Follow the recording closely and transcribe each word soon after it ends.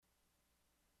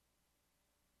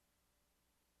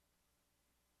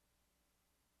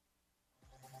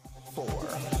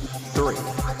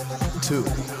3, 2,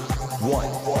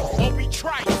 1. Obi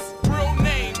Trice, real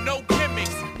name, no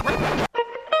gimmicks.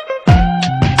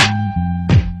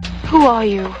 Who are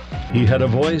you? He had a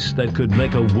voice that could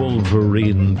make a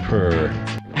wolverine purr.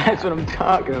 That's what I'm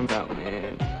talking about,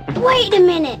 man. Wait a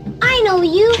minute, I know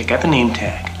you. Check out the name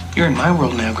tag. You're in my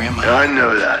world now, Grandma. I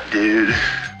know that, dude.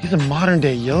 He's a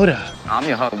modern-day Yoda. I'm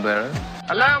your huckleberry.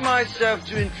 Allow myself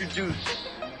to introduce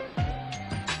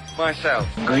myself.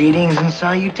 Greetings and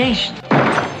salutations.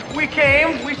 We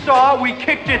came, we saw, we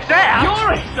kicked its ass.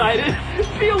 You're excited.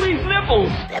 Feel these nipples.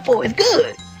 That boy's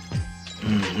good.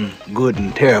 Good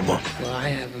and terrible. Well, I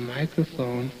have a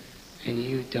microphone, and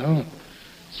you don't.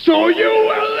 So you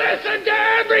will listen to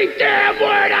every damn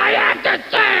word I have to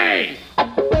say!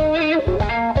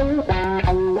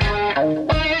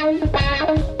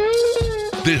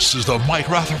 This is the Mike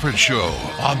Rutherford Show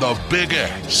on the Big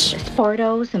X.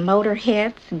 Sportos,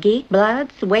 motorheads, geek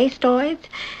bloods, wastoids,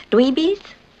 dweebies,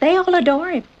 they all adore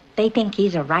him. They think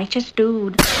he's a righteous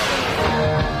dude.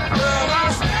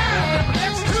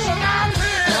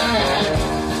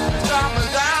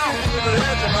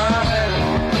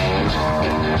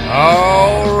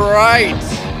 All right.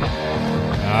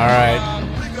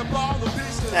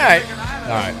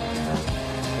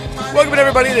 Welcome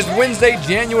everybody. It is Wednesday,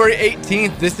 January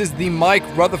 18th. This is the Mike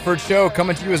Rutherford Show,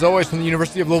 coming to you as always from the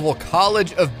University of Louisville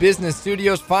College of Business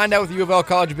Studios. Find out what the U of L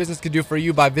College of Business can do for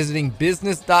you by visiting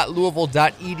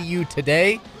business.louisville.edu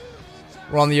today.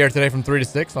 We're on the air today from 3 to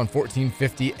 6 on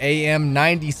 1450 AM,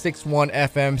 96.1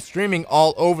 FM, streaming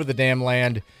all over the damn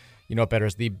land. You know it better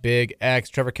as the Big X.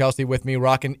 Trevor Kelsey with me,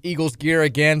 rocking Eagles gear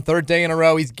again. Third day in a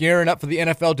row. He's gearing up for the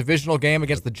NFL divisional game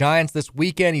against the Giants this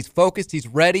weekend. He's focused. He's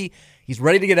ready. He's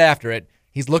ready to get after it.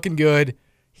 He's looking good.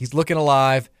 He's looking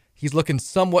alive. He's looking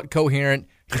somewhat coherent.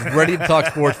 He's ready to talk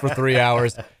sports for 3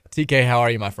 hours. TK, how are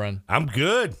you, my friend? I'm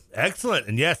good. Excellent.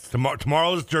 And yes,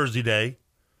 tomorrow is Jersey Day.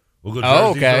 We'll go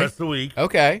Jersey the rest of the week.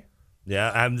 Okay.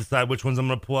 Yeah, I haven't decided which ones I'm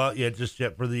going to pull out yet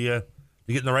for the to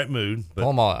get in the right mood. But,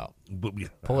 pull them all out. But, yeah,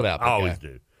 pull it out. I always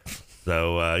do.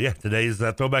 So, today's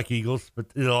Throwback Eagles. But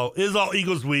it is all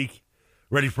Eagles week.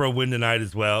 Ready for a win tonight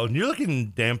as well. And you're looking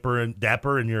dapper in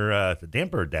your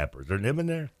damper or dapper? Is there an M in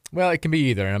there? Well, it can be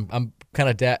either. I'm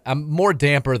kind of I'm more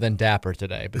damper than dapper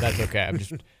today, but that's okay. I'm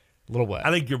just a little wet.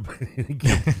 I think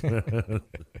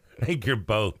you're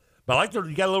both. But I like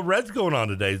you got a little reds going on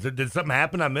today. Did something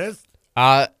happen I missed?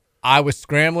 I was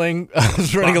scrambling. I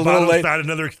was running a little late.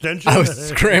 Another extension. I was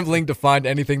scrambling to find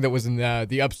anything that was in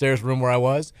the upstairs room where I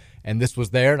was, and this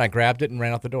was there, and I grabbed it and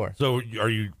ran out the door. So are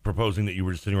you proposing that you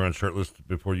were just sitting around shirtless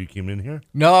before you came in here?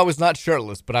 No, I was not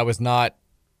shirtless, but I was not.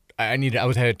 I had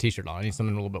a t-shirt on. I need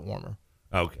something a little bit warmer.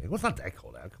 Okay. Well, it's not that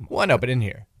cold out. Come on. Well, I know, but in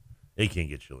here. It can't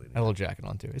get chilly. I had a little jacket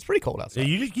on, too. It's pretty cold outside.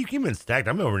 Yeah, you came in stacked.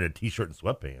 I'm over in a t-shirt and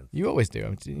sweatpants. You always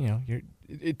do.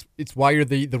 It's why you're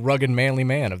the rugged, manly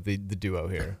man of the duo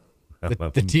here.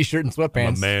 The t-shirt and sweatpants.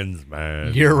 I'm a man's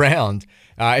man. Year-round.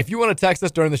 If you want to text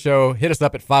us during the show, hit us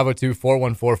up at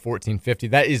 502-414-1450.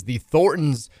 That is the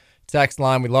Thornton's text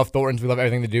line. We love Thornton's. We love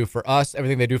everything they do for us,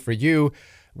 everything they do for you.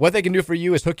 What they can do for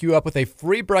you is hook you up with a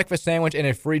free breakfast sandwich and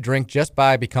a free drink just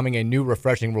by becoming a new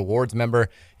Refreshing Rewards member.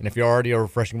 And if you're already a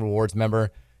Refreshing Rewards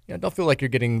member, don't feel like you're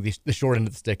getting the short end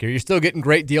of the stick here. You're still getting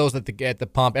great deals at the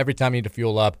pump every time you need to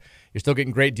fuel up. You're still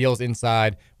getting great deals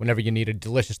inside whenever you need a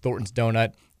delicious Thornton's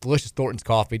donut, delicious Thornton's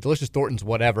coffee, delicious Thornton's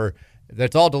whatever.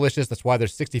 It's all delicious. That's why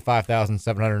there's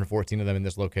 65,714 of them in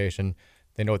this location.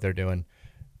 They know what they're doing.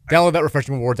 Download that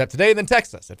Refreshing Rewards app today and then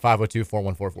text us at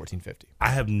 502-414-1450. I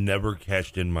have never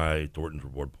cashed in my Thornton's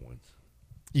reward points.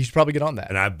 You should probably get on that.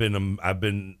 And I've had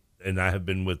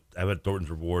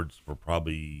Thornton's rewards for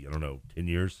probably, 10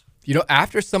 years.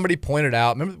 After somebody pointed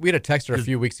out, remember we had a texter a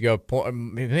few weeks ago,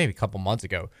 maybe a couple months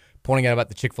ago, pointing out about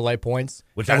the Chick-fil-A points.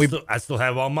 Which I still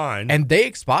have all mine. And they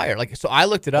expire. So I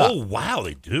looked it up. Oh, wow,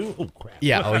 they do? Oh, crap.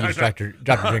 Yeah, you just dropped your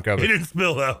drink over. It didn't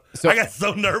spill, though. So, I got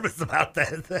so nervous about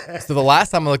that. So the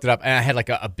last time I looked it up, and I had like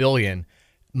a billion,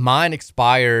 mine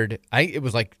expired, it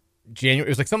was like January,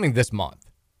 it was like something this month.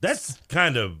 That's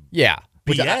kind of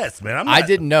BS, man. I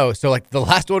didn't know. So like the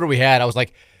last order we had, I was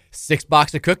like, 6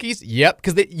 boxes of cookies? Yep,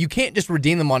 because you can't just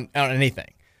redeem them on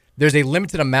anything. There's a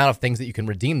limited amount of things that you can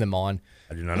redeem them on.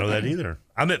 I do not know that either.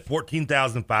 I'm at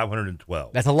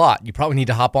 14,512. That's a lot. You probably need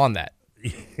to hop on that.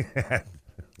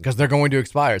 Because they're going to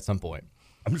expire at some point.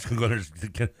 I'm just going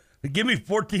to give me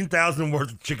 14,000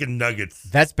 worth of chicken nuggets.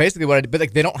 That's basically what I did.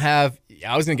 But they don't have,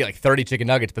 I was going to get 30 chicken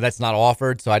nuggets, but that's not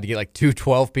offered. So I had to get 2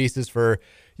 12 pieces for,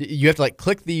 you have to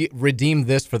click the redeem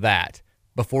this for that.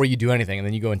 before you do anything, and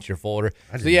then you go into your folder.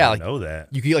 I didn't even know that.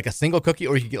 You could get like a single cookie,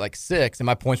 or you could get like 6. And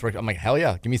my points were, I'm like, hell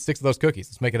yeah, give me 6 of those cookies.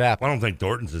 Let's make it happen. Well, I don't think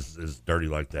Thornton's is dirty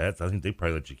like that. So I think they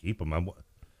probably let you keep them.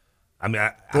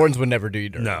 Thornton's would never do you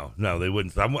dirty. No, they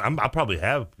wouldn't. So I'll probably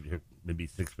have maybe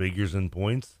 6 figures in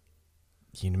points.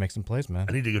 You need to make some plays, man.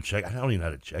 I need to go check. I don't even know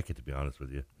how to check it, to be honest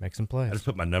with you. Make some plays. I just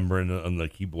put my number in on the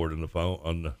keyboard on the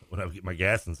phone when I get my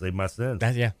gas and save my cents.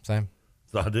 Yeah, same.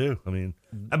 So I do. I mean,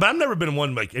 but I've never been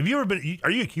one like. Have you ever been?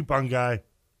 Are you a coupon guy?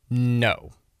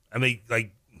 No. I mean,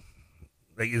 like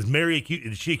is Mary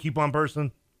is she a coupon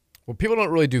person? Well, people don't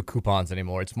really do coupons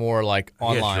anymore. It's more like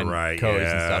online codes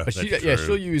and stuff. But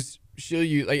she'll use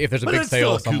like if there's a big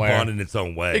sale somewhere. Coupon in its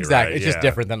own way. Exactly. Right? It's just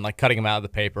different than like cutting them out of the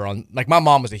paper on. Like my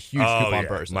mom was a huge coupon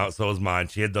person. So was mine.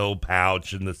 She had the old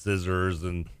pouch and the scissors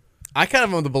and. I kind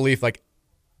of have the belief like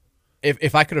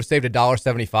if I could have saved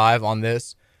 $1.75 on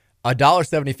this,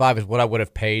 $1.75 is what I would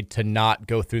have paid to not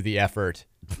go through the effort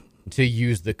to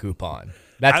use the coupon.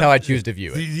 That's how I choose to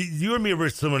view it. You and me are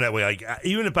very similar that way. Like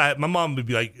even if my mom would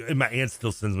be like, and my aunt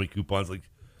still sends me coupons. Like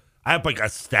I have like a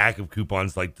stack of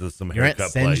coupons, like to some Your haircut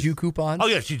aunt sends place. you coupons? Oh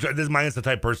yeah, my aunt's the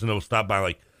type of person that will stop by.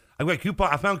 Like I've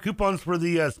got I found coupons for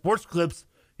the sports clips.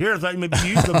 Here, I thought you maybe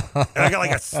use them. And I got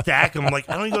like a stack. I'm like,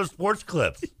 I don't even go to sports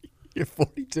clips. You're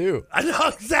 42. I know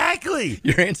exactly.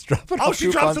 Your aunt's dropping off. Oh, she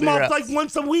drops them off like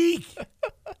once a week.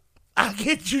 I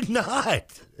kid you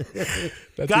not.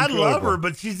 God love her,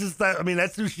 but she's just I mean,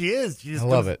 that's who she is. I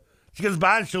love it. She goes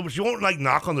by and she won't like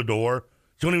knock on the door.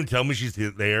 She won't even tell me she's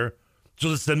there.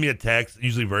 She'll just send me a text,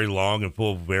 usually very long and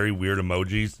full of very weird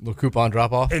emojis. Little coupon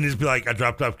drop off? And just be like, I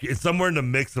dropped off. It's somewhere in the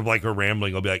mix of like her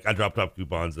rambling. I'll be like, I dropped off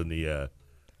coupons in the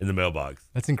mailbox.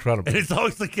 That's incredible. And it's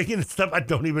always like, again, it's stuff I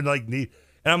don't even like need.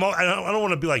 And I don't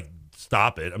want to be like,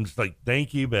 stop it. I'm just like,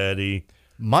 thank you, Betty.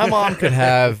 My mom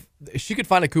she could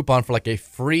find a coupon for like a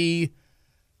free,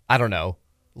 I don't know,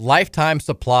 lifetime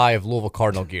supply of Louisville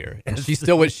Cardinal gear. And she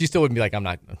still wouldn't be like, I'm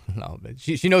not, no,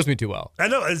 she knows me too well. I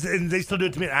know, and they still do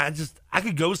it to me. I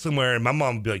could go somewhere and my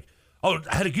mom would be like, oh,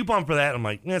 I had a coupon for that. I'm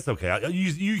like, yeah, it's okay.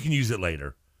 You can use it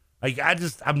later. Like,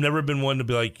 I've never been one to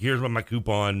be like, here's my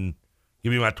coupon,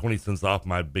 give me my 20 cents off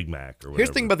my Big Mac or whatever. Here's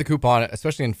the thing about the coupon,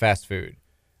 especially in fast food.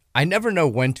 I never know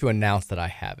when to announce that I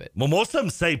have it. Well, most of them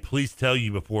say, please tell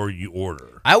you before you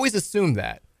order. I always assume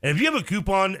that. And if you have a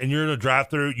coupon and you're in a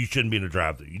drive-thru, you shouldn't be in a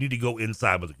drive-thru. You need to go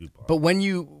inside with a coupon. But when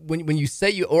you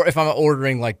say or if I'm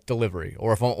ordering like delivery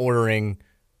or if I'm ordering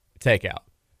takeout,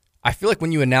 I feel like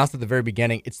when you announce at the very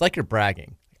beginning, it's like you're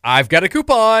bragging. I've got a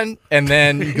coupon, and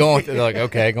then you go on, they're like,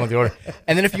 okay, go on the order.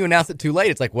 And then if you announce it too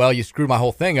late, it's like, well, you screwed my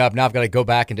whole thing up. Now I've got to go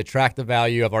back and detract the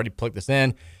value. I've already plugged this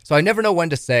in. So I never know when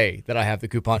to say that I have the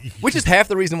coupon, which is half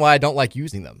the reason why I don't like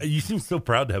using them. You seem so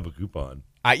proud to have a coupon.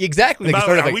 Exactly. They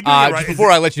started like, just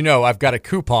before I let you know, I've got a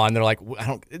coupon. They're like,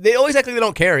 they always act like they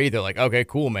don't care either. Like, okay,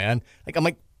 cool, man. Like, I'm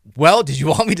like, well, did you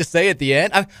want me to say at the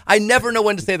end? I never know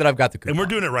when to say that I've got the coupon. And we're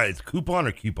doing it right. It's coupon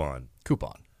or coupon?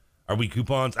 Coupon. Are we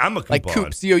coupons? I'm a coupon. Like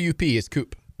coop, C-O-U-P is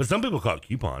coop. But some people call it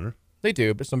coupon. They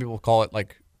do, but some people call it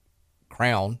like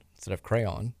crown instead of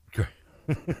crayon.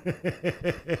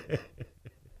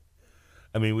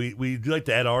 I mean, we do like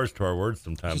to add R's to our words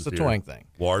sometimes. It's just a toying thing.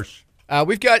 Wash.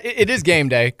 We've got, it is game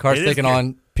day. Cards taking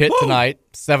on Pitt tonight,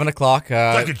 7 o'clock.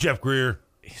 Suck it, Jeff Greer.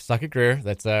 Suck it, Greer.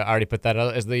 That's I already put that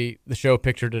out as the show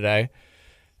picture today.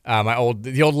 The old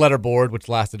letterboard, which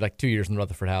lasted like 2 years in the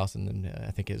Rutherford house, and then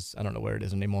I think I don't know where it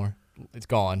is anymore. It's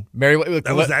gone. Mary,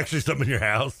 that was actually something in your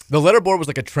house. The letterboard was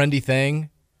like a trendy thing.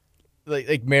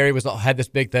 Like Mary had this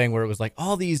big thing where it was like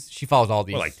all these. She follows all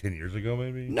these. What, like 10 years ago,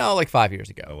 maybe? No, like 5 years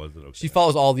ago. Oh, was it? Okay. She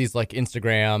follows all these like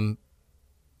Instagram,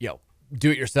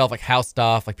 do-it-yourself, like house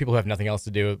stuff, like people who have nothing else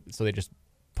to do, so they just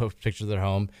post pictures of their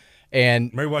home.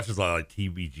 And Mary watches a lot of like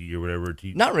TVG or whatever.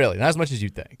 Not really, not as much as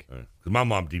you'd think. Because my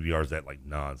mom DVRs that like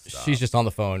nonstop. She's just on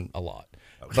the phone a lot.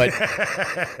 But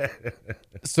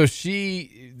so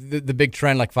the big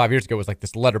trend like 5 years ago was like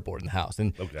this letterboard in the house,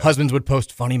 and husbands would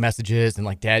post funny messages and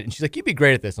like dad, and she's like, you'd be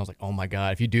great at this. And I was like, oh my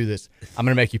God, if you do this, I'm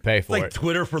gonna make you pay for like it.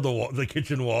 Twitter for the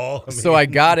kitchen wall. So I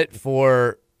got it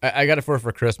for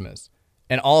for Christmas,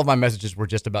 and all of my messages were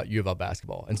just about U of L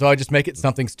basketball. And so I just make it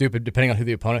something stupid depending on who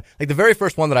the opponent. Like the very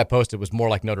first one that I posted was more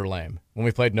like Notre Dame when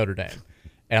we played Notre Dame,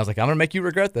 and I was like, I'm gonna make you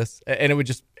regret this. And it would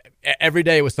just every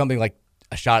day it was something like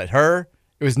a shot at her.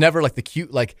 It was never like the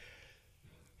cute, like,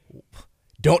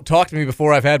 don't talk to me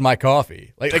before I've had my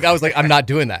coffee. Like I was like, I'm not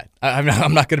doing that. I'm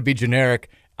not going to be generic.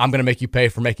 I'm going to make you pay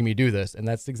for making me do this. And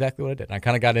that's exactly what I did. And I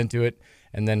kind of got into it.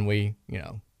 And then we,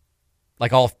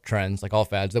 Like all trends, like all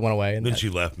fads, they went away. And then she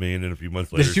left me, and then a few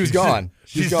months later, she was gone.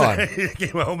 She's gone.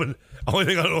 Came home, and only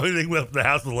thing left in the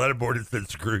house was a letterboard that said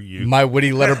 "screw you." My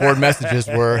witty letterboard messages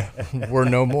were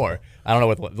no more. I don't know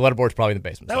what the letterboard's probably in the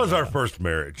basement. That was our first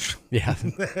marriage. Yeah,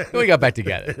 we got back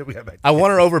together. I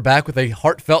won her over back with a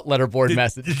heartfelt letterboard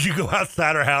message. Did you go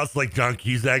outside her house like John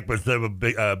Cusack, but instead of a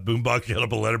big boombox, you held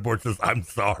up a letterboard that says "I'm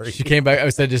sorry"? She came back. I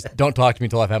said, "Just don't talk to me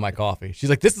until I've had my coffee."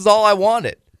 She's like, "This is all I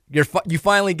wanted. You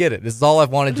finally get it. This is all I've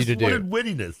wanted you to do." Wanted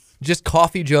wittiness. Just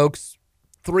coffee jokes,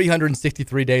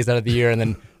 363 days out of the year, and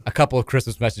then a couple of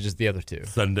Christmas messages the other 2.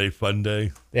 Sunday fun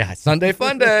day. Yeah, Sunday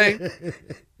fun day.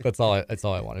 That's all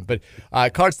I wanted. But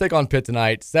Cards take on Pitt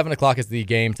tonight. 7 o'clock is the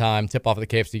game time. Tip off at the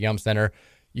KFC Yum Center.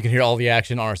 You can hear all the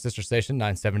action on our sister station,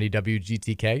 970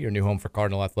 WGTK, your new home for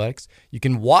Cardinal Athletics. You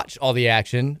can watch all the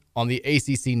action on the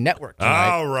ACC network tonight.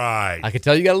 All right. I could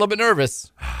tell you got a little bit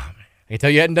nervous. I can tell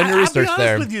you hadn't done your research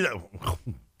there. With you,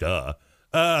 duh.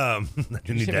 Didn't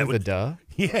need that. Duh.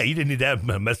 Yeah, you didn't need to have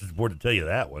a message board to tell you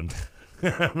that one.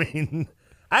 I mean,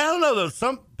 I don't know though.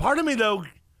 Some part of me though,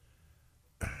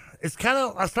 it's kind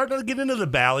of I'm starting to get into the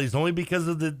Bally's only because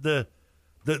of the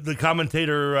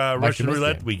commentator Russian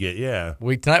roulette we get. Yeah.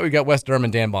 Tonight we got Wes Durham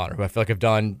and Dan Bonner, who I feel like have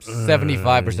done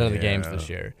 75% of the games this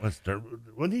year. Wes Durham,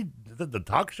 wasn't he the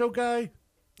talk show guy?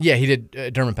 Yeah, he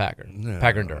did Durham Packer.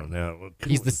 Packer and Durham.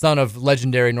 He's the son of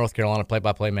legendary North Carolina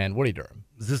play-by-play man Woody Durham.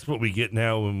 Is this what we get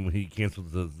now when he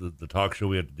cancels the talk show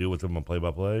we have to deal with him on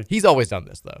play-by-play? He's always done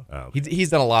this, though. Oh, okay. He's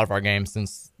done a lot of our games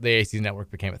since the ACC Network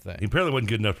became a thing. He apparently wasn't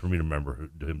good enough for me to remember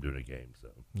him doing a game. So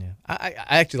yeah, I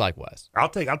actually like Wes. I'll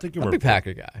take your word. I'm a big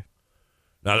Packer guy.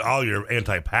 Not all you're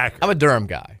anti-Packer. I'm a Durham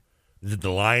guy. Is it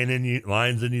the lions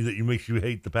in you that makes you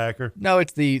hate the Packer? No,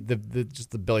 it's the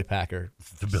just the Billy Packer. It's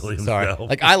the Billy Sorry. himself.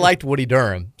 Like I liked Woody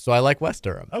Durham, so I like Wes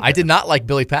Durham. Okay. I did not like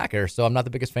Billy Packer, so I'm not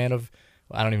the biggest fan of.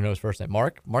 I don't even know his first name.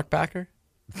 Mark Packer.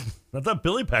 I thought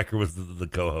Billy Packer was the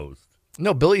co-host.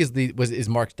 No, Billy is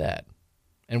Mark's dad,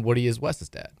 and Woody is Wes's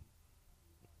dad.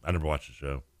 I never watched the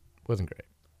show. Wasn't great.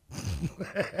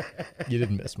 You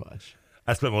didn't miss much.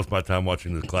 I spent most of my time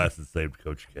watching the class that saved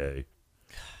Coach K.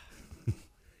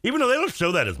 Even though they don't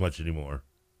show that as much anymore,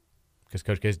 because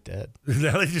Coach K's dead.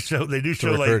 Now they do show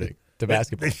like to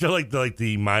basketball. They show like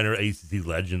the minor ACC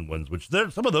legend ones, which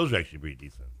some of those are actually pretty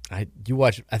decent. I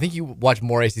think you watch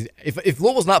more ACC. If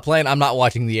Louisville's not playing, I'm not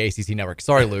watching the ACC network.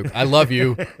 Sorry, Luke. I love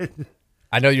you.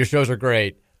 I know your shows are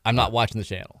great. I'm not watching the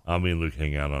channel. Me and Luke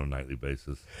hang out on a nightly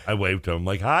basis. I wave to him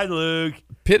like, "Hi, Luke."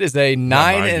 Pitt is a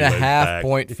 9.5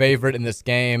 point favorite in this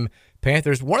game.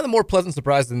 Panthers, one of the more pleasant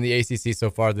surprises in the ACC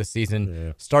so far this season.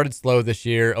 Yeah. Started slow this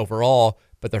year overall,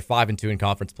 but they're 5-2 in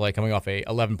conference play, coming off a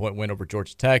 11-point win over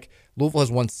Georgia Tech. Louisville has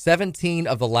won 17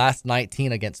 of the last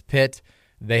 19 against Pitt.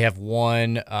 They have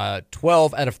won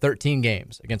 12 out of 13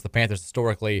 games against the Panthers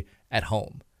historically at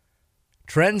home.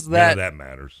 Trends that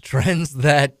matters. Trends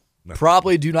that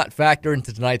probably do not factor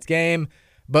into tonight's game.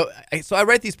 But so I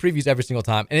write these previews every single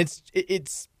time, and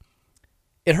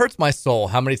it hurts my soul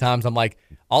how many times I'm like,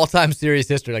 all-time series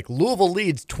history, like Louisville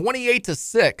leads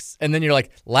 28-6, and then you're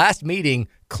like, last meeting,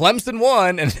 Clemson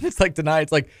won, and then it's like tonight,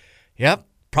 it's like, yep,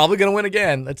 probably gonna win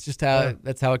again. That's just how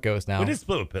that's how it goes now. We did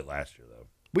split with Pitt last year, though.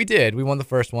 We did. We won the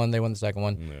first one. They won the second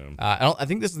one. Yeah. I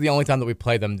think this is the only time that we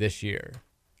play them this year.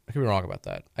 I could be wrong about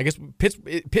that. I guess Pitt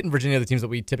and Virginia are the teams that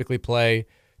we typically play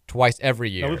twice every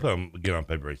year. No, we play them again on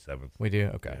February 7th. We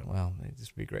do? Okay. Well, this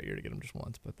would be a great year to get them just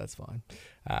once, but that's fine.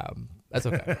 That's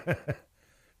okay.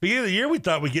 Beginning of the year, we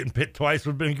thought we'd getting Pitt twice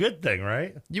would have been a good thing,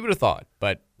 right? You would have thought,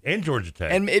 but... And Georgia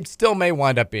Tech. And it still may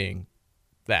wind up being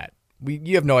that.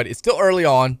 You have no idea. It's still early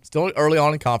on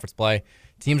in conference play.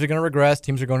 Teams are going to regress.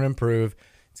 Teams are going to improve.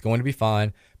 It's going to be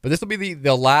fine. But this will be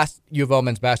the last U of L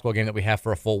men's basketball game that we have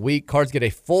for a full week. Cards get a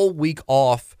full week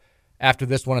off after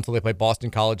this one until they play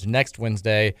Boston College next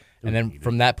Wednesday. And then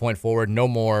from that point forward, no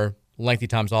more lengthy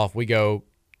times off. We go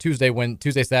Tuesday,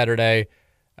 Saturday,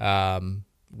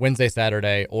 Wednesday,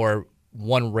 Saturday, or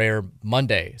one rare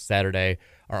Monday, Saturday.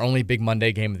 Our only big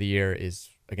Monday game of the year is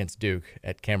against Duke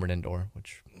at Cameron Indoor.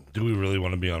 Which do we really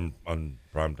want to be on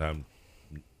primetime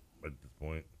at this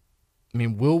point? I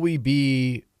mean, will we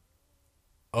be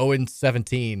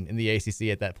 0-17 in the ACC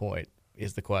at that point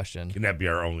is the question. Can that be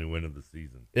our only win of the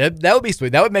season? That would be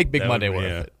sweet. That would make Big Monday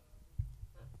worth it.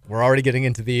 We're already getting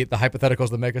into the hypotheticals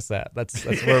that make us sad. That's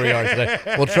where we are today.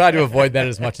 We'll try to avoid that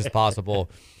as much as possible.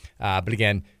 But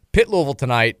again, Pitt Louisville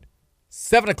tonight,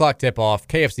 7 o'clock tip-off,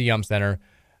 KFC Yum Center.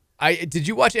 Did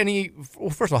you watch any?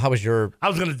 Well, first of all, how was your? I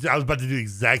was about to do the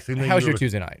exact same thing. How was your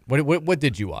Tuesday night? What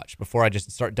did you watch before I just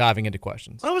start diving into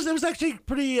questions? It was actually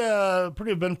pretty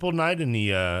eventful night in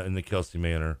the Kelsey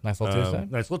Manor. Nice little Tuesday.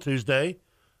 Nice little Tuesday.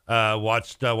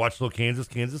 Watched little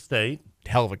Kansas State.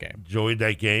 Hell of a game. Enjoyed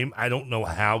that game. I don't know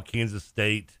how Kansas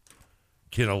State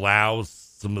can allow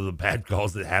some of the bad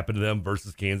calls that happen to them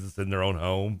versus Kansas in their own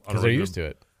home. Because they're used to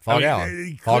it. Fog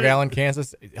Allen,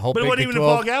 Kansas. Whole but it wasn't even in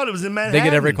Fog Allen. It was in Manhattan. They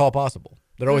get every call possible.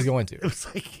 They're always going to. It was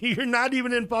like, you're not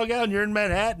even in Fog Allen. You're in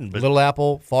Manhattan. But Little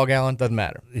Apple, Fog Allen, doesn't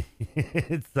matter.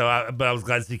 But I was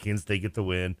glad to see Kansas State get the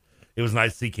win. It was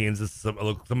nice to see Kansas.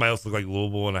 Somebody else look like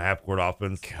Louisville in a half-court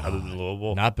offense other than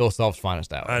Louisville. Not Bill Self's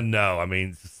finest hour. I know. I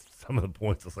mean, some of the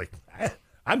points, I was like,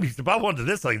 I'm used to, if I wanted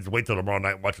this, I could just wait till tomorrow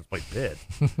night and watch us play Pitt.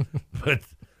 But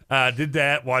did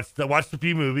that. Watched a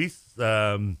few movies.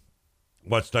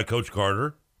 Watched Coach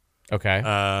Carter. Okay.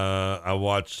 I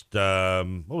watched,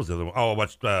 what was the other one? Oh, I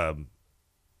watched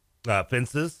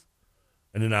Fences.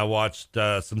 And then I watched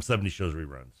some 70 Shows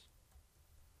reruns.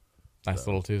 Nice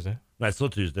little Tuesday. Nice little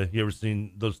Tuesday. You ever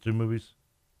seen those two movies?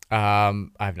 I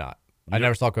have not. I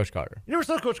never saw Coach Carter. You never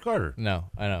saw Coach Carter? No,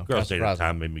 I know. Girl Stayed at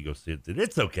Time made me go see it.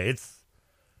 It's okay. It's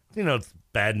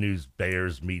Bad News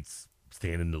Bears meets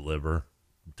Stand and Deliver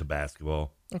to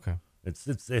basketball. Okay. It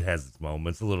has its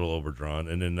moments. A little overdrawn.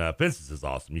 And then Fences is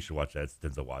awesome. You should watch that. It's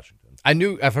Denzel Washington.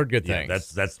 I've heard good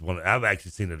things. That's one. I've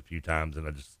actually seen it a few times, and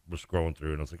I just was scrolling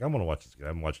through, and I was like, I want to watch this again. I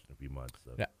haven't watched it in a few months.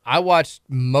 So. Yeah, I watched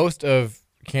most of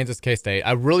Kansas K-State.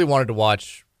 I really wanted to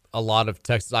watch a lot of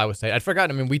Texas Iowa State. I'd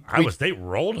forgotten. I mean, Iowa State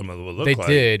rolled them. It looked they like.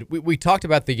 did. We talked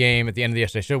about the game at the end of the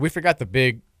yesterday show. We forgot the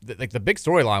big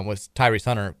storyline was Tyrese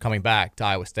Hunter coming back to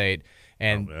Iowa State,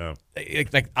 and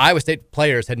like Iowa State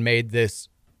players had made this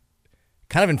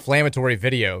kind of inflammatory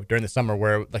video during the summer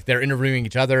where like they're interviewing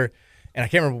each other, and I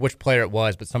can't remember which player it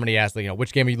was, but somebody asked like,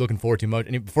 which game are you looking forward to most?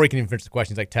 And before he can even finish the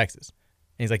question, he's like, Texas.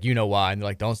 And he's like, you know why? And they're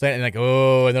like, don't say it. And like,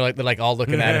 oh, and they're like all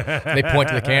looking at it. And they point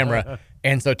to the camera.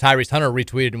 And so Tyrese Hunter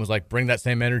retweeted and was like, bring that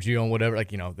same energy on whatever, like,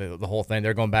 the whole thing.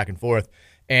 They're going back and forth.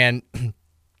 And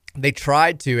they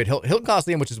tried to at Hilton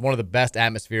Coliseum, which is one of the best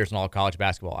atmospheres in all of college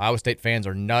basketball. Iowa State fans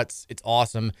are nuts. It's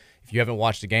awesome. If you haven't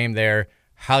watched a game there,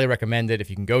 highly recommend it. If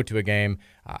you can go to a game,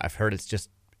 I've heard it's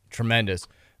just tremendous.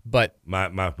 But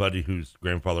my buddy, whose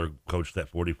grandfather coached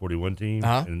that 40-41 team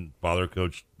and father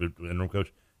coached, interim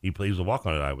coach, he plays a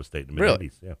walk-on at Iowa State in the mid-80s.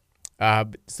 Really? Yeah.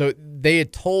 So they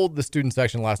had told the student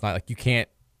section last night, like, you can't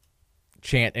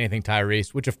chant anything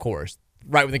Tyrese, which, of course,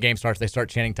 right when the game starts, they start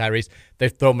chanting Tyrese. They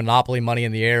throw Monopoly money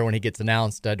in the air when he gets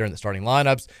announced during the starting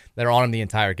lineups. They're on him the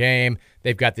entire game.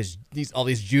 They've got all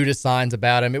these Judas signs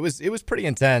about him. It was pretty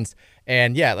intense.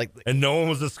 And, yeah, and no one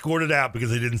was escorted out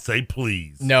because they didn't say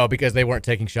please. No, because they weren't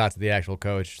taking shots at the actual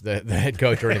coach, the head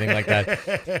coach or anything like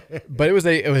that. But it was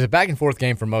a back-and-forth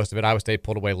game for most of it. Iowa State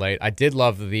pulled away late. I did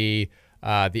love the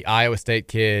Iowa State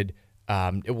kid.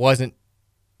 It wasn't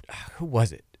 – who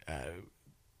was it?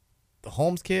 The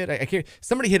Holmes kid? I can't.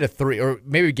 Somebody hit a three, or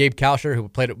maybe Gabe Kalsher, who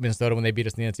played at Minnesota when they beat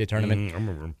us in the NCAA tournament. I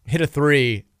remember him. Hit a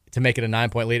three to make it a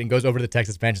 9-point lead and goes over to the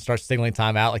Texas bench and starts signaling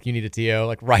timeout like you need a TO,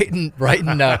 like right in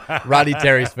Roddy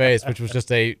Terry's face, which was just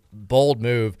a bold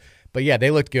move. But yeah,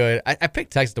 they looked good. I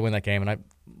picked Texas to win that game, and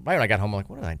right when I got home, I'm like,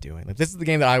 what am I doing? Like, this is the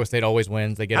game that Iowa State always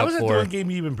wins. They get up for. How was that the one game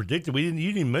you even predicted? You didn't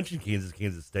even mention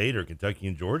Kansas State or Kentucky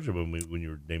and Georgia when you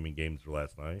were naming games for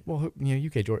last night. Well,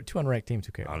 UK Georgia, 2 unranked teams.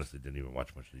 Who cares? Honestly, didn't even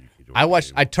watch much of the UK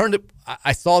Georgia. I turned it.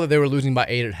 I saw that they were losing by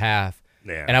 8 at half,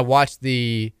 and I watched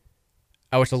a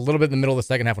little bit in the middle of the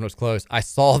second half when it was close. I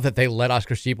saw that they let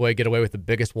Oscar Tshiebwe get away with the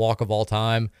biggest walk of all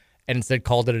time, and instead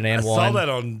called it an and one. I saw that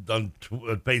on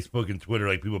Facebook and Twitter,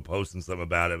 like people posting something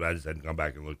about it, but I just hadn't gone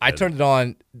back and looked at it. I turned it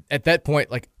on. At that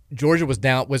point, like, Georgia was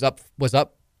up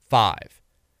 5.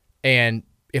 And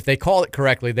if they call it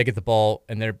correctly, they get the ball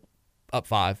and they're up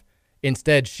 5.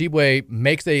 Instead, Tshiebwe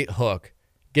makes a hook,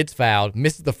 gets fouled,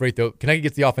 misses the free throw. Kentucky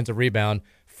gets the offensive rebound.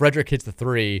 Frederick hits the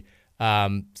 3. So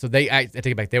I take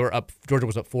it back. They were up. Georgia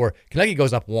was up 4. Kentucky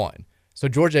goes up 1. So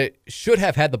Georgia should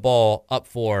have had the ball up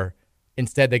 4.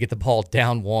 Instead, they get the ball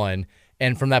down 1,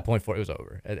 and from that point forward, it was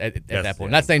over at that point.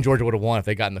 Not saying Georgia would have won if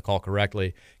they gotten the call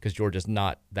correctly, because Georgia's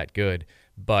not that good.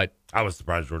 But I was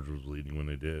surprised Georgia was leading when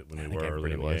they were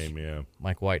early in the game. Yeah,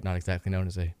 Mike White, not exactly known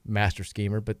as a master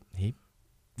schemer, but he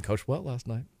coached well last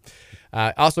night.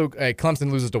 Also,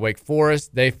 Clemson loses to Wake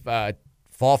Forest. They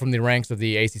fall from the ranks of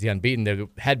the ACC unbeaten. They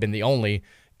had been the only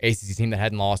ACC team that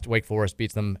hadn't lost. Wake Forest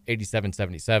beats them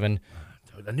 87-77.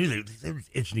 I knew they were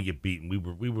itching to get beaten. We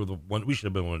were the one. We should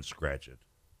have been one to scratch it.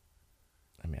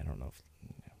 I mean, I don't know.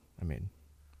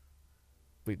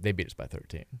 They beat us by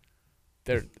 13.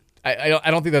 I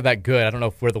don't think they're that good. I don't know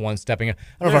if we're the ones stepping in.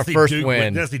 I don't know if our first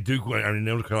win. Duke win. I mean,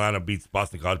 North Carolina beats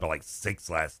Boston College by like 6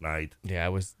 last night. Yeah,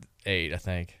 it was 8, I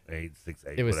think. 8, 6,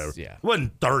 8, it was, whatever. Yeah. It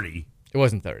wasn't 30. It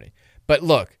wasn't 30. But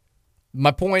look,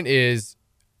 my point is,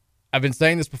 I've been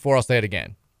saying this before. I'll say it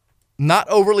again. Not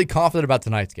overly confident about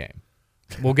tonight's game.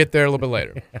 We'll get there a little bit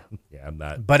later. Yeah, I'm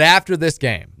not. But after this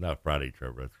game. Not Friday,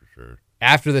 Trevor, that's for sure.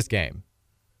 After this game,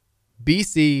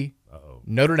 BC,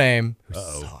 Notre Dame, who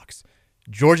sucks,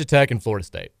 Georgia Tech, and Florida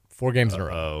State. 4 games in a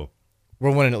row.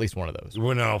 We're winning at least one of those. We're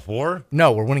winning all 4?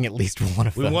 No, we're winning at least one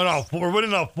of those. We won all 4. We're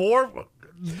winning all 4?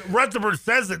 Rutherford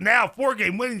says it now.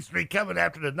 4-game winning streak coming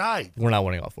after tonight. We're not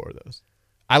winning all 4 of those.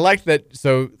 I like that.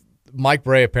 So Mike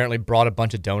Bray apparently brought a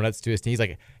bunch of donuts to his team. He's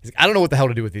like, I don't know what the hell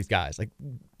to do with these guys. Like,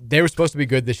 they were supposed to be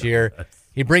good this year.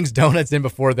 He brings donuts in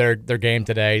before their game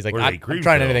today. He's like, I'm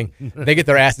trying anything. They get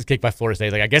their asses kicked by Florida State.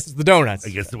 He's like, I guess it's the donuts. I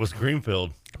guess it was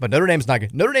Greenfield. But Notre Dame's not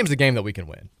good. Notre Dame's a game that we can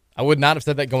win. I would not have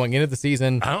said that going into the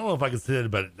season. I don't know if I can say it,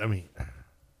 but I mean,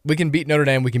 we can beat Notre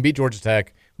Dame. We can beat Georgia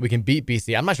Tech. We can beat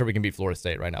BC. I'm not sure we can beat Florida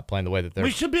State right now, playing the way that they're.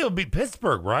 We should be able to beat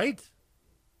Pittsburgh, right?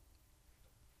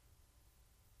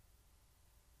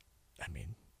 I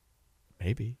mean,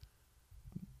 maybe.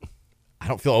 I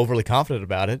don't feel overly confident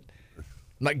about it. I'm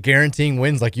not guaranteeing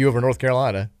wins like you over North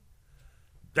Carolina.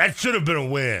 That should have been a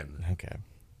win. Okay.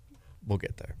 We'll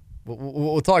get there.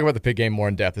 We'll talk about the Pitt game more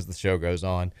in depth as the show goes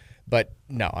on. But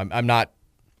no, I'm not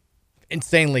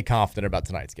insanely confident about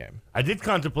tonight's game. I did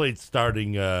contemplate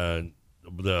starting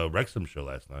the Wrexham show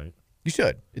last night. You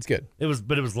should. It's good.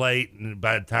 But it was late, and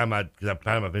by the time I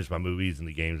finished my movies and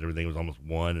the games, everything was almost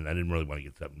 1, and I didn't really want to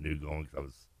get something new going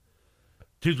because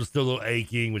tooth was still a little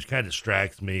aching, which kind of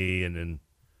distracts me, and then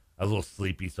I was a little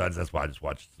sleepy, so that's why I just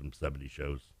watched some 70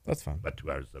 shows. That's fine. About 2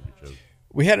 hours of 70 shows.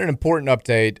 We had an important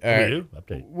update.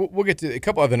 Update. We'll get to a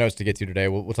couple other notes to get to today.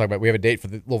 We'll talk about. We have a date for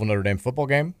the Louisville Notre Dame football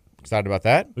game. Excited about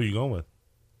that. Who are you going with?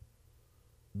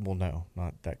 Well, no,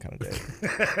 not that kind of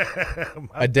date.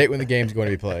 A date when the game's going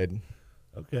to be played.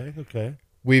 Okay.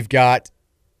 We've got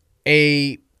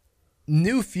a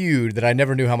new feud that I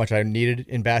never knew how much I needed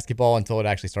in basketball until it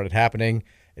actually started happening.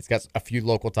 It's got a few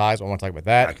local ties. I want to talk about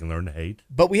that. I can learn to hate.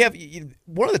 But we have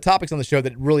one of the topics on the show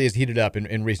that really has heated up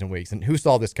in recent weeks, and who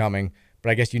saw this coming, but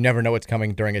I guess you never know what's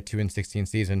coming during a 2-16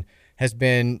 season, has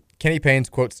been Kenny Payne's,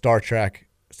 quote, Star Trek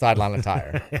sideline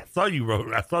attire. I saw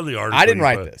the article. I didn't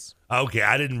write this. Okay,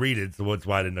 I didn't read it, so that's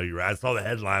why I didn't know you were. I saw the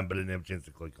headline, but I didn't have a chance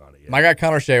to click on it yet. My guy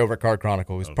Connor Shea over at Card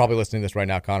Chronicle, who's probably listening to this right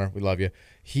now, Connor, we love you.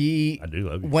 I do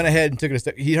love you. Went ahead and took it a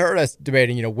step. He heard us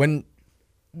debating, when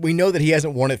we know that he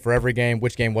hasn't worn it for every game,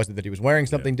 which game was it that he was wearing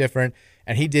something different,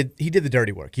 and he did the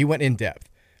dirty work. He went in depth.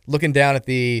 Looking down at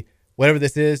the, whatever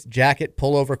this is, jacket,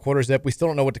 pullover, quarter zip, we still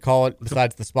don't know what to call it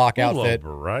besides the Spock outfit.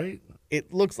 Pullover, right?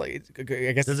 It looks like,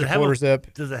 I guess it's a quarter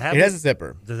zip. Does it have It has a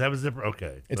zipper. Does it have a zipper?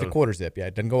 Okay. It's a quarter zip, yeah.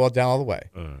 It doesn't go all down all the way.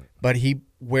 But he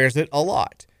wears it a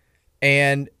lot.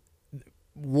 And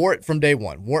wore it from day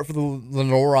one. Wore it for the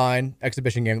Lenoir-Rhyne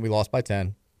exhibition game that we lost by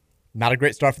 10. Not a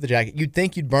great start for the jacket. You'd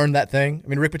think you'd burn that thing. I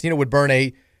mean, Rick Pitino would burn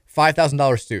a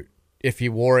 $5,000 suit if he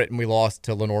wore it and we lost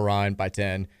to Lenoir-Rhyne by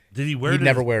 10. Did he wear it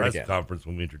never at wear his it again. press conference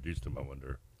when we introduced him, I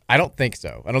wonder? I don't think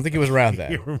so. I don't think he was around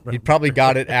then. He probably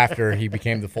got it after he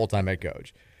became the full-time head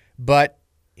coach. But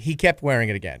he kept wearing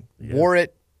it again. Yeah. Wore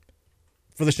it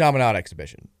for the Chaminade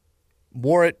exhibition.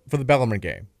 Wore it for the Bellarmine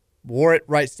game. Wore it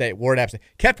Wright State. Wore it App State.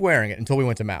 Kept wearing it until we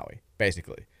went to Maui,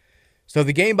 basically. So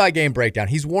the game-by-game breakdown,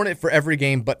 he's worn it for every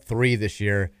game but 3 this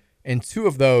year, and 2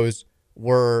 of those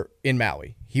were in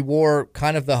Maui. He wore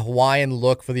kind of the Hawaiian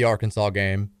look for the Arkansas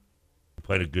game.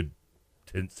 Played a good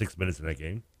 6 minutes in that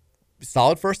game.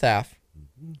 Solid first half.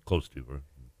 Close to, right?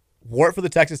 Wore it for the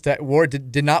Texas Tech.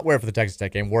 Did not wear it for the Texas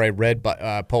Tech game. Wore a red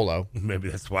polo. Maybe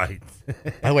that's why.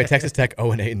 By the way, Texas Tech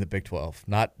 0-8 in the Big 12.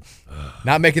 Not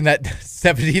making that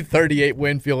 70-38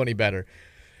 win feel any better.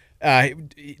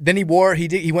 Then he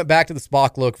went back to the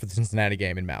Spock look for the Cincinnati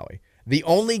game in Maui. The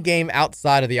only game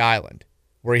outside of the island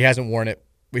where he hasn't worn it,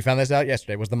 we found this out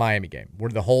yesterday, was the Miami game,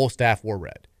 where the whole staff wore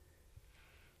red.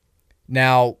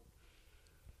 Now,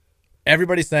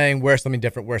 everybody's saying wear something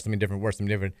different.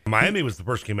 Miami was the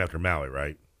first game after Maui,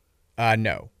 right?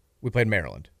 No. We played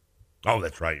Maryland. Oh,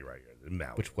 that's right. You're right.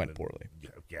 Maui. Which went poorly.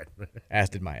 Yeah. As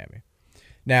did Miami.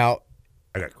 Now,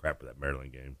 I got crap for that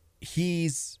Maryland game.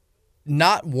 He's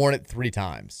not worn it 3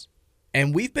 times.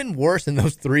 And we've been worse in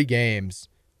those 3 games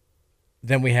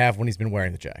than we have when he's been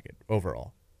wearing the jacket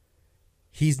overall.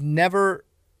 He's never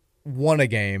won a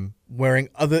game wearing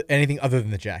anything other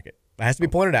than the jacket. It has to be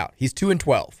pointed out. He's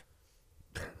 2-12.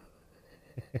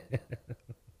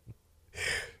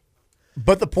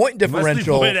 But the point differential. Must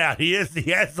be pointed out.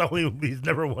 He's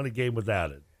never won a game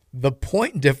without it. The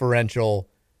point differential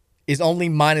is only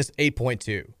minus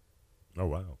 8.2. Oh,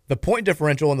 wow. The point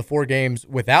differential in the 4 games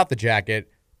without the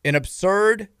jacket, an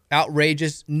absurd,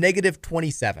 outrageous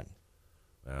 -27.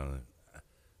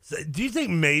 So do you think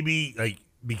maybe,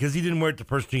 because he didn't wear it the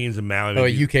first 2 games in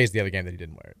Maui? UK is the other game that he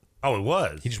didn't wear it. Oh, it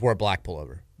was. He just wore a black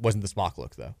pullover. Wasn't the smock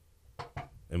look though.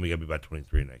 And we got to be about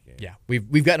 23 in that game. Yeah,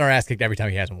 we've gotten our ass kicked every time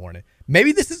he hasn't worn it.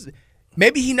 Maybe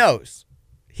he knows.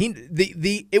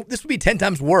 This would be 10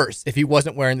 times worse if he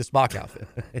wasn't wearing the smock outfit.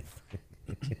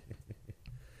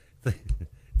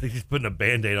 They're just putting a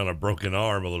Band-Aid on a broken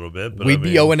arm a little bit. But We'd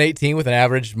be 0-18 with an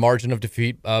average margin of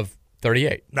defeat of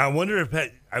 38. Now, I wonder if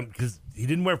because he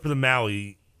didn't wear it for the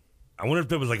Maui, I wonder if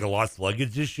there was like a lost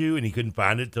luggage issue and he couldn't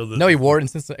find it till the. No, he wore it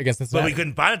against Cincinnati. But we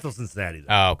couldn't find it till Cincinnati.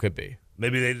 Though. Oh, could be.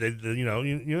 Maybe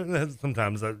they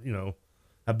sometimes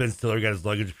Ben Stiller got his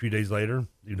luggage a few days later.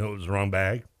 It was the wrong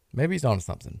bag. Maybe he's on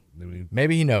something.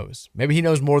 Maybe he knows. Maybe he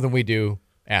knows more than we do.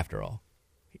 After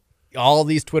all,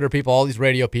 these Twitter people, all these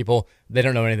radio people, they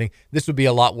don't know anything. This would be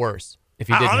a lot worse if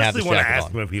he didn't have the jacket on. I honestly want to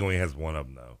ask him if he only has one of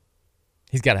them though.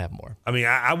 He's got to have more. I mean,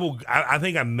 I will. I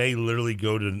think I may literally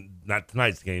go to not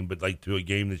tonight's game, but like to a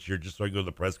game this year, just so I can go to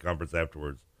the press conference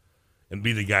afterwards and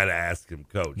be the guy to ask him,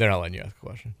 Coach. They're not letting you ask a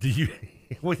question. Do you?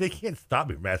 Well, they can't stop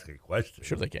me from asking a question.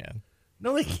 Sure, they can.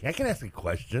 No, they can't. I can ask a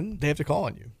question. They have to call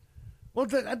on you. Well,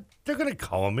 they're going to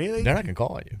call on me. They're not going to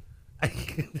call on you.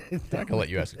 They're not going to let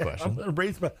you ask a question.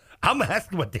 I'm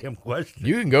asking my damn question.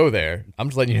 You can go there. I'm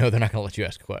just letting you know they're not going to let you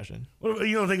ask a question. Well,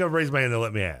 you don't think I've raised my hand to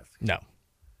let me ask? No.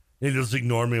 They just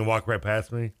ignore me and walk right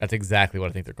past me? That's exactly what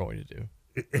I think they're going to do.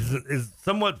 Is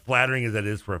somewhat flattering as that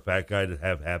is for a fat guy to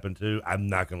have happen to, I'm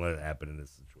not going to let it happen in this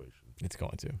situation. It's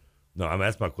going to. No, I'm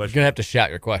asking my question. You're going to have to shout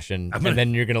your question, and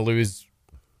then you're going to lose.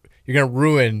 You're going to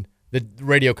ruin the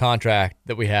radio contract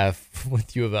that we have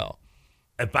with U of L.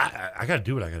 If I got to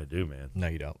do what I got to do, man. No,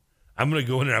 you don't. I'm going to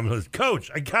go in there. I'm going to say, Coach,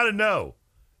 I got to know.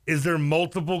 Is there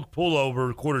multiple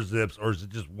pullover quarter zips, or is it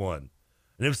just one?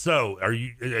 And if so, are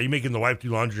you making the wife do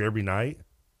laundry every night?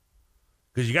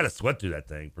 Because you got to sweat through that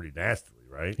thing pretty nastily,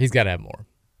 right? He's got to have more.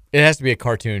 It has to be a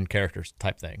cartoon character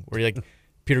type thing where you're like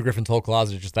Peter Griffin's whole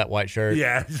closet is just that white shirt.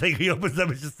 Yeah, it's like he opens up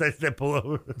and just says that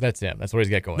pullover. That's him. That's what he's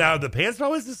got going. Now the pants are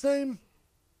always the same.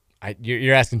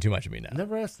 You're asking too much of me now.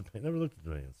 Never looked at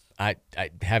the pants. I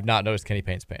have not noticed Kenny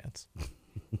Payne's pants.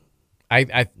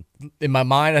 I in my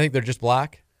mind I think they're just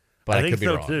black, but I could be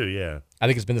wrong. Too. Yeah, I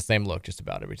think it's been the same look just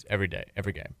about every day,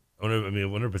 every game. I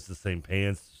wonder if it's the same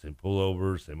pants, same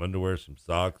pullover, same underwear, same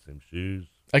socks, same shoes.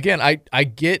 Again,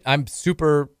 I'm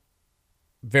super,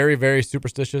 very, very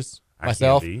superstitious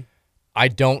myself. I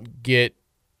don't get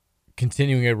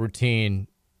continuing a routine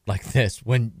like this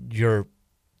when you're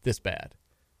this bad.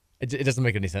 It doesn't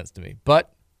make any sense to me.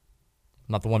 But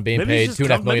I'm not the one being paid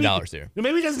 $2.5 million here.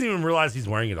 Maybe he doesn't even realize he's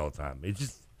wearing it all the time.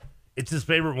 It's his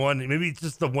favorite one. Maybe it's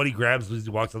just the one he grabs as he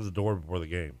walks out the door before the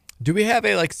game. Do we have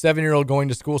a 7-year-old going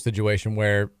to school situation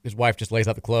where his wife just lays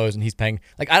out the clothes and he's paying?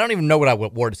 I don't even know what I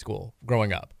wore to school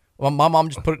growing up. Well, my mom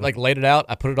just put it laid it out.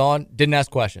 I put it on. Didn't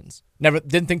ask questions.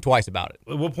 Didn't think twice about it.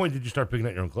 At what point did you start picking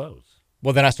out your own clothes?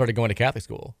 Well, then I started going to Catholic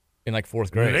school in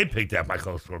 4th grade. I mean, they picked out my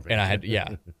clothes for me. And I had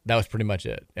that was pretty much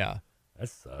it. Yeah, that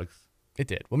sucks. It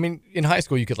did. Well, I mean, in high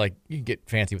school you could get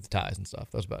fancy with the ties and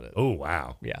stuff. That was about it. Oh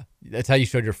wow. Yeah, that's how you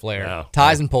showed your flair. Wow.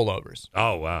 Ties and pullovers.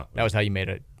 Oh wow. That was how you made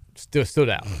it. Stood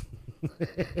out.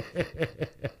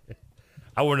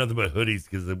 I wore nothing but hoodies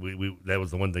because that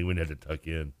was the one thing we had to tuck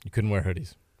in. You couldn't wear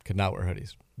hoodies. Could not wear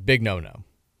hoodies. Big no-no.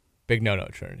 Big no-no,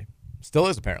 Trinity. Still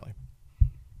is, apparently.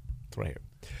 That's what I hear.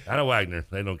 I know Wagner.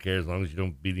 They don't care as long as you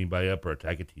don't beat anybody up or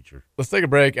attack a teacher. Let's take a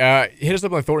break. Hit us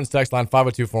up on Thornton's text line,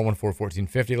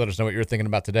 502-414-1450. Let us know what you're thinking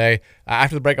about today.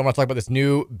 After the break, I want to talk about this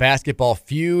new basketball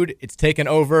feud. It's taken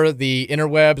over the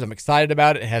interwebs. I'm excited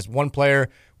about it. It has one player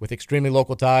with extremely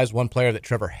local ties, one player that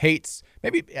Trevor hates.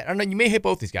 Maybe, I don't know, you may hate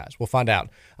both these guys. We'll find out.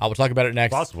 We'll talk about it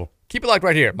next. Possible. Keep it locked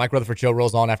right here. Mike Rutherford Show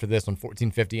rolls on after this on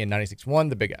 1450 and 96.1,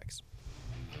 The Big X.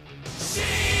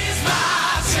 She's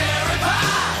my cherry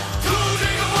pie. Cool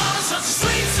drink of water, such a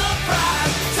sweet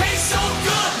surprise. Tastes so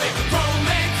good, make a grown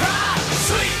man cry.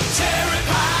 Sweet cherry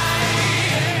pie.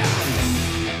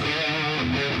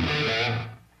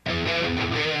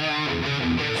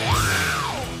 Wow.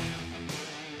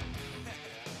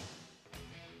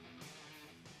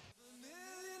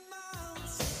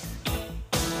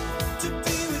 To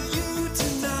be with you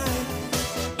tonight.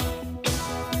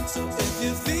 So if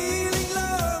you're feeling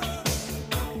love,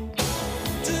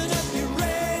 turn up your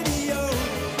radio.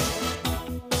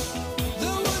 The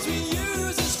words we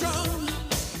use are strong.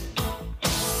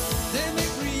 They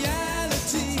make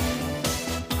reality.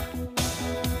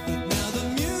 But now the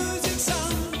music's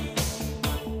on.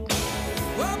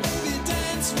 Well, baby,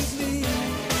 dance with me.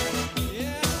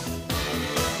 Yeah.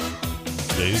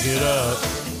 Shake it up.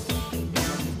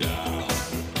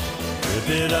 Rip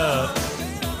it up.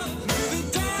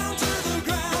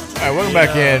 All right, welcome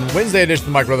back in. Wednesday edition of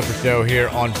the Mike Rutherford Show here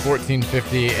on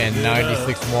 1450 and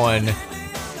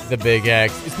 96.1 The Big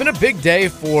X. It's been a big day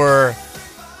for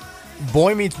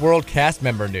Boy Meets World cast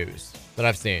member news that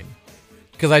I've seen.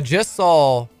 Because I just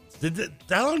saw...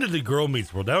 How long did the Girl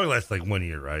Meets World? That only lasted like 1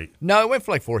 year, right? No, it went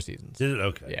for like 4 seasons. Did it?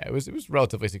 Okay. Yeah, it was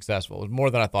relatively successful. It was more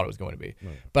than I thought it was going to be.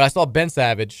 Right. But I saw Ben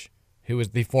Savage, who was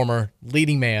the former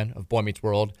leading man of Boy Meets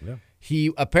World. Yeah.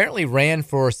 He apparently ran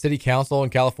for city council in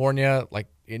California like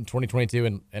in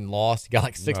 2022 and lost. He got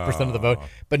like 6% of the vote.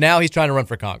 But now he's trying to run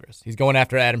for Congress. He's going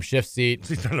after Adam Schiff's seat.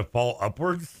 He's trying to fall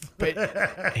upwards?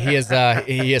 he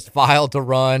has filed to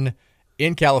run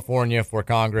in California for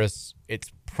Congress.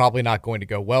 It's probably not going to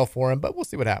go well for him, but we'll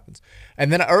see what happens.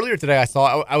 And then earlier today I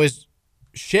saw, I was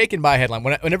shaken by a headline.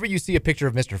 Whenever you see a picture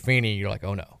of Mr. Feeney, you're like,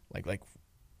 oh no, like,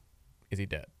 is he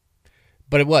dead?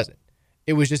 But it wasn't.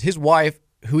 It was just his wife,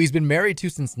 who he's been married to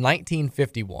since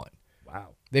 1951.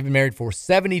 Wow. They've been married for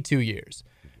 72 years.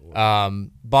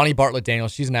 Bonnie Bartlett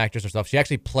Daniels, she's an actress herself. She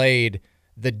actually played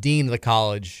the dean of the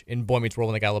college in Boy Meets World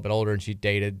when they got a little bit older, and she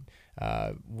dated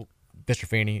Mr.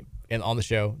 Feeney on the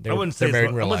show. They're married in real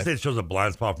life. I wouldn't say it shows a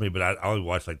blind spot for me, but I only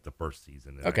watched like the first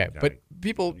season. Okay, but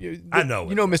people, I know.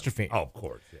 You know Mr. Feeney. Oh, of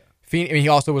course, yeah. Feeney, I mean, he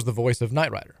also was the voice of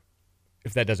Knight Rider,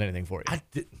 if that does anything for you. I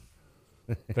did.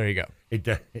 There you go. It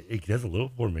does a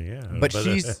little for me, yeah. But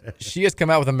she has come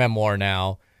out with a memoir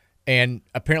now, and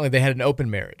apparently they had an open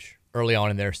marriage early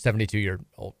on in their 72-year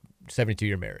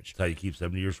marriage. That's how you keep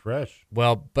 70 years fresh.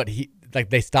 Well, but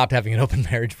they stopped having an open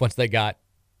marriage once they got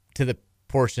to the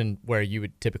portion where you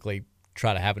would typically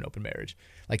try to have an open marriage.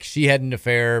 Like she had an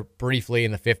affair briefly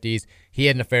in the 50s. He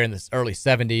had an affair in the early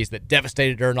 70s that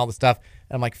devastated her and all this stuff.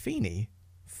 And I'm like, Feeney.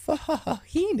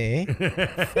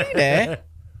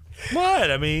 What?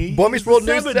 I mean, Boy Meets World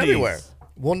news is everywhere.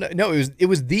 Well, no, it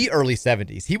was the early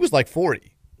 70s. He was like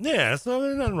 40. Yeah, so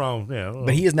there's nothing wrong. Yeah,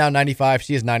 but he is now 95.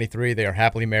 She is 93. They are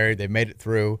happily married. They've made it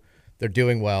through. They're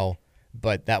doing well.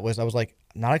 But I was like,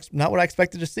 not what I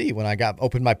expected to see when I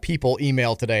opened my People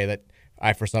email today that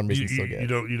I for some reason still get. You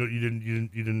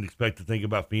didn't expect to think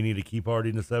about Feeney to keep party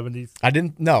in the 70s? I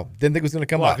didn't think it was going to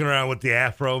come up. Walking around with the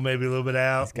afro maybe a little bit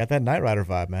out. He's got that Knight Rider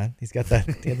vibe, man. He's got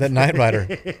that Knight Rider.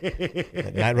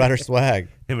 That Knight Rider swag.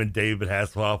 Him and David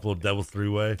Hasselhoff, little Devil's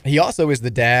Three-Way. He also is the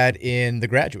dad in The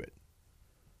Graduate.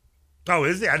 Oh,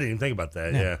 is he? I didn't even think about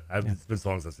that. Yeah. It's been so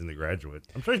long since I've seen The Graduate.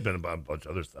 I'm sure he's been about a bunch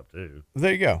of other stuff, too.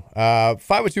 There you go.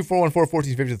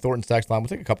 502-414-1450, the Thornton's text line. We'll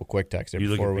take a couple quick texts here. You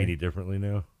look at Feeney differently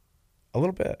now? A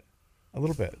little bit.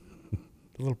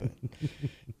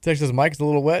 Text says Mike's a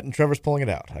little wet and Trevor's pulling it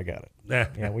out. I got it.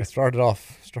 Yeah, we started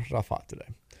off hot today.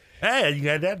 Hey, you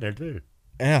got that there, too.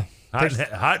 Yeah.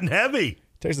 Hot and heavy.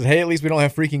 Text says, hey, at least we don't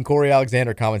have freaking Corey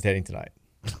Alexander commentating tonight.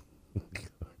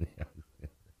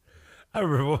 I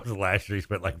remember what was last year? He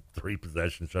spent like 3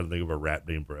 possessions trying to think of a rap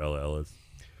name for L. Ellis.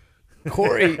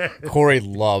 Corey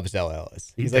loves L.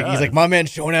 Ellis. He's like, my man's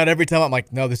showing out every time. I'm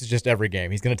like, no, this is just every game.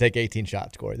 He's going to take 18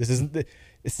 shots, Corey. This isn't the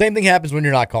same thing happens when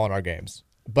you're not calling our games.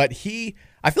 But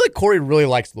I feel like Corey really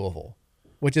likes Louisville,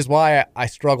 which is why I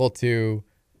struggle to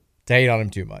hate on him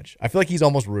too much. I feel like he's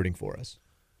almost rooting for us.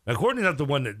 Now, Courtney's not the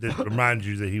one that reminds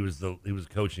you that he was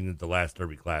coaching at the last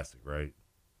Derby Classic, right?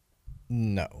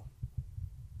 No.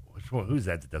 Which one? Who's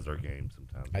that does our game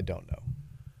sometimes? I don't know.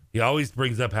 He always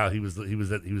brings up how he was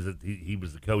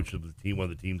the coach of the team, one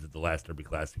of the teams at the last Derby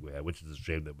Classic we had, which is a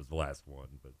shame that was the last one.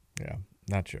 But yeah,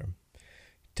 not sure.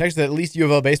 Text that at least U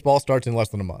of L baseball starts in less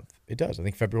than a month. It does. I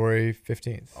think February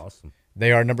 15th. Awesome.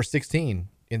 They are number 16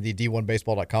 in the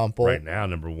D1baseball.com poll. Right now,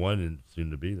 number 1 and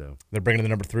soon to be, though. They're bringing the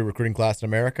number 3 recruiting class in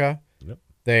America. Yep.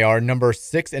 They are number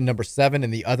 6 and number 7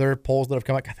 in the other polls that have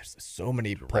come out. God, there's so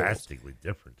many drastically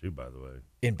different, too, by the way.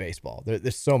 In baseball.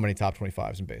 There's so many top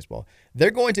 25s in baseball.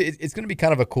 It's going to be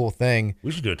kind of a cool thing. We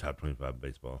should do a top 25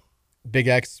 baseball. Big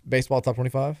X baseball top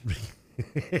 25?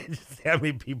 Just how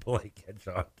many people catch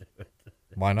on to it.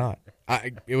 Why not?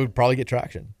 It would probably get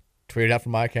traction. Tweet it out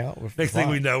from my account. Next thing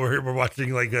we know, we're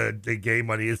watching like a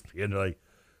game on ESPN. They're like,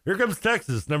 here comes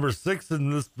Texas, number 6 in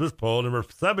this poll, number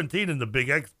 17 in the Big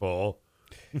X poll.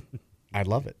 I'd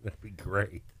love it. That'd be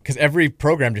great. Because every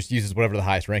program just uses whatever the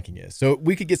highest ranking is. So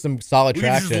we could get some solid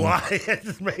traction.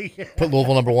 Put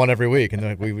Louisville number 1 every week, and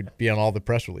then we would be on all the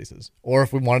press releases. Or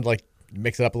if we wanted to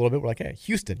mix it up a little bit, we're like, hey,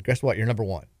 Houston, guess what? You're number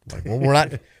 1. Like, well,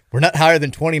 we're not higher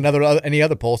than 20 in any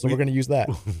other poll, so we're going to use that.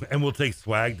 And we'll take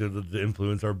swag to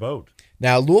influence our vote.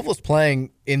 Now, Louisville's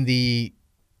playing in the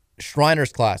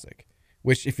Shriners Classic,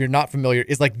 which, if you're not familiar,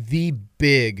 is like the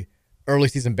big early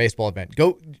season baseball event.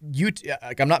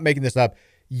 I'm not making this up.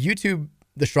 YouTube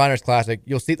the Shriners Classic.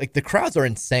 You'll see the crowds are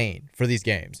insane for these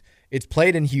games. It's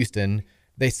played in Houston.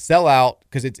 They sell out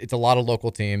because it's a lot of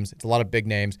local teams. It's a lot of big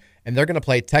names. And they're going to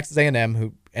play Texas A&M,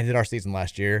 who ended our season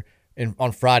last year,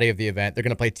 on Friday of the event. They're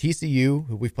going to play TCU,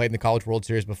 who we've played in the College World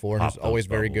Series before and who's always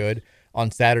very good,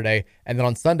 on Saturday. And then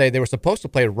on Sunday, they were supposed to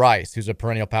play Rice, who's a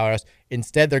perennial powerhouse.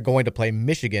 Instead, they're going to play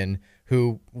Michigan,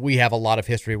 who we have a lot of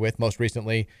history with, most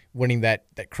recently winning that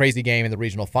crazy game in the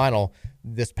regional final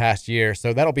this past year.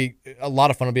 So that'll be a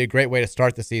lot of fun. It'll be a great way to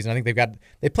start the season. I think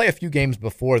they play a few games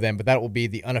before then, but that will be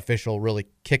the unofficial really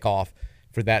kickoff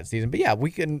for that season. But yeah,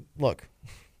 we can look.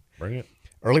 Bring it.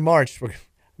 Early March. We're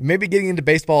maybe getting into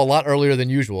baseball a lot earlier than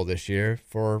usual this year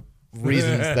for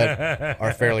reasons that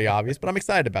are fairly obvious, but I'm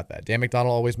excited about that. Dan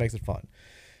McDonald always makes it fun.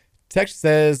 Text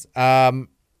says,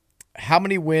 how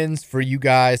many wins for you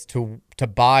guys to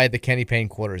buy the Kenny Payne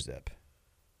quarter zip?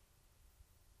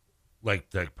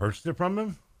 Like to purchase it from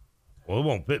him? Well, it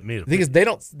won't fit me. The thing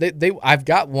is, I've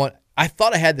got one. I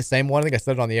thought I had the same one. I think I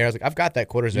said it on the air. I was like, I've got that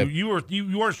quarter zip. You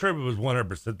weren't sure if it was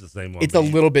 100% the same one. It's a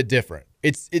little bit different.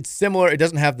 It's similar. It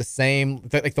doesn't have the same,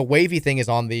 like the wavy thing is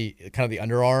on the kind of the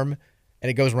underarm and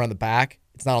it goes around the back.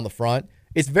 It's not on the front.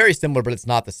 It's very similar, but it's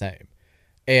not the same.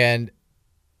 And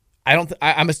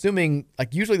I'm assuming,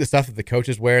 like, usually the stuff that the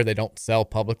coaches wear, they don't sell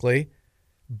publicly.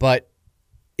 But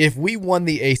if we won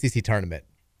the ACC tournament,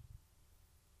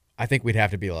 I think we'd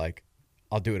have to be like,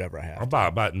 I'll do whatever I have.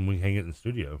 I'll buy it and we hang it in the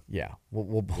studio. Yeah,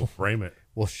 we'll frame it.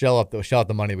 We'll shell up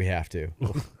the money we have to.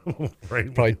 We'll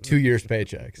frame probably 2 years'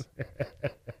 paychecks.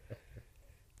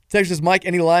 Texas Mike,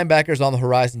 any linebackers on the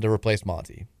horizon to replace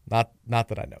Monty? Not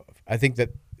that I know of. I think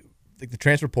that the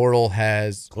transfer portal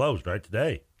has closed right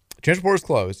today. Transfer portal is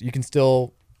closed. You can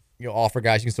still offer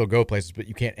guys. You can still go places, but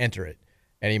you can't enter it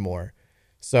anymore.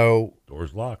 So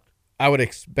doors locked. I would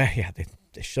expect. Yeah, they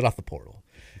shut off the portal.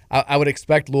 I would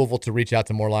expect Louisville to reach out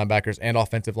to more linebackers and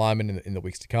offensive linemen in the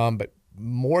weeks to come. But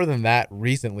more than that,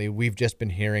 recently we've just been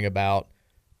hearing about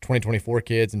 2024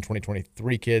 kids and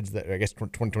 2023 kids that I guess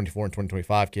 2024 and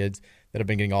 2025 kids that have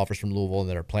been getting offers from Louisville and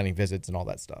that are planning visits and all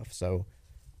that stuff. So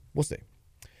we'll see.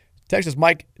 Texas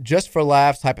Mike, just for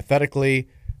laughs, hypothetically,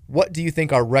 what do you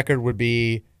think our record would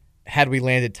be had we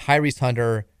landed Tyrese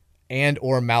Hunter and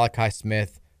or Malachi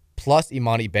Smith plus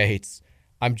Imani Bates?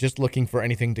 I'm just looking for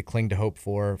anything to cling to hope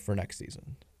for next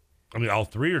season. I mean, all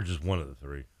three or just one of the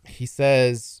three? He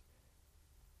says,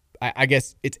 I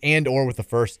guess it's and or with the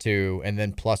first two and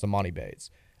then plus Imani Bates.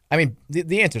 I mean,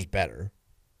 the answer's better.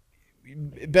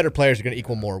 Better players are going to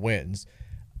equal more wins.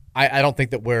 I don't think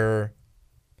that we're...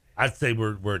 I'd say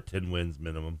we're at 10 wins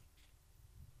minimum.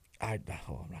 I'm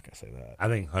not going to say that. I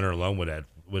think Hunter alone would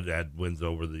add wins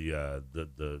over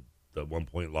the 1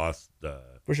 point loss.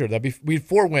 For sure, we'd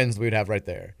 4 wins we'd have right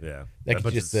there. Yeah, that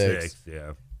could just 6.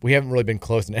 Yeah, we haven't really been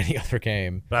close in any other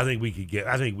game. But I think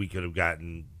we could have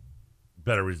gotten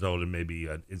better result in maybe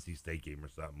an NC State game or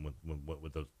something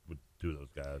with 2 of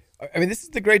those guys. I mean, this is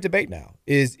the great debate now.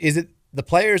 Is it the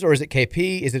players or is it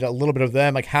KP? Is it a little bit of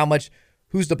them? Like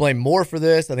who's to blame more for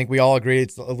this? I think we all agree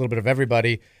it's a little bit of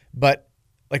everybody. But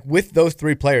like with those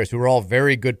 3 players who are all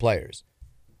very good players,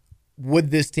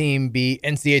 would this team be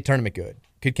NCAA tournament good?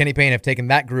 Could Kenny Payne have taken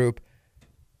that group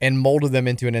and molded them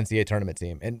into an NCAA tournament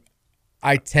team? And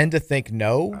I tend to think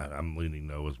no. I'm leaning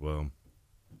no as well.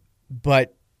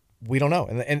 But we don't know.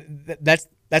 And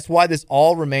that's why this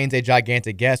all remains a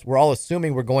gigantic guess. We're all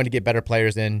assuming we're going to get better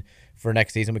players in for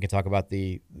next season. We can talk about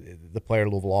the player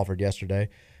Louisville offered yesterday.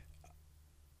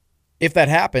 If that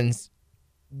happens,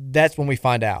 that's when we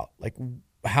find out like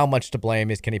how much to blame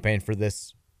is Kenny Payne for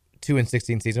this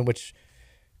 2-16 season, which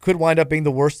could wind up being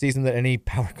the worst season that any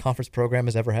power conference program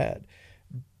has ever had.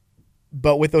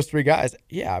 But with those 3 guys,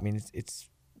 yeah, I mean,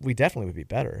 we definitely would be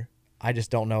better. I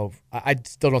just don't know. I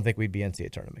still don't think we'd be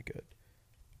NCAA tournament good.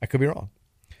 I could be wrong.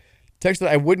 Text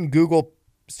that I wouldn't Google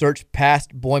search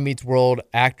past Boy Meets World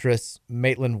actress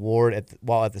Maitland Ward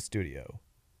while at the studio.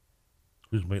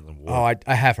 Who's Maitland Ward?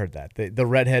 Oh, I have heard that. The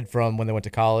redhead from when they went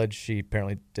to college, she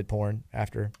apparently did porn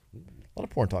after. A lot of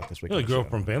porn talk this week. The girl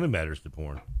from Family Matters did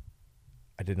porn.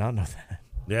 I did not know that.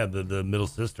 Yeah, the middle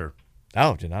sister.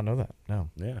 Oh, did not know that. No.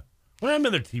 Yeah. Well, I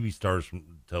mean, they're TV stars from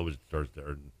television stars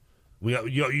there. We,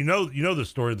 you know the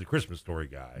story of the Christmas Story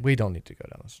guy. We don't need to go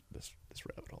down this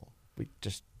rabbit hole. We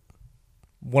just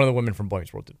one of the women from Boy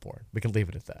Meets World did porn. We can leave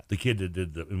it at that. The kid that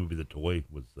did the movie The Toy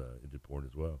did porn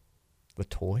as well. The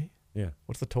Toy? Yeah.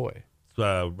 What's The Toy?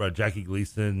 So Jackie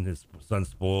Gleason, his son's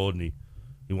spoiled, and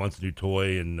he wants a new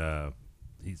toy, and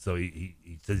he says he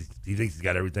thinks he's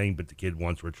got everything, but the kid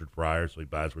wants Richard Pryor, so he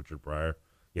buys Richard Pryor.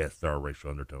 Yes, there are racial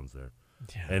undertones there.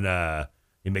 Yeah. And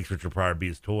he makes Richard Pryor be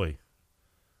his toy.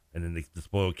 And then the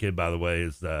spoiled kid, by the way,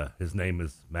 is his name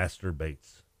is Master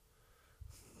Bates.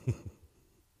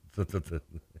 It's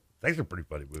It's actually a pretty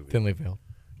funny movie. Thinly veiled.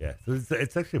 Yeah, so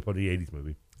it's actually a funny 80s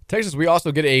movie. Texas, we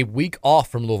also get a week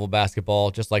off from Louisville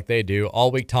basketball, just like they do.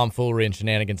 All week tomfoolery and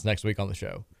shenanigans next week on the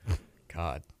show.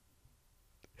 God.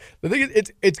 The thing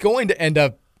is, it's going to end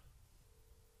up,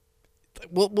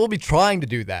 we'll be trying to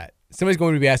do that. Somebody's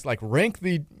going to be asked, like,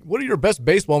 what are your best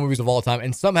baseball movies of all time?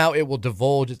 And somehow it will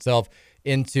divulge itself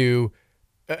into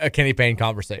a Kenny Payne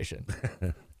conversation.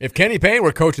 If Kenny Payne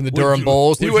were coaching the Durham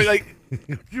Bulls, he would like.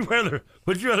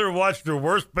 Would you rather watch the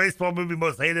worst baseball movie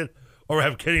most hated, or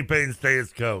have Kenny Payne stay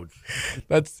as coach?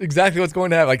 That's exactly what's going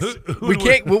to happen. Like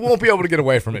we won't be able to get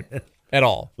away from it at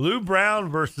all. Lou Brown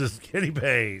versus Kenny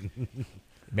Payne.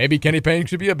 Maybe Kenny Payne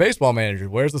should be a baseball manager.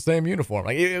 Wears the same uniform.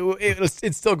 Like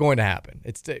it's still going to happen.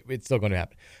 It's still going to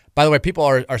happen. By the way, people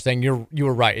are saying you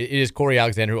were right. It is Corey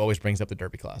Alexander who always brings up the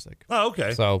Derby Classic. Oh,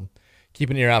 okay. So keep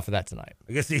an ear out for that tonight.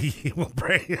 I guess he will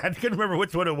bring. I couldn't remember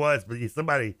which one it was, but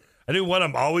somebody. I knew one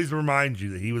of them always remind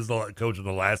you that he was the coach of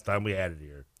the last time we had it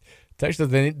here. Texas,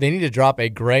 they need to drop a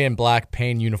gray and black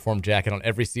Payne uniform jacket on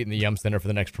every seat in the Yum Center for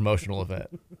the next promotional event.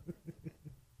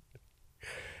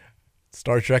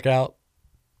 Star Trek out.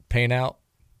 Payne out.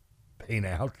 Payne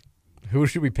out. Who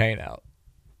should we paint out?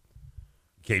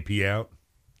 KP out.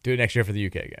 Do it next year for the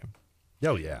UK game.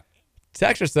 Oh, yeah.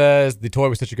 Texter says The Toy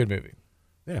was such a good movie.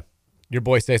 Yeah. Your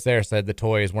boy Stay Sayre said The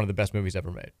Toy is one of the best movies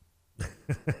ever made.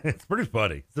 It's pretty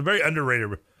funny. It's a very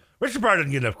underrated. Richard Pryor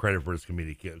doesn't get enough credit for his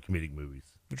comedic movies.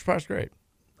 Richard Pryor's great.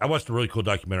 I watched a really cool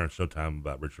documentary on Showtime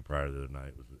about Richard Pryor the other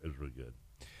night. It was really good.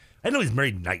 I know he's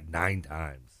married 9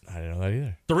 times. I didn't know that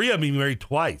either. 3 of them he married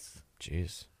twice.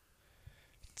 Jeez.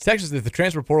 Texas, if the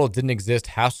transfer portal didn't exist,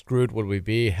 how screwed would we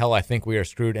be? Hell, I think we are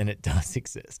screwed, and it does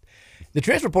exist. The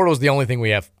transfer portal is the only thing we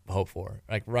have hope for,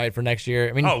 like, right, for next year.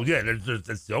 I mean, oh, yeah,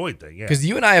 that's the only thing, yeah. Because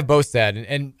you and I have both said,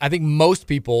 and I think most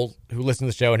people who listen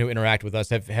to the show and who interact with us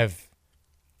have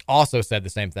also said the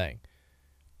same thing.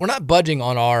 We're not budging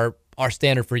on our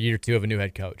standard for year 2 of a new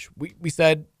head coach. We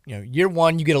said, year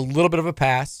 1, you get a little bit of a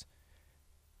pass.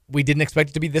 We didn't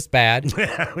expect it to be this bad,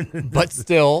 but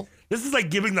still. This is like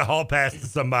giving the hall pass to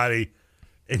somebody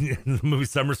in the movie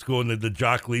Summer School, and the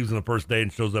jock leaves on the first day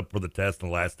and shows up for the test on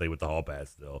the last day with the hall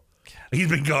pass still. He's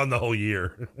been gone the whole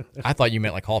year. I thought you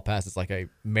meant like hall pass is like a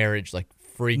marriage, like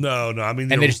free. No, I mean.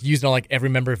 And they just use it on like every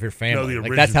member of your family. No,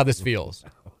 like that's how this feels.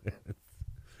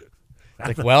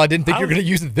 Like, well, I didn't think you were going to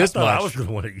use it this much. I was going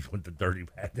to want to use the dirty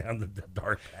path down the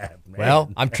dark path, man.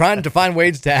 Well, I'm trying to find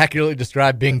ways to accurately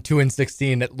describe being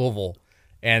 2-16 at Louisville,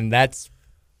 and that's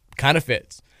kind of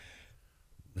fits.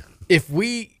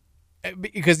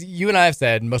 Because you and I have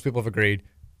said, and most people have agreed,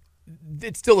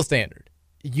 it's still a standard.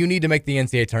 You need to make the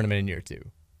NCAA tournament in year 2,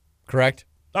 correct?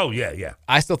 Oh, yeah.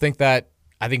 I still think that.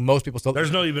 I think most people still. There's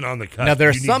no even on the cusp. Now, there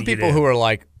are some people who are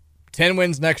like 10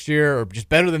 wins next year or just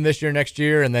better than this year next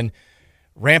year, and then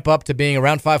ramp up to being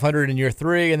around 500 in year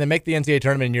 3 and then make the NCAA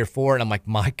tournament in year 4. And I'm like,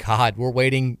 my God, we're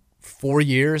waiting 4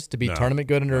 years to be tournament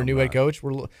good under a new head coach.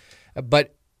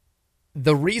 But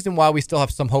the reason why we still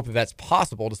have some hope that that's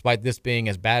possible, despite this being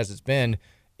as bad as it's been,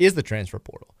 is the transfer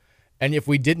portal. And if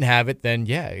we didn't have it, then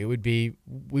we would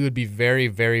be very,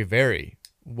 very, very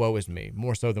woe is me,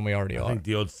 more so than we already are. I think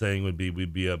the old saying would be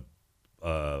we'd be a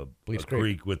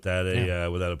creek without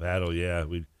a paddle. Yeah,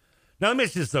 Now let me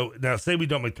ask you this though. Now say we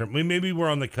don't make tournament. Maybe we're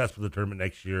on the cusp of the tournament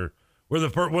next year. We're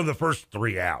one of the first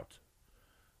 3 out.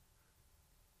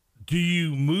 Do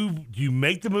you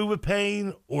make the move with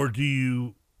Payne, or do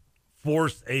you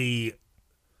force a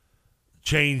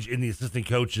change in the assistant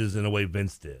coaches in a way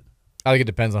Vince did? I think it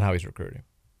depends on how he's recruiting.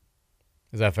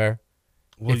 Is that fair?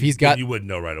 Well, you wouldn't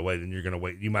know right away. Then you're going to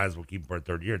wait. You might as well keep him for a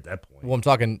 3rd year at that point. Well,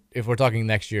 if we're talking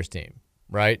next year's team,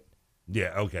 right?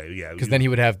 Yeah. Okay. Yeah. Because then he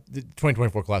would have the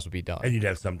 2024 class would be done, and you'd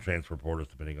have some transfer portals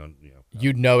depending on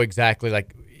You'd know exactly,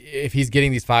 like, if he's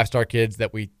getting these 5-star kids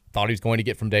that we thought he was going to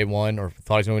get from day 1, or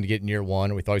thought he was going to get in year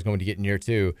 1, or we thought he was going to get in year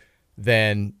 2,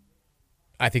 then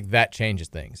I think that changes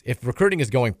things. If recruiting is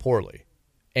going poorly,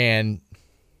 and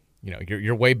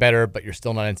you're way better, but you're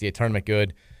still not NCAA tournament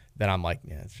good, then I'm like,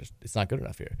 it's not good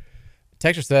enough here.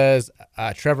 Texture says,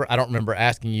 Trevor, I don't remember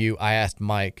asking you. I asked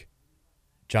Mike.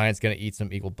 Giants going to eat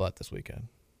some Eagle butt this weekend.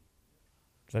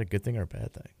 Is that a good thing or a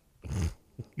bad thing?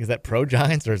 Is that pro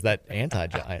Giants or is that anti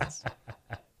Giants?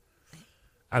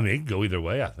 I mean, it can go either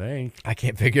way, I think. I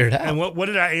can't figure it out. And what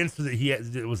did I answer that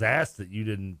it was asked that you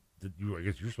didn't? I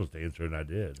guess you're supposed to answer, and I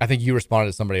did. I think you responded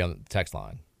to somebody on the text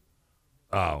line.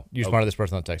 Oh, you responded to this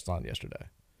person on the text line yesterday.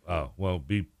 Oh, well,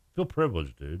 feel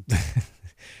privileged, dude.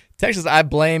 Texas, I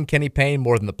blame Kenny Payne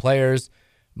more than the players.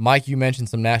 Mike, you mentioned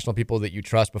some national people that you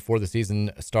trust before the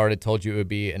season started, told you it would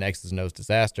be an X's and O's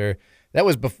disaster. That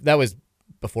was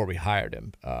before we hired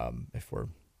him, if we're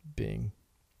being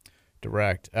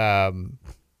direct.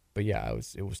 But yeah, I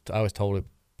was told it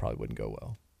probably wouldn't go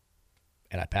well,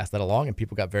 and I passed that along, and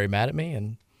people got very mad at me,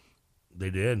 and they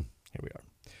did. Here we are.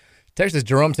 Text says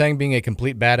Jerome Tang being a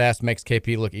complete badass makes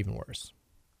KP look even worse.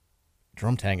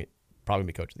 Jerome Tang probably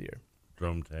be coach of the year.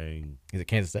 Jerome Tang. He's at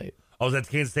Kansas State. Oh, is that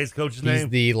Kansas State's coach's name? He's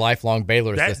the lifelong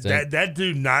Baylor assistant. That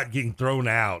dude not getting thrown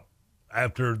out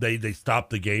after they stopped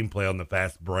the gameplay on the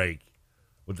fast break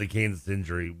with the Kansas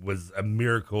injury was a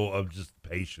miracle of just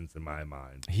patience in my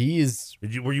mind.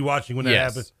 Were you watching when that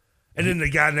happened? And then the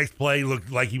guy next play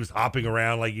looked like he was hopping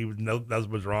around, like he knows what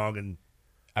was wrong. And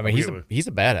I mean, he's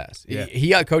a badass. Yeah.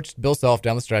 He outcoached Bill Self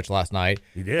down the stretch last night.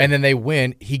 He did. And then they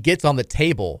win. He gets on the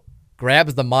table,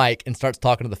 grabs the mic, and starts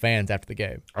talking to the fans after the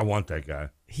game. I want that guy.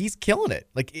 He's killing it.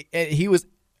 Like he was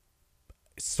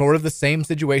sort of the same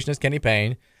situation as Kenny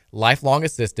Payne, lifelong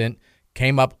assistant,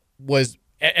 came up,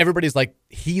 everybody's like,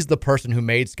 he's the person who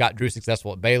made Scott Drew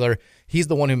successful at Baylor. He's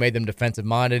the one who made them defensive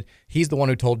minded. He's the one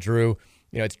who told Drew,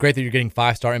 it's great that you're getting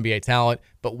 5-star NBA talent,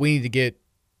 but we need to get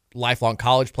lifelong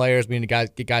college players. We need to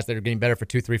get guys that are getting better for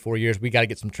 2, 3, 4 years. We got to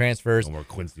get some transfers. No more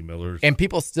Quincy Millers. And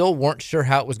people still weren't sure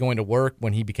how it was going to work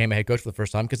when he became a head coach for the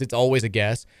first time, because it's always a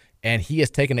guess. And he has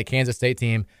taken a Kansas State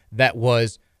team that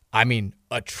was,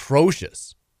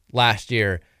 atrocious last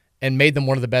year and made them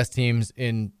one of the best teams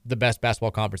in the best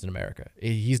basketball conference in America.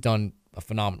 He's done a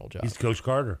phenomenal job. He's Coach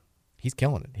Carter. He's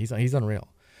killing it. He's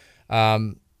unreal.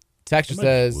 Texture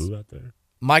says, blue out there.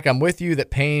 Mike, I'm with you that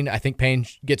I think Payne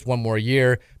gets one more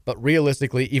year, but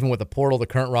realistically, even with the portal, the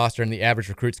current roster, and the average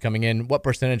recruits coming in, what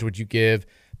percentage would you give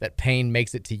that Payne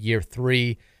makes it to year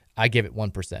 3? I give it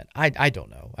 1%. I don't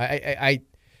know. I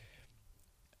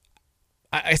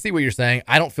see what you're saying.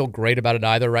 I don't feel great about it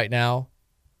either right now,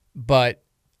 but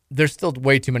there's still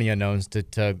way too many unknowns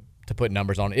to put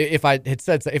numbers on. If I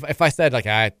said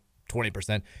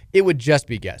 20%, it would just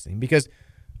be guessing, because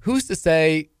who's to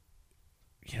say,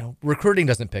 recruiting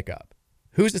doesn't pick up?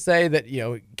 Who's to say that,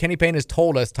 Kenny Payne has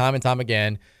told us time and time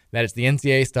again that it's the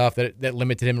NCAA stuff that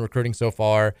limited him in recruiting so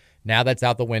far. Now that's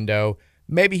out the window.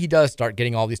 Maybe he does start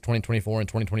getting all these 2024 and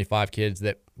 2025 kids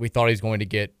that we thought he was going to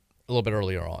get a little bit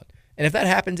earlier on. And if that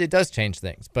happens, it does change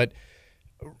things. But,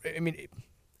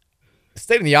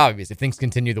 stating the obvious, if things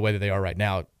continue the way that they are right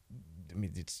now,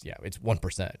 it's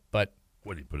 1%. But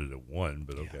what do you put it at 1?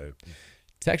 But okay.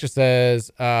 Texture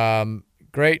says,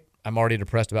 great. I'm already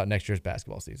depressed about next year's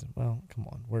basketball season. Well, come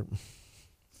on.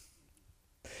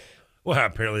 Well,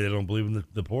 apparently they don't believe in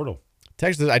the portal.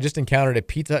 Texture says, I just encountered a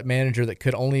Pizza Hut manager that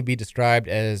could only be described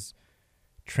as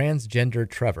transgender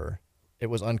Trevor. It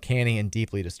was uncanny and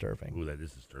deeply disturbing. Ooh, that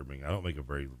is disturbing. I don't make a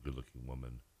very good-looking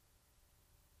woman.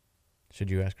 Should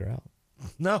you ask her out?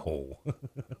 No.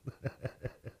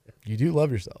 You do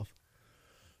love yourself.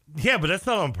 Yeah, but that's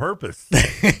not on purpose.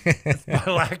 It's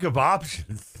my lack of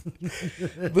options.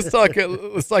 Let's talk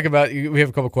about. We have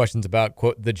a couple questions about,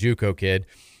 quote, the JUCO kid,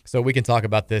 so we can talk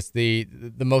about this. The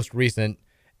most recent.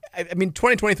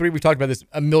 2023. We've talked about this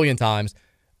a million times.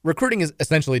 Recruiting is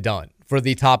essentially done for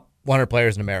the top 100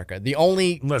 players in America.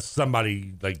 Unless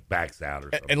somebody backs out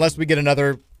or something. Unless we get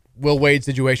another Will Wade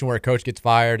situation where a coach gets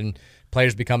fired and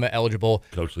players become eligible.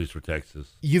 Coach leaves for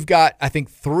Texas. You've got, I think,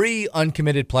 3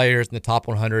 uncommitted players in the top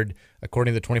 100,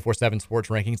 according to the 24/7 Sports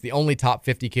rankings. The only top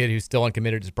 50 kid who's still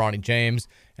uncommitted is Bronny James,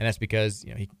 and that's because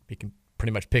he can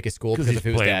pretty much pick his school because of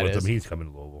who his dad is. He's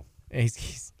coming to Louisville. And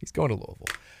he's going to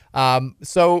Louisville.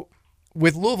 So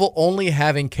with Louisville only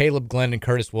having Caleb Glenn and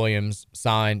Curtis Williams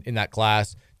signed in that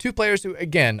class, 2 players who,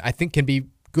 again, I think can be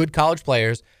good college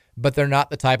players, but they're not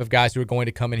the type of guys who are going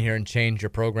to come in here and change your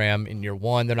program in year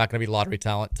 1. They're not going to be lottery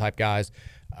talent type guys,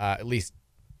 at least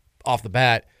off the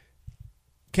bat.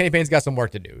 Kenny Payne's got some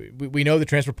work to do. We know the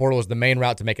transfer portal is the main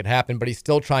route to make it happen, but he's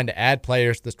still trying to add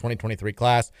players to this 2023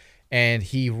 class. And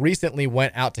he recently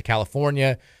went out to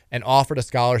California and offered a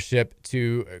scholarship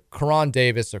to Koron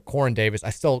Davis.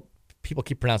 People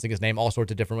keep pronouncing his name all sorts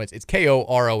of different ways. It's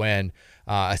Koron,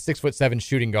 a 6'7"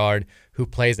 shooting guard who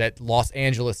plays at Los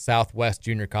Angeles Southwest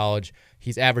Junior College.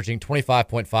 He's averaging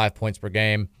 25.5 points per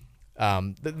game.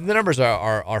 The numbers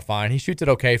are fine. He shoots it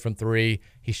okay from 3.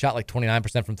 He shot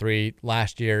 29% from 3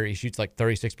 last year. He shoots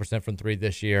 36% from 3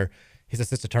 this year. His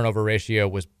assist to turnover ratio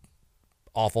was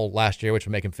awful last year, which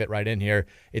would make him fit right in here.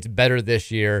 It's better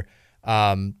this year.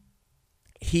 I'll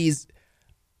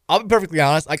be perfectly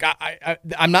honest.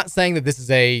 I'm not saying that this is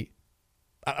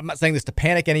I'm not saying this to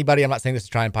panic anybody. I'm not saying this to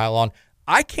try and pile on.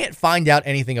 I can't find out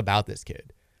anything about this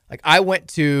kid. I went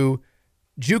to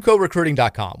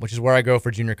JUCOrecruiting.com, which is where I go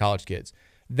for junior college kids.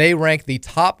 They rank the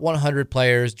top 100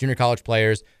 players, junior college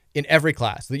players, in every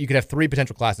class. So that you could have 3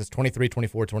 potential classes, 23,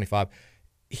 24, 25.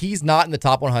 he's not in the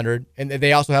top 100. And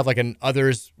they also have like an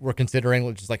others we're considering,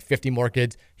 which is like 50 more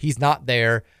kids. He's not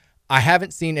there. I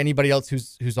haven't seen anybody else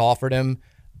who's offered him.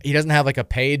 He doesn't have like a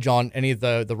page on any of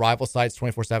the rival sites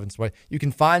 24/7. So you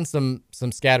can find some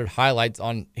scattered highlights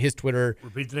on his Twitter.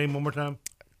 Repeat the name one more time.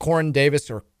 Koron Davis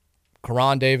or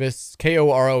Koron Davis,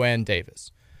 Koron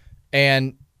Davis.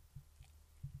 And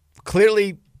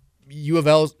clearly U of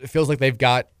L feels like they've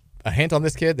got a hint on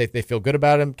this kid. They feel good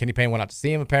about him. Kenny Payne went out to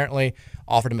see him, apparently,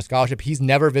 offered him a scholarship. He's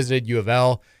never visited U of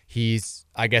L. He's,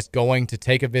 I guess, going to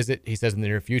take a visit, he says, in the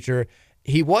near future.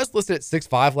 He was listed at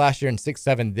 6'5" last year and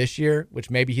 6'7" this year, which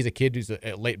maybe he's a kid who's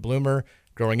a late bloomer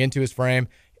growing into his frame.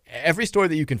 Every story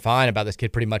that you can find about this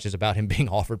kid pretty much is about him being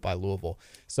offered by Louisville.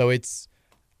 So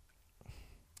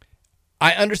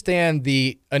I understand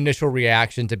the initial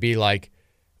reaction to be like,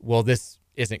 well, this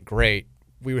isn't great.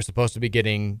 We were supposed to be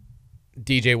getting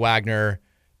DJ Wagner,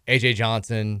 AJ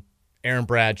Johnson, Aaron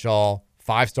Bradshaw,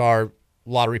 5-star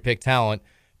lottery pick talent,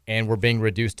 and we're being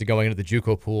reduced to going into the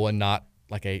JUCO pool and not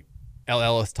like a L.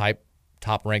 Ellis type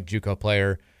top-ranked JUCO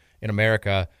player in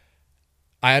America.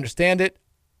 I understand it.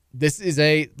 This is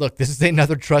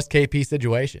another trust KP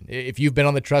situation. If you've been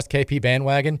on the trust KP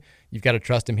bandwagon, you've got to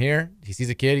trust him here. He sees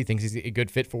a kid. He thinks he's a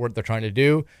good fit for what they're trying to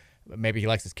do. Maybe he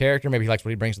likes his character. Maybe he likes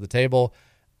what he brings to the table.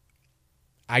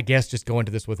 I guess just go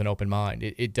into this with an open mind.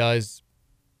 It's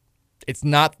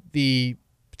not the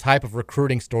type of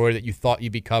recruiting story that you thought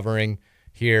you'd be covering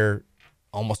here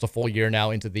almost a full year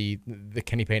now into the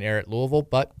Kenny Payne era at Louisville,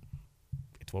 but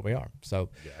it's what we are. So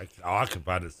yeah, I could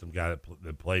find it some guy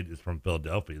that played is from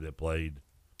Philadelphia that played.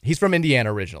 He's from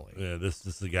Indiana originally. Yeah, this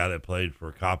is the guy that played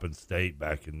for Coppin State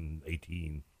back in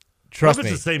 18. Trust me,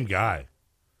 it's the same guy.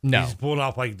 No, he's pulling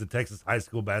off like the Texas high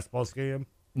school basketball scam.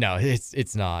 No,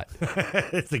 it's not.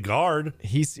 It's a guard.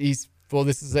 He's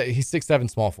 6'7"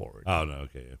 small forward. Oh no,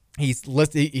 okay. He's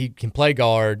listed. He can play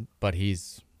guard, but he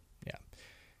was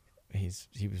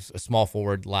a small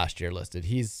forward last year listed.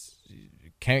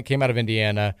 Came out of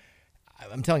Indiana.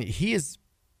 I'm telling you, he is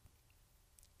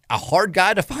a hard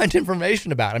guy to find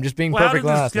information about. I'm just being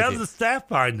perfectly honest. How does the staff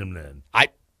find him then?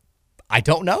 I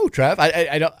don't know, Trev.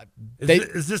 I don't.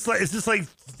 Is this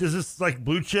like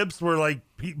Blue Chips where like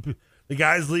the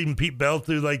guys leading Pete Bell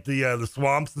through like the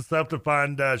swamps and stuff to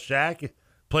find Shaq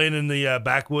playing in the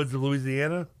backwoods of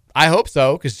Louisiana? I hope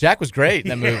so, because Shaq was great in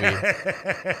that movie.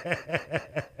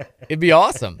 It'd be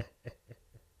awesome.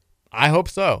 I hope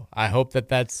so. I hope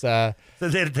that's. So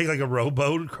they had to take like a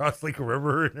rowboat across like a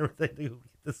river and everything to get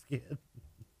this kid.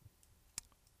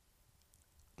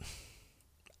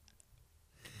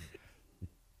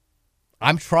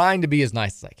 I'm trying to be as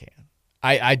nice as I can.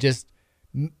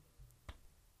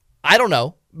 I don't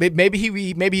know. Maybe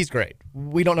he's great.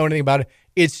 We don't know anything about it.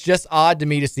 It's just odd to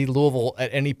me to see Louisville at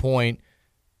any point,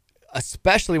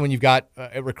 especially when you've got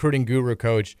a recruiting guru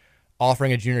coach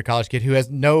offering a junior college kid who has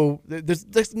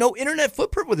there's no internet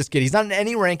footprint with this kid. He's not in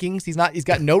any rankings. He's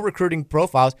got no recruiting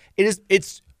profiles.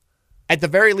 It's at the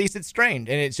very least it's strained,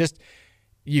 and it's just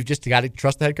you've just got to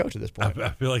trust the head coach at this point. I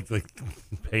feel like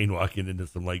Payne walking into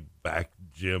some like back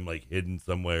gym like hidden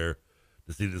somewhere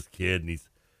to see this kid, and he's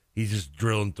just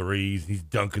drilling threes. He's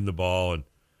dunking the ball, and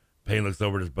Payne looks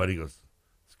over at his buddy and goes,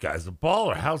 "This guy's a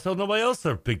baller. How's hell nobody else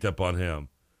ever picked up on him?"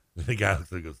 And the guy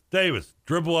looks like goes, "Davis,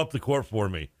 dribble up the court for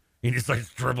me." He just like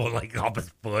dribbling like off his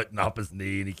foot and off his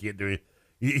knee, and he can't do it.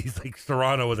 He's like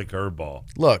Serrano with a curveball.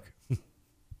 Look,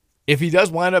 if he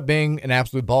does wind up being an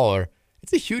absolute baller,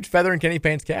 it's a huge feather in Kenny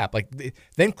Payne's cap. Like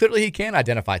then clearly he can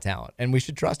identify talent, and we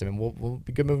should trust him, and we'll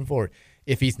be good moving forward.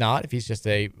 If he's not, if he's just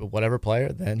a whatever player,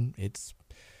 then it's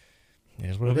what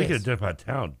it is. If he could identify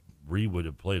talent, Reed would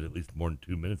have played at least more than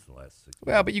 2 minutes in the last 6 months.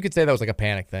 Well, but you could say that was like a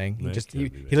panic thing. He looked at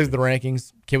the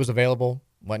rankings. Kid was available.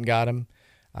 Went and got him.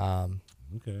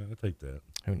 Okay, I'll take that.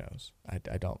 Who knows?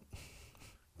 I don't.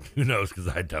 Who knows? Because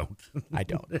I don't. I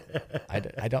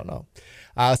don't know.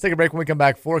 Let's take a break. When we come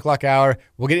back, 4 o'clock hour,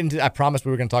 we'll get into. I promised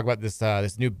we were going to talk about this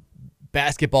new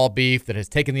basketball beef that has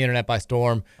taken the internet by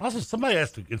storm. Also, somebody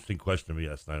asked an interesting question to me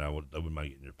last night. I wouldn't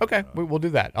mind getting your opinion. Okay, we'll do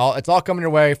that. It's all coming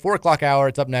your way. 4 o'clock hour.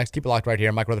 It's up next. Keep it locked right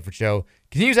here. Mike Rutherford Show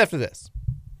continues after this.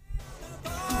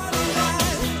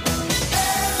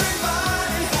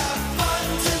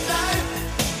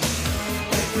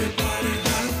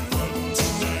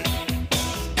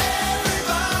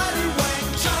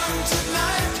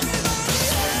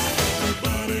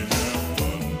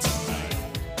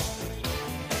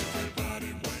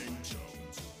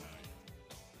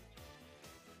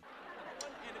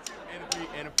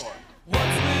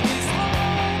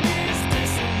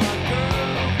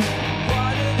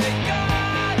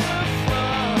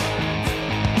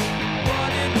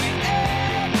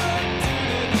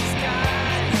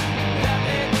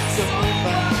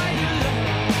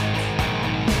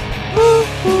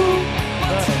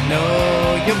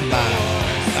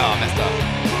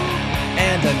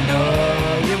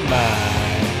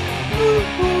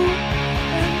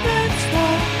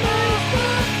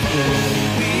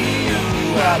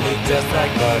 look just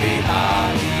like Buddy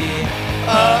Holly.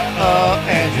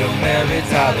 And you'll marry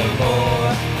Tyler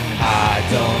Moore. I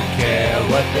don't care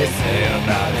what they say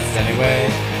about us anyway.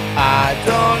 I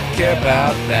don't care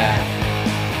about that.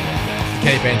 It's a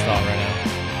Kenny Payne song right now.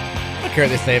 I don't care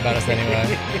what they say about us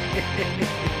anyway.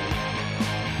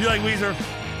 You like Weezer?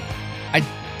 I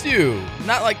do.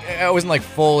 Not like, I wasn't like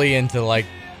fully into like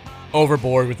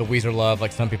overboard with the Weezer love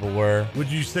like some people were. Would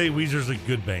you say Weezer's a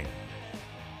good band?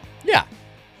 Yeah.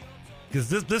 Because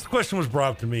this question was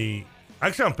brought up to me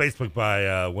actually on Facebook by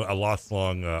a Lost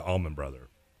Long Allman Brother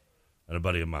and a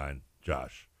buddy of mine,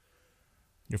 Josh.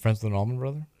 You're friends with an Allman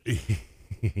Brother?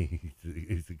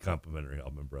 He's a complimentary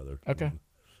Allman Brother. Okay.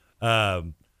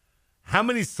 How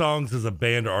many songs does a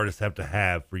band or artist have to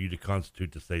have for you to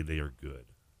constitute to say they are good?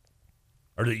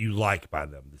 Or that you like by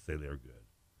them to say they're good?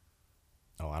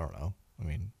 Oh, I don't know. I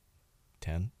mean,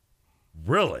 10.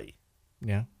 Really?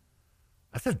 Yeah.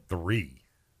 I said 3.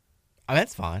 I mean,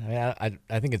 that's fine. I mean,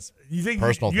 I think it's you think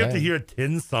personal. You have to hear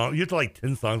 10 songs. You have to like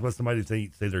 10 songs by somebody to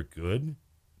say they're good.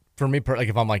 For me, like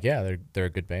if I'm like, yeah, they're a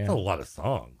good band. That's a lot of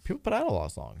songs. People put out a lot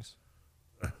of songs.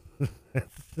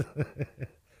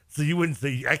 So you wouldn't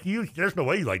say there's no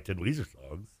way you like 10 Weezer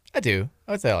songs. I do.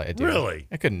 I would say I do. Really?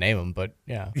 I couldn't name them, but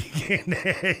yeah.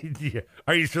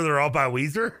 Are you sure they're all by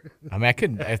Weezer? I mean, I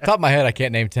couldn't. Off the top of my head, I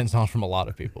can't name 10 songs from a lot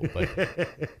of people, but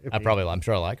I'm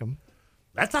sure I like them.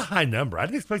 That's a high number. I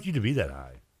didn't expect you to be that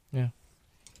high. Yeah.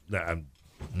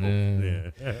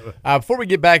 Yeah. Before we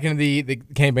get back into the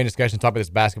Kenny Payne discussion, talk about this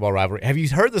basketball rivalry. Have you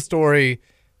heard the story?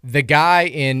 The guy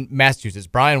in Massachusetts,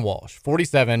 Brian Walsh,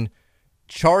 47,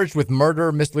 charged with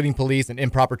murder, misleading police, and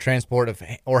improper transport of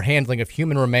or handling of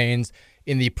human remains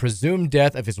in the presumed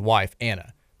death of his wife,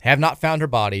 Anna. Have not found her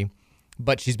body,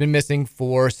 but she's been missing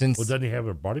since. Well, doesn't he have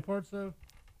her body parts though?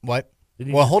 What?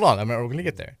 Well, hold on. We're going to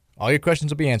get there. All your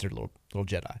questions will be answered, little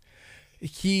Jedi.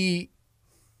 She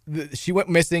went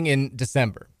missing in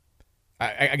December.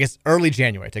 I guess early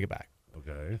January. Take it back.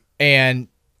 Okay. And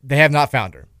they have not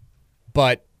found her,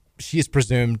 but she is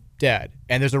presumed dead.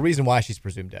 And there's a reason why she's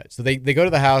presumed dead. So they go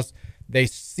to the house. They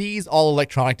seize all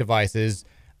electronic devices.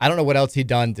 I don't know what else he'd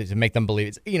done to make them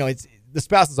believe it's the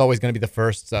spouse is always going to be the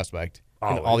first suspect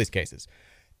in all these cases.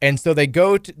 And so they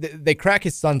crack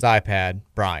his son's iPad,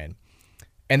 Brian,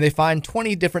 and they find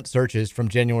 20 different searches from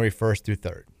January 1st through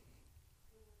 3rd.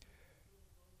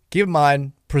 Keep in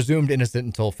mind, presumed innocent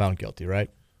until found guilty, right?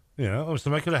 Yeah. Oh,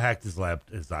 somebody could have hacked his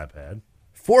iPad.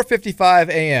 4:55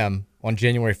 a.m. on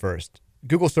January 1st.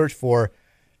 Google search for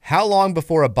how long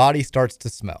before a body starts to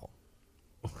smell.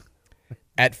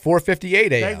 At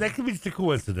 4:58 a.m. That could be just a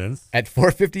coincidence. At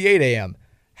 4:58 a.m.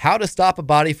 How to stop a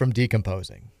body from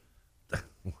decomposing.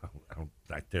 I'm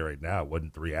back there right now. It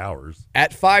wasn't 3 hours.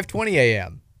 At 5:20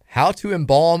 a.m. How to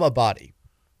embalm a body.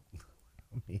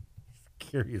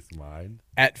 Curious mind.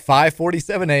 At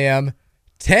 5:47 a.m.,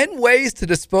 10 ways to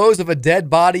dispose of a dead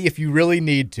body if you really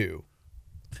need to.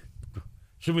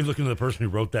 Should we look into the person who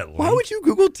wrote that link? Why would you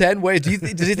Google 10 ways? Does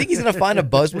he think he's going to find a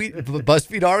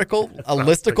BuzzFeed article, a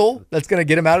listicle that's going to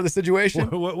get him out of the situation?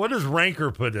 What does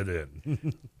Ranker put it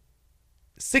in?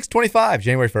 6:25,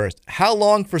 January 1st. How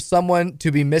long for someone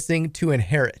to be missing to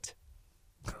inherit?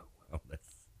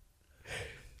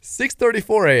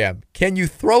 6:34 a.m. Can you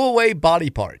throw away body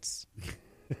parts?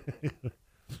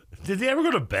 Did he ever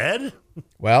go to bed?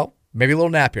 Well, maybe a little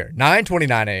nap here.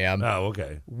 9:29 a.m. Oh,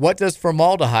 okay. What does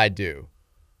formaldehyde do?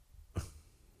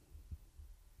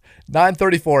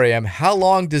 9:34 a.m. How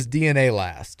long does DNA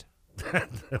last?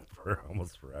 For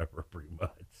almost forever, pretty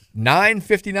much.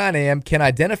 9:59 a.m.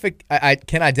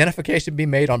 Can identification be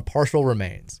made on partial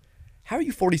remains? How are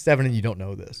you 47 and you don't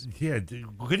know this? Yeah,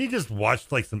 dude, could you just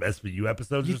watch like some SVU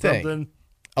episodes or something?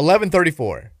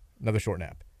 11:34, another short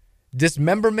nap.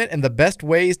 Dismemberment and the best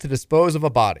ways to dispose of a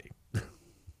body.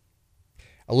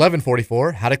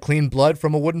 11:44, how to clean blood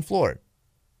from a wooden floor.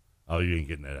 Oh, you ain't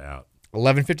getting that out.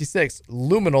 11:56,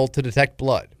 luminol to detect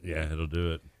blood. Yeah, it'll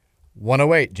do it.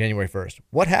 108, January 1st.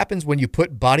 What happens when you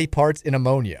put body parts in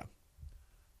ammonia?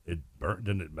 It burnt,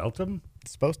 didn't it melt them?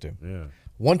 It's supposed to. Yeah.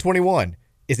 121,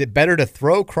 is it better to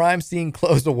throw crime scene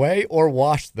clothes away or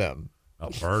wash them?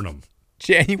 I'll burn them.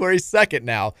 January 2nd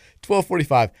now,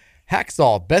 12:45.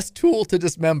 Hacksaw, best tool to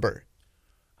dismember.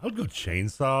 I would go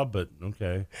chainsaw, but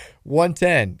okay.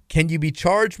 110, can you be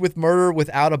charged with murder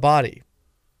without a body?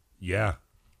 Yeah.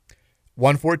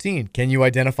 114, can you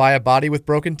identify a body with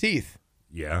broken teeth?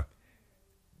 Yeah.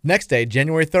 Next day,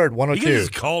 January 3rd, 102. You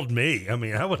just called me. I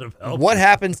mean, I would have helped. What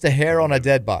happens to hair on a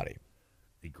dead body?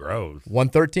 He grows.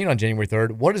 113 on January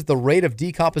 3rd. What is the rate of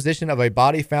decomposition of a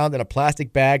body found in a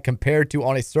plastic bag compared to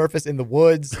on a surface in the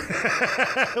woods?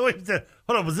 Wait, hold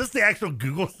on. Was this the actual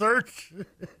Google search?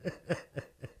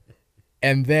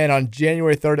 And then on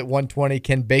January 3rd at 120,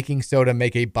 can baking soda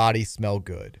make a body smell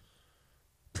good?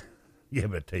 Yeah,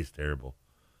 but it tastes terrible.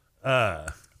 I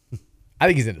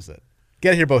think he's innocent. Got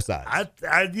to hear both sides.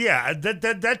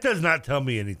 That does not tell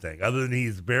me anything other than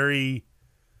he's very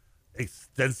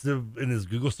extensive in his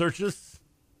Google searches.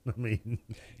 I mean,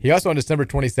 he also on December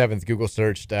 27th Google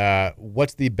searched,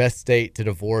 what's the best state to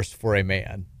divorce for a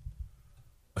man?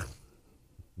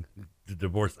 To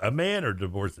divorce a man or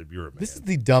divorce if you're a man? This is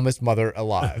the dumbest mother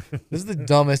alive. This is the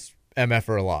dumbest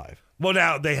MFer alive. Well,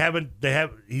 now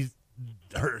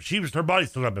her body's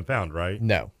still not been found, right?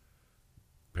 No.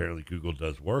 Apparently Google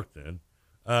does work then.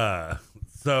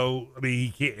 So I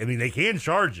mean they can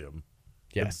charge him.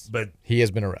 Yes. But he has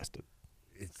been arrested.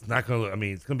 It's not going to,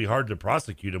 it's going to be hard to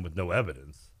prosecute him with no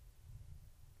evidence.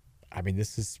 I mean,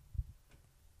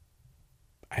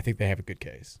 I think they have a good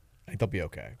case. I think they'll be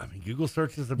okay. I mean, Google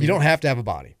searches. You don't have to have a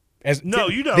body. No,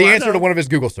 you don't. The answer to one of his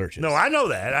Google searches. No, I know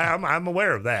that. I'm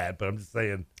aware of that, but I'm just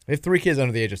saying. They have 3 kids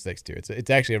under the age of 6, too. It's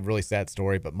actually a really sad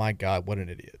story, but my God, what an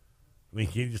idiot. I mean,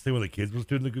 can you just say when the kids was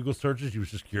doing the Google searches, he was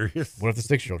just curious? What if the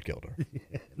 6-year-old killed her?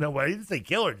 No, I didn't say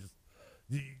kill her.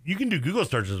 You can do Google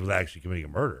searches without actually committing a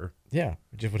murder. Yeah,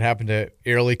 it just would happen to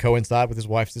eerily coincide with his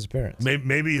wife's disappearance.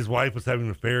 Maybe his wife was having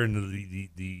an affair, and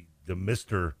the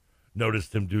mister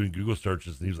noticed him doing Google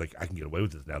searches, and he was like, "I can get away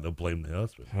with this now." They'll blame the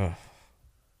husband. Now,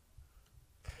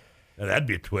 that'd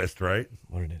be a twist, right?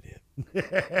 What an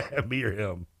idiot! Me or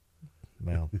him?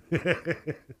 Well,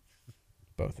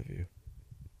 both of you,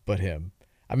 but him.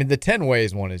 I mean, the 10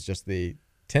 ways one is just the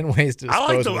 10 ways to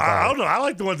dispose of the body. I don't know. I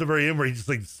like the ones at the very end where he's just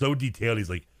like so detailed. He's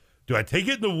like, do I take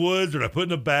it in the woods or do I put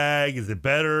it in a bag? Is it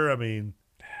better? I mean,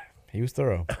 he was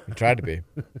thorough. He tried to be.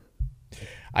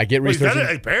 I get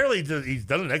researching. Apparently, he's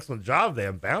done an excellent job. They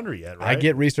haven't found her yet, right? I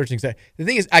get researching. The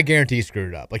thing is, I guarantee he screwed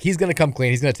it up. Like, he's going to come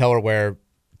clean. He's going to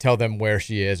tell them where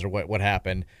she is or what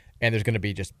happened. And there's going to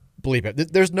be just bleep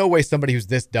it. There's no way somebody who's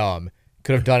this dumb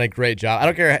could have done a great job. I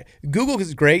don't care. Google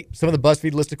is great. Some of the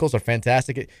BuzzFeed listicles are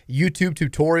fantastic. YouTube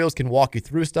tutorials can walk you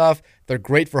through stuff. They're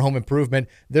great for home improvement.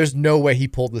 There's no way he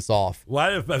pulled this off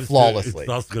flawlessly. It's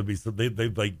also going to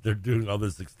be they're doing all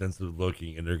this extensive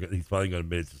looking, and he's finally going to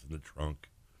admit it's just in the trunk.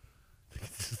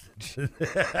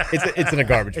 It's in a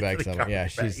garbage bag somewhere. Yeah,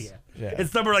 yeah.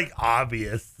 It's somewhere like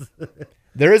obvious.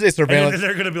 There is a surveillance. And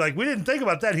they're going to be like, we didn't think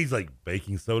about that. He's like,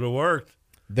 baking soda worked.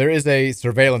 There is a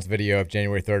surveillance video of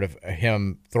January 3rd of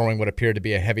him throwing what appeared to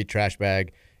be a heavy trash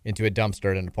bag into a dumpster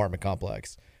in an apartment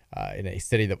complex in a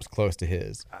city that was close to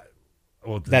his.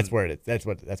 That's where it is. That's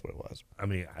what it was. I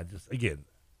mean,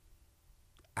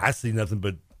 I see nothing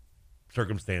but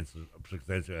circumstantial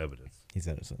evidence. He's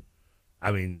innocent.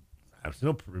 I mean,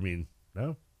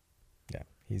 no. Yeah,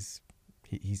 he's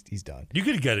done. You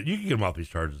could get it. You could get him off these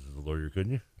charges as a lawyer,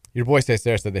 couldn't you? Your boy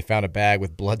Sarah said they found a bag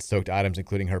with blood-soaked items,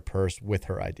 including her purse with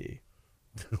her ID.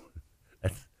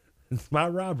 It's my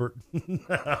Robert. He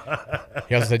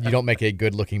also said you don't make a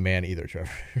good-looking man either, Trevor.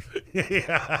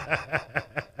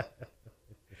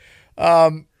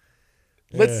 I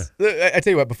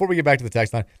tell you what, before we get back to the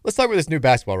text line, let's talk about this new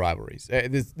basketball rivalries,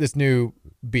 this new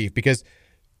beef, because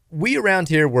we around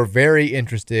here were very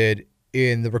interested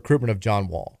in the recruitment of John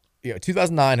Wall.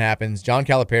 2009 happens. John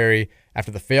Calipari, after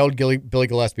the failed Billy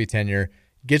Gillispie tenure,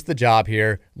 gets the job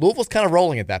here. Louisville's kind of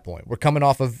rolling at that point. We're coming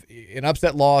off of an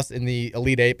upset loss in the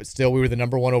Elite Eight, but still we were the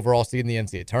number 1 overall seed in the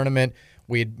NCAA tournament.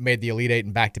 We had made the Elite Eight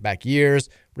in back-to-back years.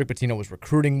 Rick Pitino was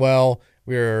recruiting well.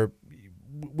 We were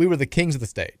the kings of the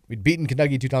state. We'd beaten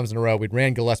Kentucky 2 times in a row. We'd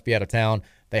ran Gillispie out of town.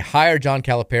 They hired John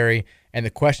Calipari, and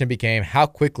the question became, how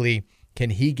quickly can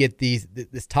he get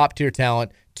this top-tier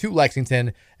talent to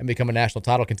Lexington and become a national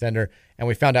title contender? And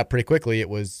we found out pretty quickly it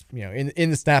was, in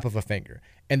the snap of a finger.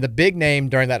 And the big name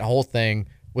during that whole thing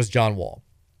was John Wall.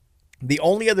 The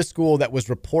only other school that was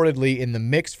reportedly in the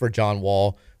mix for John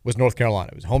Wall was North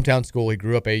Carolina. It was hometown school. He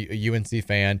grew up a UNC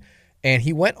fan, and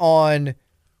he went on.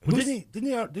 Didn't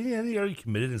he already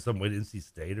committed in some way to NC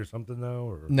State or something though?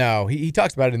 Or? No, he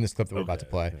talks about it in this clip that we're about to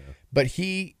play. Yeah. But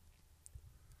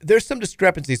there's some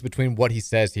discrepancies between what he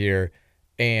says here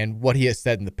and what he has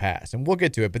said in the past, and we'll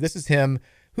get to it. But this is him.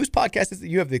 Whose podcast is it?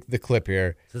 You have the clip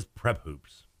here. It says Prep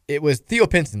Hoops. It was Theo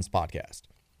Pinson's podcast.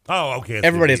 Oh, okay.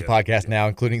 Everybody has a podcast now,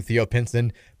 including Theo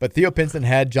Pinson. But Theo Pinson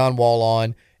had John Wall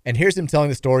on, and here's him telling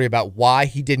the story about why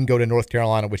he didn't go to North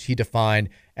Carolina, which he defined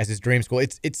as his dream school.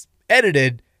 It's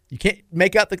edited. You can't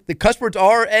make out the cuss words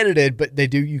are edited, but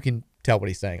you can tell what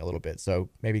he's saying a little bit. So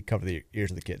maybe cover the ears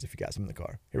of the kids if you got some in the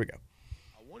car. Here we go.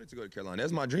 wanted to go to Carolina.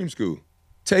 That's my dream school.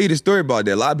 Tell you the story about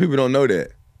that. A lot of people don't know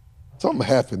that. Something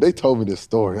happened. They told me this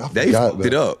story. They fucked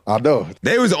it up. I know.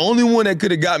 They was the only one that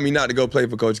could have got me not to go play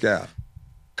for Coach Cal.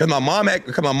 Cause my mom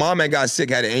had got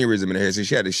sick, had an aneurysm in her head, so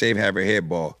she had to shave half her head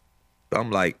bald. So I'm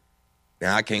like,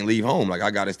 now I can't leave home. Like I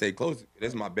gotta stay close.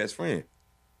 That's my best friend.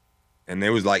 And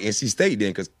there was like NC State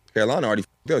then, cause Carolina already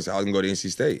fucked us. So I was gonna go to NC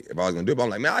State if I was gonna do it. But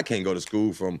I'm like, man, I can't go to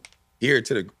school from here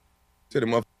to the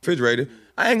motherfucking refrigerator.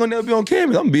 I ain't gonna never be on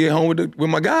campus. I'm gonna be at home with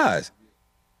my guys.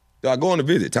 So I go on a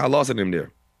visit. Tyler Lawson and them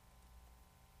there.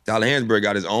 Tyler Hansbrough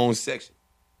got his own section.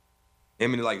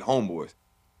 Him and like homeboys.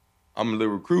 I'm a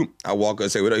little recruit. I walk up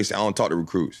and say, what up? He said, I don't talk to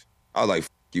recruits. I was like,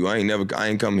 fuck you, I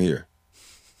ain't coming here.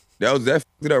 That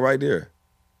fucked it up right there.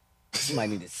 You might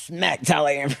need to smack Tyler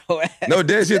Hansbrough. No,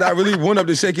 dead shit. I really went up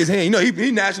to shake his hand. You know,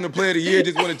 he National Player of the Year,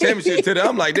 just won a championship today.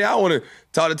 I'm like, I want to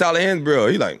talk to Tyler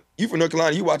Hansbrough. He like, you from North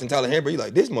Carolina, you watching Tyler Hansbrough. He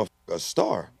like, this motherfucker a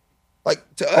star.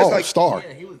 Like, to us, like, star.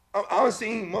 I was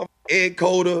seeing Ed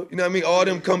Coder, you know what I mean? All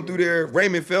them come through there,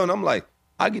 Raymond Felton. I'm like,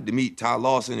 I get to meet Ty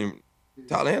Lawson and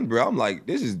Tyler Hansbrough. I'm like,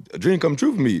 this is a dream come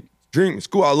true for me. Dream,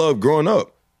 school I love growing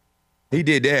up. He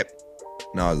did that.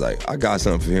 And I was like, I got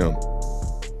something for him.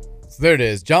 So there it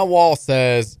is. John Wall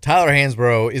says Tyler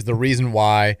Hansbrough is the reason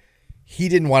why he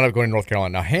didn't wind up going to North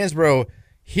Carolina. Now, Hansbrough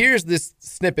hears this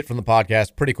snippet from the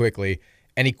podcast pretty quickly,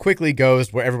 and he quickly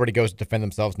goes where everybody goes to defend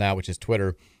themselves now, which is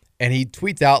Twitter. And he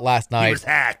tweets out last night. He was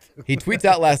hacked. He tweets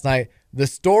out last night, the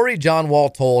story John Wall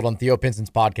told on Theo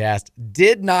Pinson's podcast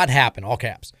did not happen, all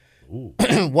caps.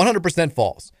 100%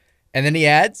 false. And then he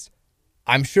adds,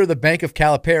 I'm sure the Bank of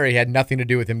Calipari had nothing to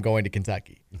do with him going to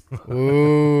Kentucky.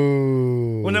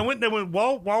 Ooh. When they went,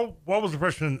 Wall was a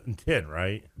freshman in 10,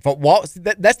 right? But Wall,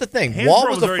 that's the thing. Hansbrough Wall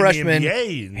was a already in the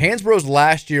freshman. NBA. Hansbrough's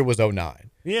last year was 09.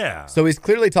 Yeah. So he's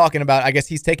clearly talking about, I guess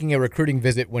he's taking a recruiting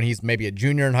visit when he's maybe a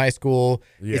junior in high school.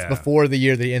 Yeah. It's before the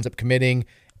year that he ends up committing.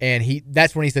 And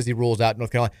that's when he says he rules out North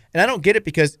Carolina. And I don't get it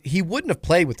because he wouldn't have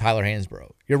played with Tyler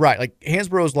Hansbrough. You're right. Like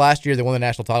Hansbrough's last year, they won the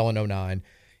national title in 09.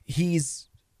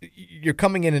 You're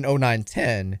coming in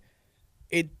 09-10.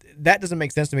 That doesn't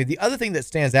make sense to me. The other thing that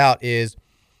stands out is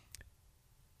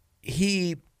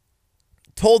he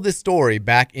told this story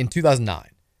back in 2009.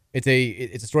 It's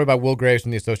a story by Will Graves from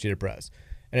the Associated Press.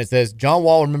 And it says, John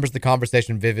Wall remembers the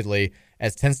conversation vividly,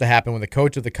 as tends to happen when the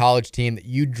coach of the college team that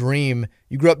you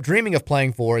grew up dreaming of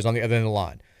playing for is on the other end of the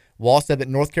line. Wall said that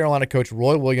North Carolina coach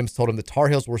Roy Williams told him the Tar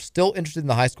Heels were still interested in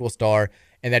the high school star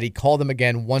and that he'd call them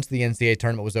again once the NCAA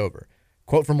tournament was over.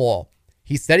 Quote from Wall,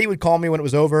 he said he would call me when it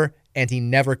was over, and he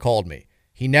never called me.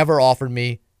 He never offered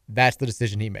me. That's the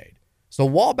decision he made. So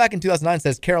Wall back in 2009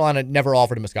 says Carolina never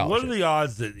offered him a scholarship. What are the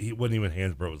odds that he wasn't even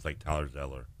Hansbrough was like Tyler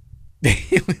Zeller? And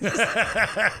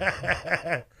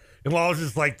Wall was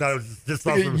just like, just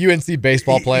saw some UNC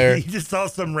baseball player. He just saw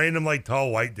some random like tall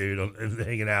white dude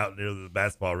hanging out near the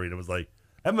basketball arena. Was like,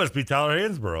 that must be Tyler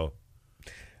Hansbrough.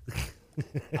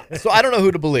 So I don't know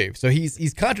who to believe. So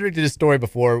he's contradicted his story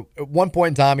before. At one point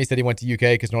in time, he said he went to UK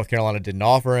because North Carolina didn't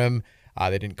offer him.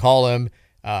 They didn't call him.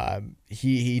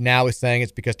 He now is saying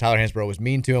it's because Tyler Hansbrough was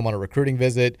mean to him on a recruiting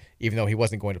visit, even though he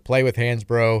wasn't going to play with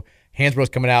Hansbrough. Hansbrough's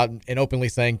coming out and openly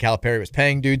saying Calipari was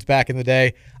paying dudes back in the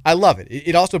day. I love it.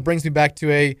 It also brings me back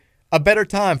to a better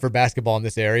time for basketball in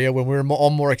this area when we're all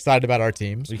more excited about our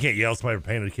teams. You can't yell somebody for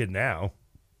paying a kid now.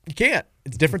 You can't.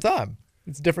 It's a different time.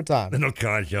 It's a different time. There's no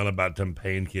kind yelling about them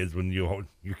paying kids when you all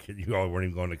weren't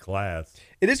even going to class.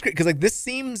 It is great because like this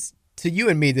seems to you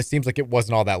and me, this seems like it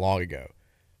wasn't all that long ago.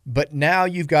 But now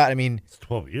you've got, it's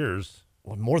 12 years.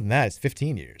 Well, more than that. It's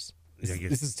 15 years.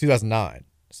 This is 2009.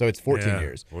 So it's 14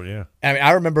 years. Well, yeah. I mean,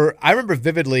 I remember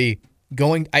vividly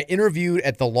I interviewed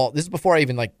at the law. This is before I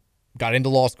even got into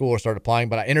law school or started applying,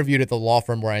 but I interviewed at the law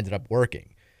firm where I ended up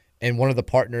working. And one of the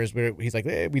partners, he's like,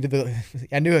 hey, we did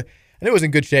I knew it was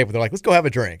in good shape. But they're like, let's go have a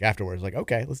drink afterwards. Like,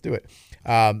 okay, let's do it.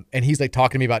 And he's like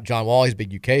talking to me about John Wall. He's a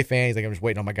big UK fan. He's like, I'm just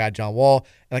waiting on my guy, John Wall.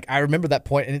 And I remember that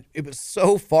point, and it was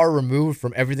so far removed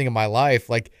from everything in my life.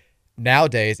 Like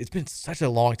nowadays, it's been such a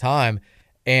long time.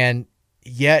 And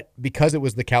yet, because it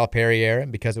was the Calipari era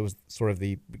and because it was sort of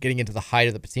the getting into the height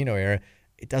of the Pitino era,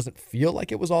 it doesn't feel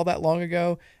like it was all that long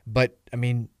ago. But, I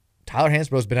mean, Tyler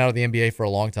Hansbrough's been out of the NBA for a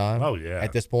long time. Oh, yeah.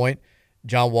 At this point,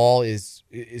 John Wall is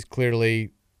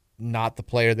clearly not the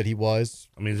player that he was.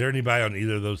 I mean, is there anybody on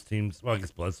either of those teams? Well, I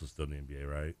guess Bledsoe's still in the NBA,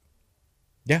 right?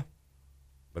 Yeah.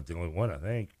 But the only one, I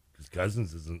think. Because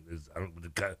Cousins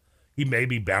he may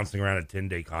be bouncing around a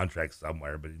 10-day contract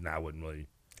somewhere, but I wouldn't really.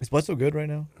 Is Bledsoe good right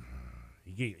now?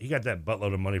 He got that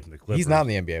buttload of money from the Clippers. He's not in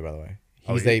the NBA, by the way.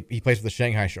 He plays for the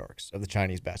Shanghai Sharks of the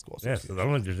Chinese Basketball Yes, Association. I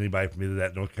don't think there's anybody from either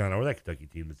that North Carolina or that Kentucky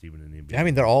team that's even in the NBA. I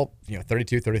mean, they're all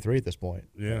 32, 33 at this point.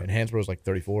 Yeah. And Hansbrough's like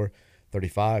 34,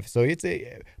 35. So it's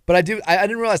but I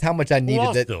didn't realize how much I needed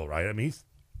Wall's that. still, right? I mean,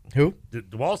 Who?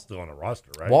 Wall's still on the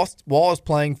roster, right? Wall is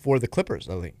playing for the Clippers,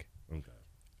 I think. Okay.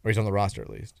 Or he's on the roster at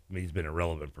least. I mean, he's been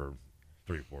irrelevant for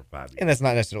 3, 4, 5 years. And that's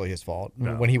not necessarily his fault.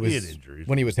 No, when he he had was injuries.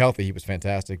 when he was healthy, he was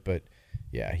fantastic. But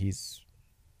yeah, he's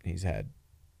had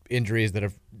injuries that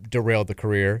have derailed the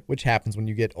career, which happens when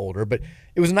you get older. But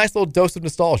it was a nice little dose of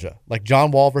nostalgia, like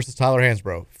John Wall versus Tyler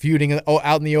Hansbrough, feuding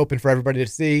out in the open for everybody to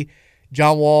see.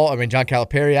 John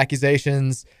Calipari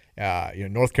accusations,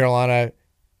 North Carolina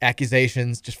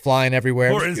accusations just flying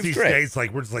evereverywhere. Or It was NC great. State's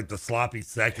like, we're just like the sloppy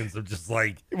seconds of just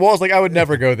like. Wall's like, I would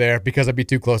never go there because I'd be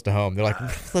too close to home. They're like,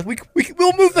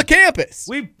 we'll move the campus.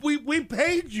 We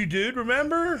paid you, dude,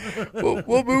 remember?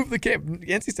 We'll move the camp.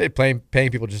 NC State paying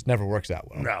people just never works out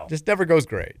well. No. Just never goes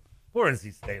great. Poor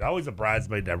NC State. Always a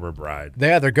bridesmaid, never a bride.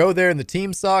 They either go there and the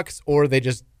team sucks, or they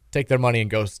just take their money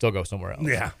and still go somewhere else.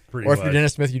 Yeah, pretty Or if much. you're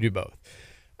Dennis Smith, you do both.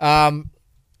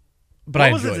 But what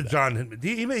I was it enjoyed to that. John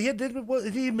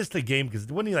Hinton? He missed a game because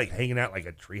wasn't he like hanging out like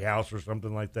a treehouse or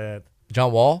something like that?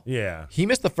 John Wall? Yeah. He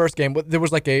missed the first game. There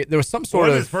was some Or sort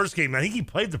of his first game. I think he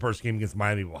played the first game against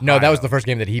Miami. Ohio. No, that was the first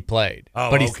game that he played. Oh,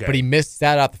 but okay. But he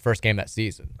sat out the first game that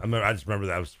season. I just remember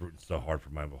that was so hard for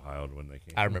Miami Ohio when they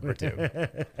came. I remember too.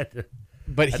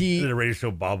 But But he did a radio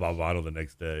show Bob Valvano the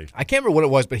next day. I can't remember what it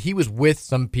was, but he was with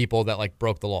some people that like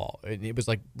broke the law. It was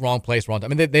like wrong place, wrong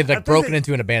time. I mean, they'd like broken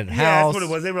into an abandoned house. That's what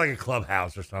it was. They were like a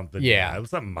clubhouse or something. Yeah, it was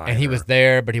something minor. And he was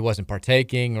there, but he wasn't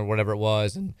partaking or whatever it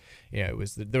was. And it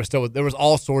was there was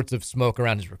all sorts of smoke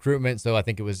around his recruitment. So I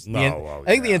think it was. I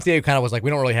think the NCAA kind of was like, we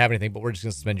don't really have anything, but we're just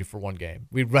going to suspend you for one game.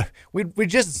 We'd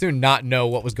just as soon not know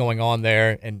what was going on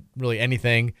there and really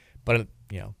anything, but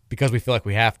because we feel like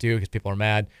we have to because people are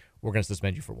mad. We're going to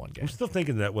suspend you for one game. I'm still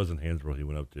thinking that wasn't Hansbrough he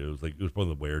went up to. It was one of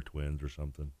the Ware twins or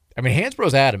something. I mean,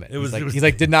 Hansbrough's adamant. He's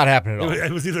like, did not happen at all.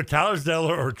 It was either Tyler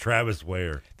Zeller or Travis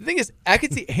Ware. The thing is, I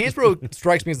could see Hansbrough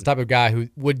strikes me as the type of guy who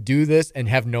would do this and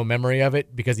have no memory of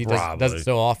it because he does it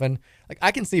so often. Like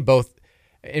I can see both.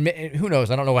 And who knows?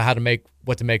 I don't know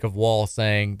what to make of Wall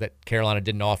saying that Carolina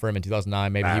didn't offer him in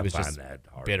 2009. Maybe he was just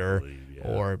bitter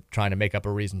or trying to make up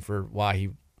a reason for why he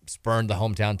spurned the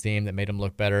hometown team that made him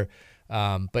look better.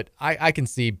 But I can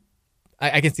see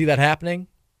that happening.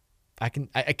 I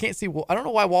can't see. I don't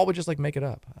know why Wall would just like make it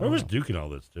up. Where was Duke in all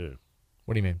this too?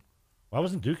 What do you mean? Why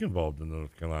wasn't Duke involved in the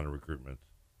North Carolina recruitment?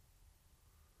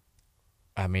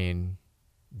 I mean,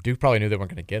 Duke probably knew they weren't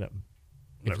going to get him.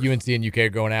 If UNC and UK are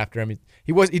going after him,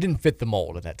 he didn't fit the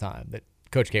mold at that time that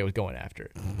Coach K was going after.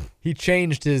 He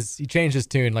changed his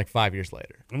tune like 5 years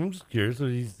later. I'm just curious.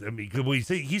 He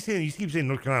keeps saying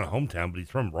North Carolina hometown, but he's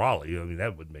from Raleigh. I mean,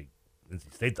 that would make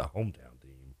NC State the hometown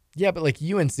team. Yeah, but like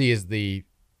UNC is the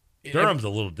Durham's a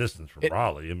little distance from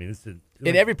Raleigh. I mean,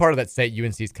 in every part of that state,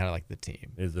 UNC is kind of like the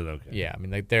team. Is it okay? Yeah, I mean,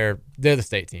 like they're the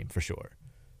state team for sure.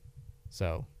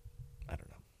 So, I don't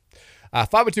know.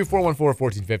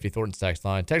 502-414-1450, Thornton's text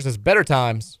line. Text says, better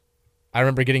times. I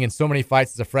remember getting in so many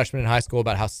fights as a freshman in high school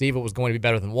about how Siva was going to be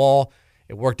better than Wall.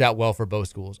 It worked out well for both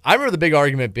schools. I remember the big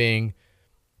argument being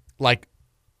like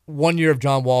 1 year of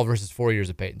John Wall versus 4 years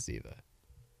of Peyton Siva.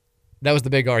 That was the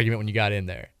big argument when you got in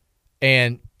there.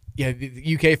 And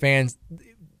the UK fans,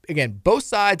 again, both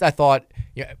sides thought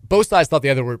the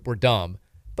other were dumb,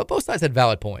 but both sides had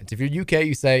valid points. If you're UK,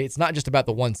 you say it's not just about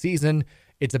the one season,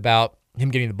 it's about him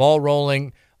getting the ball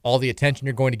rolling, all the attention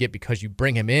you're going to get because you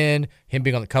bring him in, him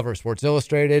being on the cover of Sports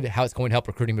Illustrated, how it's going to help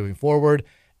recruiting moving forward.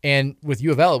 And with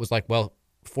U of L, it was like, well,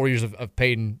 4 years of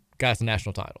Peyton got us a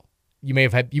national title. You may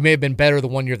have been better the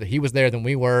 1 year that he was there than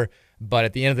we were, but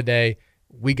at the end of the day,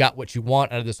 we got what you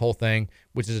want out of this whole thing,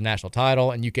 which is a national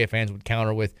title. And UK fans would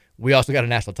counter with, we also got a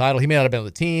national title. He may not have been on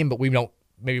the team, but we don't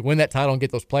maybe win that title and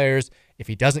get those players. If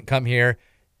he doesn't come here,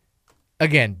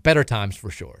 again, better times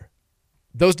for sure.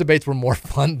 Those debates were more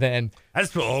fun than. I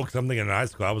just feel old because I'm thinking in high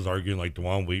school I was arguing like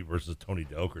DeJuan Wheat versus Tony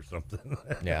Delk or something.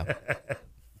 Yeah.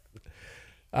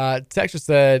 Texture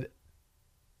said,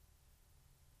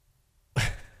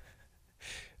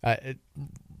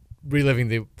 reliving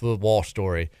the Wall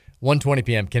story. 1:20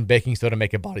 p.m. Can baking soda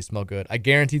make a body smell good? I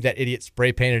guarantee that idiot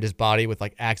spray painted his body with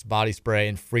like Axe body spray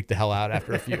and freaked the hell out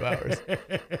after a few hours.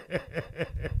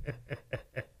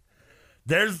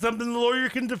 There's something the lawyer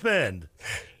can defend.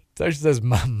 Texture says,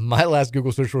 my last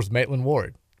Google search was Maitland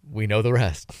Ward. We know the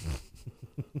rest.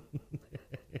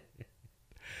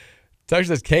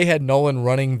 Texture says, Kay had Nolan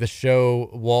running the show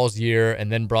Wall's year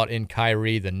and then brought in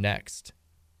Kyrie the next.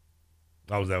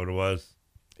 Oh, was that what it was?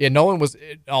 Yeah, Nolan was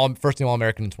first team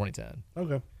All-American in 2010.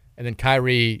 Okay. And then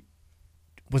Kyrie,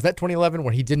 was that 2011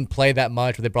 when he didn't play that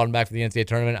much, when they brought him back for the NCAA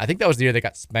tournament? I think that was the year they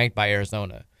got spanked by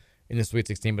Arizona in the Sweet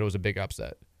 16, but it was a big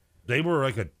upset. They were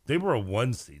a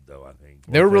 1 seed though, I think.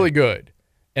 They were really good.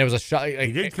 And it was a shot. Like,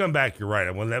 he did come back, you're right.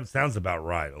 Well, that sounds about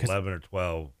right. 11 or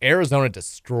 12. Arizona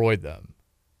destroyed them.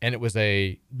 And it was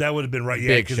that would have been right,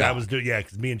 yeah, because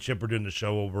because me and Chip were doing the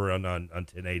show over on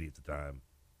 1080 at the time.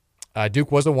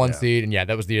 Duke was a 1 seed, and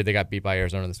that was the year they got beat by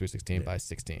Arizona in the Sweet 16 by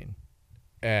 16.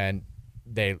 And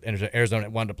Arizona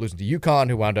wound up losing to UConn,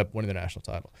 who wound up winning the national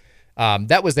title.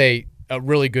 That was a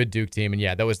really good Duke team, and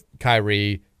that was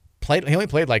Kyrie. He only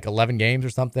played like 11 games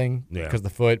or something because of the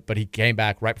foot, but he came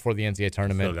back right before the NCAA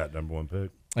tournament. Still got number 1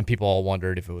 pick. And people all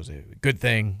wondered if it was a good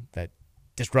thing that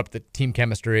disrupt the team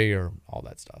chemistry or all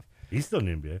that stuff. He's still in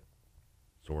the NBA,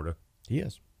 sort of. He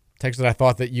is. Texted, I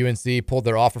thought that UNC pulled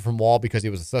their offer from Wall because he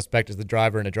was a suspect as the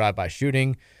driver in a drive-by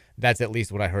shooting. That's at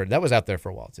least what I heard. That was out there for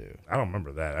a while, too. I don't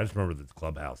remember that. I just remember the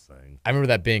clubhouse thing. I remember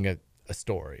that being a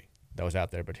story that was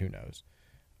out there, but who knows?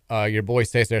 Your boy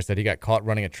Stace there said he got caught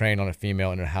running a train on a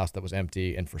female in a house that was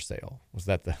empty and for sale. Was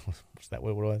that what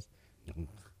it was? I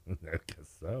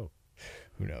guess so.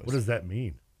 Who knows? What does that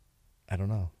mean? I don't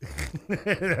know.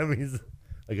 That means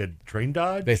like a train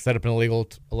dodge? They set up an illegal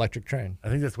electric train. I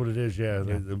think that's what it is, yeah.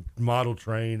 The model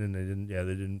train, and they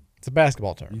didn't. It's a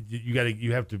basketball term.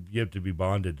 You have to be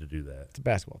bonded to do that. It's a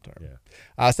basketball term. Yeah.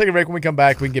 Let's take a break. When we come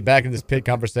back, we can get back in this pit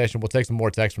conversation. We'll take some more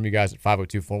texts from you guys at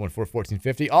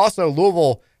 502-414-1450. Also,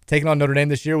 Louisville taking on Notre Dame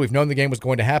this year. We've known the game was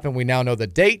going to happen. We now know the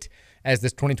date as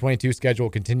this 2022 schedule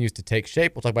continues to take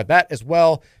shape. We'll talk about that as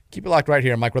well. Keep it locked right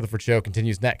here. Mike Rutherford Show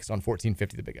continues next on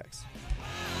 1450 The Big X.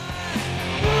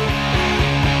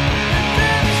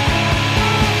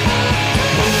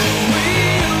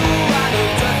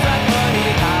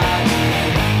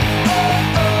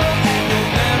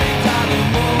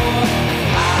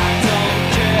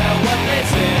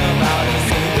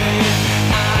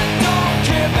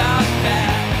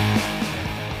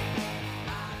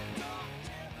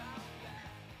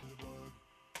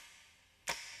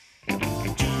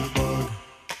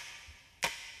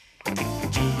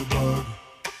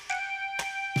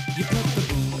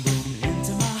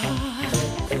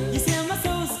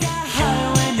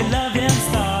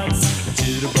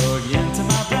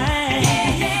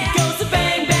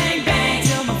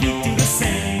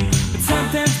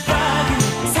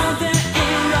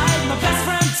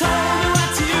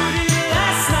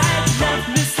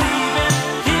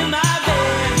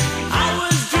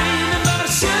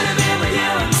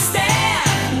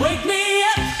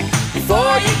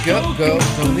 Go,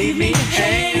 don't leave me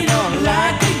hanging on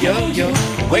like a yo-yo.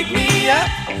 Wake me up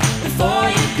before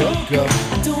you go.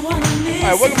 All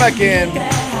right, welcome back in.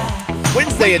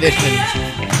 Wednesday edition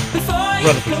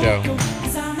Rutherford Show.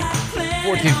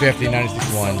 1450,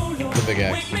 96.1, The Big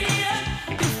X.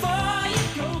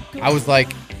 I was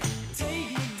like,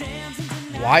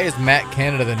 why is Matt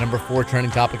Canada the number 4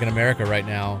 trending topic in America right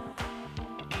now?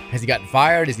 Has he gotten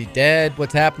fired? Is he dead?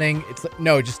 What's happening? It's like,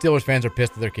 no, just Steelers fans are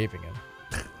pissed that they're keeping him.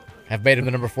 Have made him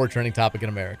the number 4 trending topic in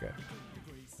America.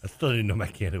 I still didn't know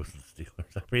Matt Canada was the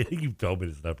Steelers. I think you've told me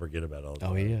this, and I forget about all the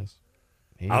time. Oh, he is.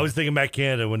 I was thinking Matt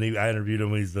Canada when I interviewed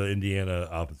him when he's the Indiana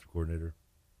offensive coordinator.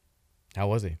 How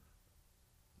was he?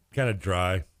 Kind of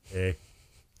dry.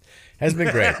 Has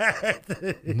been great.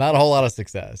 Not a whole lot of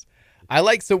success.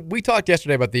 So we talked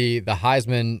yesterday about the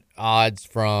Heisman odds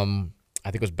from,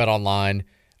 I think it was Bet Online.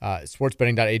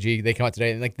 Sportsbetting.ag, they come out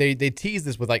today and like they tease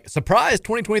this with like surprise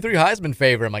 2023 Heisman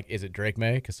favorite. I'm like, is it Drake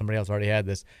May? Because somebody else already had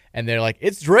this, and they're like,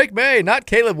 it's Drake May, not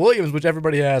Caleb Williams, which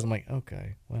everybody has. I'm like,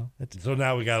 okay, well, so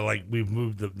now we gotta we've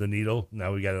moved the needle.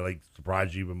 Now we gotta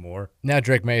surprise you even more. Now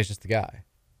Drake May is just the guy.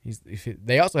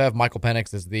 They also have Michael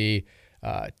Penix as the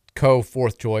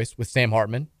co-4th choice with Sam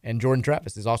Hartman, and Jordan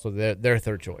Travis is also their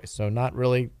 3rd choice. So not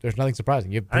really, there's nothing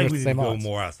surprising. You have I think we the same need to odds. go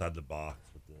more outside the box.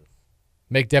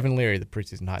 Make Devin Leary the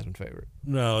preseason Heisman favorite.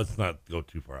 No, let's not go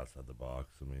too far outside the box.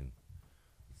 I mean,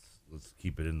 let's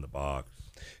keep it in the box.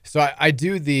 So I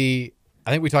think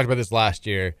we talked about this last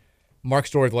year. Mark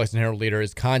Story, the Lexington Herald leader,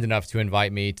 is kind enough to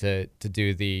invite me to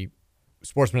do the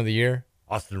Sportsman of the Year.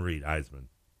 Austin Reed, Heisman.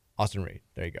 Austin Reed,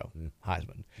 there you go,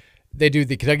 Heisman. They do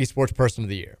the Kentucky Sports Person of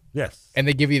the Year. Yes. And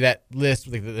they give you that list,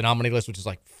 the nominee list, which is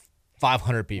like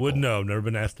 500 people. Wouldn't know. Never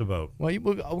been asked to vote. Well, we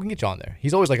can get you on there.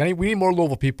 He's always like, we need more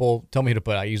Louisville people. Tell me who to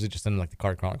put. I usually just send like the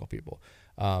Card Chronicle people.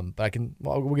 But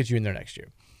we'll get you in there next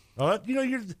year.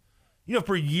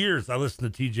 For years I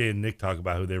listened to TJ and Nick talk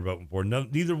about who they're voting for.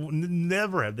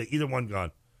 Never have either one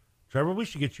gone, Trevor, we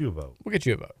should get you a vote. We'll get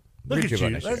you a vote. Look at you.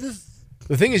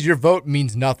 The thing is, your vote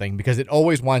means nothing because it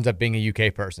always winds up being a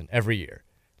UK person every year.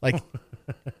 Like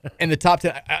in the top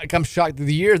 10. I'm shocked.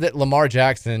 The year that Lamar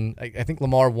Jackson, I think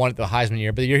Lamar won the Heisman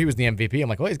year, but the year he was the MVP, I'm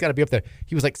like, well, he's got to be up there.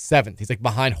 He was like 7th. He's like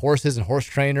behind horses and horse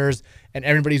trainers, and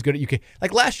everybody's good at UK.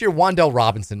 Like last year, Wan'Dale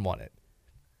Robinson won it.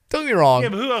 Don't get me wrong. Yeah,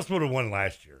 but who else would have won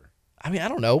last year? I mean, I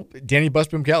don't know. Danny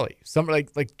Busboom Kelly, somebody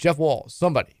like Jeff Walls,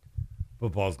 somebody.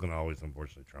 Football's going to always,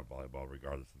 unfortunately, trump volleyball,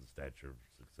 regardless of the stature of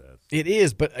success. It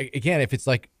is, but again, if it's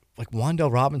like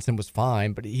Wan'Dale Robinson was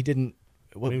fine, but he didn't.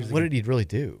 What did he really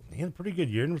do? He had a pretty good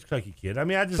year and was a Kentucky kid. I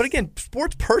mean, But again,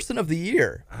 sports person of the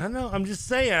year. I know. I'm just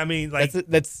saying. I mean, like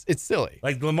it's silly.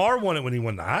 Like Lamar won it when he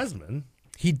won the Heisman.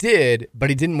 He did, but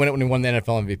he didn't win it when he won the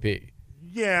NFL MVP.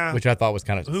 Yeah, which I thought was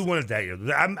kind of. Who won it that year?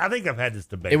 I think I've had this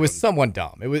debate. It was someone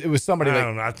dumb. It was somebody. I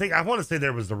don't know. I want to say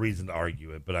there was a reason to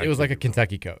argue it, but it was like a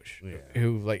Kentucky coach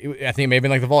who I think it may have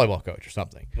been like the volleyball coach or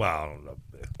something. Well, I don't know.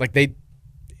 Like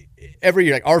every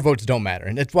year, like our votes don't matter,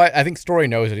 and that's why I think Story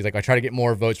knows that. He's like, I try to get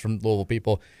more votes from Louisville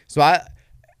people, so I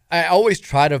always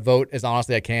try to vote as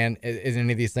honestly as I can in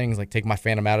any of these things, like take my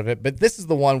fandom out of it. But this is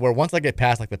the one where once I get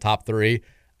past like the top 3,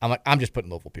 I'm like, I'm just putting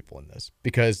Louisville people in this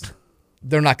because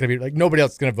they're not going to be like nobody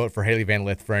else is going to vote for Haley Van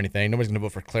Lith for anything. Nobody's going to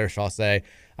vote for Claire Chaussee.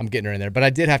 I'm getting her in there, but I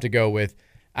did have to go with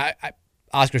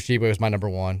Oscar Tshiebwe was my number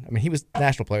 1. I mean, he was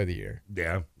National Player of the Year.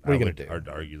 Yeah, what are you going to do? Hard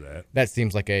to argue that. That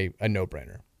seems like a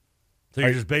no-brainer. So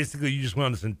you're just basically you just went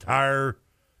on this entire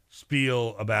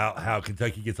spiel about how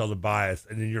Kentucky gets all the bias,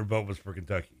 and then your vote was for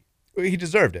Kentucky. He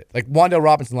deserved it. Like Wan'Dale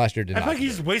Robinson last year did not. I feel like you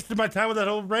just wasted my time with that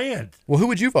whole rant. Well, who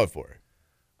would you vote for?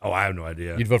 Oh, I have no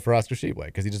idea. You'd vote for Oscar Tshiebwe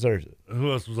because he deserves it.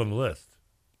 Who else was on the list?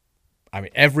 I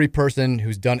mean, every person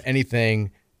who's done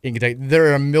anything in Kentucky. There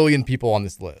are a million people on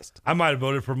this list. I might have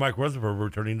voted for Mike Rutherford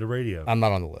returning to radio. I'm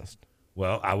not on the list.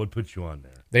 Well, I would put you on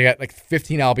there. They got like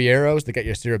 15 Albieros. They got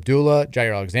Yasir Abdullah.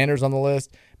 Jair Alexander's on the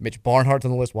list. Mitch Barnhart's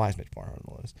on the list. Why is Mitch Barnhart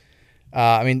on the list?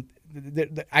 I mean,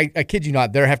 I kid you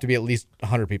not, there have to be at least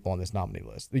 100 people on this nominee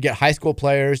list. You get high school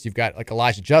players. You've got like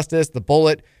Elijah Justice, the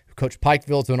Bullet, who coached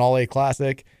Pikeville to an All-A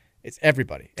Classic. It's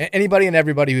everybody. Anybody and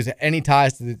everybody who's any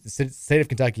ties to the state of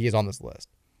Kentucky is on this list.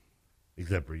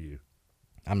 Except for you.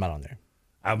 I'm not on there.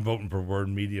 I'm voting for Word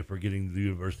Media for getting the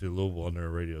University of Louisville on their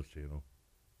radio channel.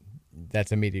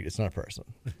 That's immediate. It's not a person.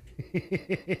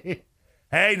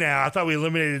 Hey, now, I thought we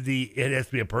eliminated it has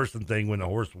to be a person thing when the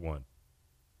horse won.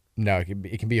 No,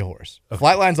 it can be a horse. Okay.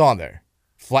 Flightline's on there.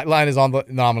 Flightline is on the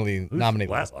nominee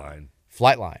list. Flightline?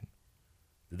 Flightline.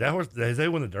 Has they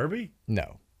won the Derby?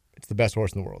 No. It's the best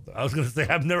horse in the world, though. I was going to say,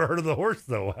 I've never heard of the horse,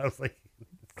 though. I was like...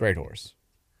 Great horse.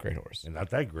 Great horse. And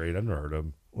not that great. I've never heard of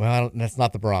him. Well, that's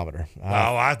not the barometer.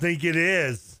 Oh, I think it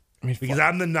is. Because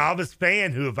I'm the novice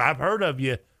fan who, if I've heard of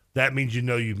you, that means you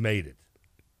know you've made it.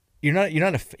 You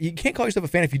can't call yourself a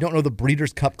fan if you don't know the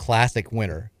Breeders' Cup Classic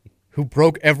winner who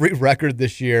broke every record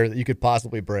this year that you could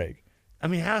possibly break. I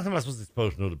mean, how am I supposed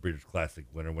to know the Breeders' Classic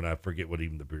winner when I forget what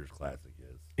even the Breeders' Classic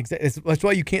is? Exactly. That's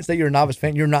why you can't say you're a novice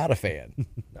fan. You're not a fan.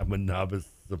 I'm a novice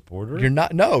supporter? You're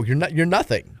not. No, you're not. You're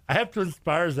nothing. I have to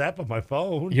Inspire app on my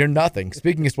phone. You're nothing.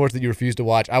 Speaking of sports that you refuse to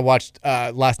watch, I watched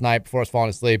last night before I was falling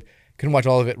asleep. Couldn't watch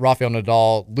all of it. Rafael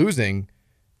Nadal losing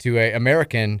to an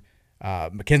American,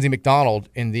 Mackenzie McDonald,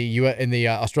 in the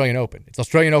Australian Open. It's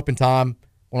Australian Open time.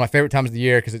 One of my favorite times of the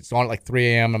year because it's on at like 3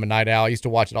 a.m. I'm a night owl. I used to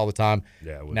watch it all the time.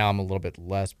 Yeah. Now I'm a little bit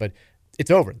less, but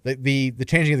it's over. The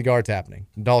changing of the guard's happening.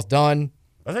 Nadal's done.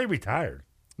 I thought he retired.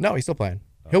 No, he's still playing.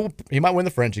 He might win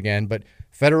the French again, but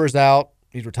Federer's out.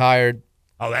 He's retired.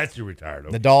 Oh, that's who retired.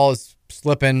 Okay. Nadal is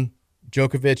slipping.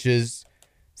 Djokovic is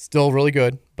still really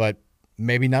good, but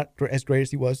maybe not as great as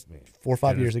he was 4 or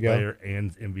 5 years ago. Player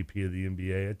and MVP of the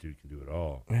NBA. That dude can do it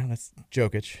all. Well, that's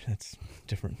Jokic. That's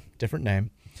different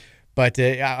name. But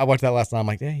I watched that last night. I'm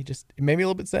like, it made me a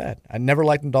little bit sad. I never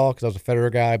liked Nadal because I was a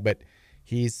Federer guy, but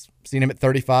he's seen him at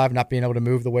 35 not being able to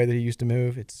move the way that he used to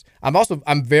move.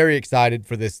 I'm very excited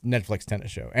for this Netflix tennis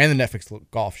show and the Netflix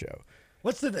golf show.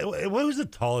 What was the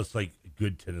tallest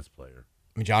good tennis player?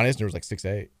 I mean, John Isner was like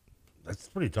 6'8". That's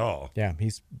pretty tall. Yeah,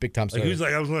 he's big time. Who's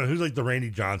like the Randy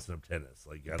Johnson of tennis?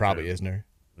 Probably Isner.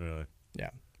 Really? Yeah.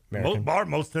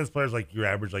 Most tennis players your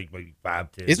average maybe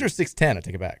 5'10". Isner's 6'10". I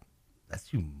take it back. That's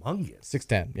humongous.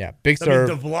 6'10". Yeah, big serve.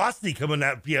 The velocity coming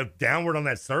downward on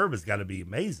that serve has got to be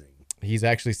amazing. He's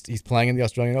playing in the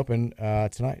Australian Open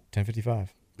tonight, 10:55.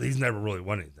 He's never really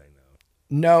won anything though.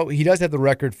 No, he does have the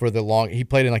record for the long. He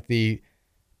played in the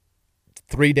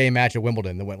 3-day match at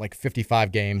Wimbledon that went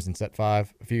 55 games in set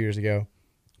 5 a few years ago.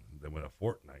 They went a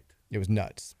fortnight. It was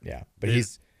nuts. Yeah, but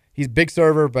he's big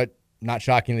server, but not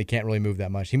shockingly can't really move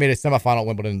that much. He made a semifinal at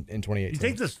Wimbledon in 2018. You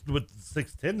think this with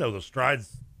 6'10" though, the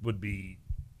strides would be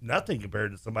nothing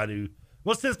compared to somebody who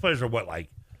most tennis players are 5'10"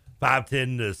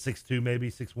 to 6'2", maybe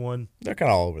 6'1"? They're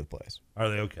kind of all over the place. Are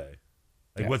they okay?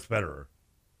 Like, what's Federer?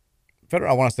 Federer,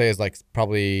 I want to say, is like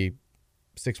probably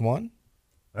 6'1".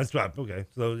 That's right. Okay,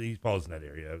 so he falls in that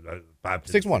area.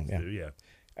 5'10", 6'1", yeah.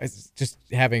 It's just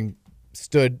having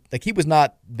stood like he was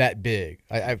not that big.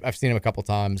 I've seen him a couple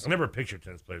times. I never pictured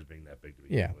tennis players being that big to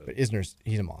begin with. But Isner's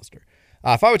he's a monster.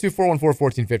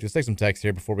 502-414-1450. Let's take some text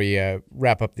here before we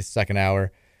wrap up this second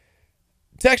hour.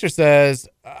 Texter says,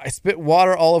 I spit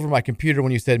water all over my computer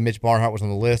when you said Mitch Barnhart was on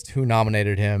the list. Who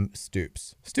nominated him?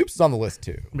 Stoops. Stoops is on the list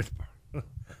too.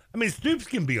 I mean, Stoops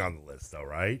can be on the list though,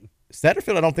 right?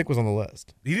 Satterfield, I don't think was on the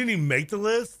list. He didn't even make the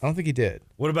list? I don't think he did.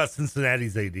 What about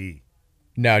Cincinnati's AD?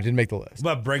 No, didn't make the list.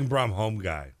 What about Bring Brom Home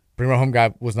guy? Bring Brom Home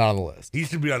guy was not on the list. He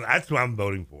should be on. That's who I'm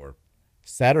voting for.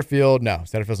 Satterfield, no.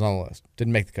 Satterfield's not on the list.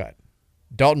 Didn't make the cut.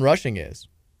 Dalton Rushing is.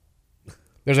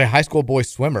 There's a high school boy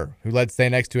swimmer who led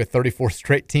St. X to a 34th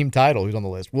straight team title who's on the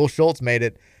list. Will Schultz made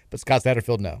it, but Scott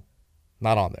Satterfield, no.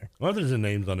 Not on there. Well, there's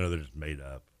names on there that are just made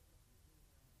up.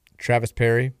 Travis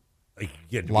Perry.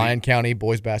 Lyon County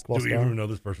boys basketball star. Do we star. even know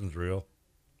this person's real?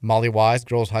 Molly Wise,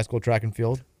 girls high school track and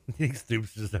field. I think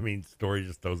Stoops Story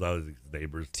just throws out his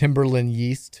neighbors. Timberland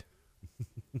Yeast,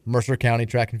 Mercer County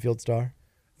track and field star.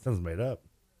 Sounds made up.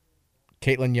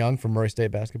 Caitlin Young from Murray State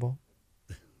basketball.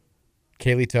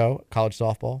 Kaylee Toe, college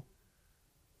softball.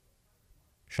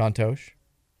 Shantosh,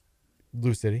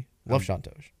 Blue City. Love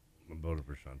Shantosh. I'm voting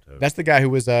for Shantosh. That's the guy who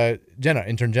was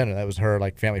intern Jenna. That was her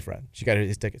family friend. She got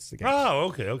his tickets to the game. Oh,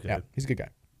 okay. Yeah, he's a good guy.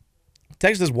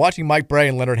 Texas says, watching Mike Bray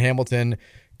and Leonard Hamilton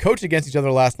coach against each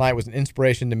other last night was an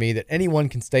inspiration to me that anyone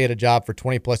can stay at a job for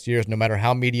 20-plus years no matter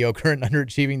how mediocre and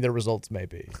underachieving their results may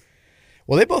be.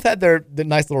 Well, they both had their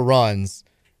nice little runs,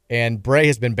 and Bray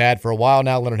has been bad for a while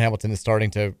now. Leonard Hamilton is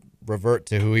starting to revert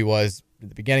to who he was at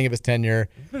the beginning of his tenure.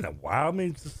 It's been a while. I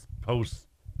mean, it's just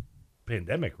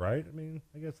post-pandemic, right? I mean,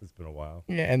 I guess it's been a while.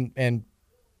 Yeah, and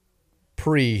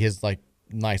pre his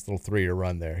nice little 3-year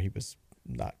run there, he was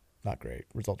not great.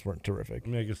 Results weren't terrific. I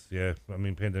mean, I guess, yeah. I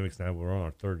mean, pandemics now, we're on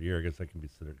our 3rd year. I guess that can be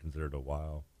considered a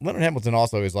while. Leonard Hamilton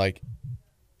also is I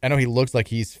know he looks like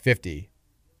he's 50,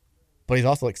 but he's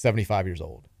also 75 years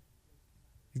old.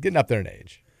 He's getting up there in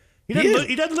age.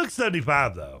 He doesn't look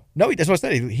 75, though. No, that's what I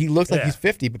said. He looks like he's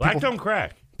 50. But Black don't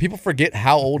crack. People forget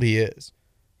how old he is.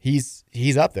 He's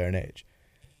up there in age.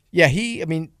 Yeah,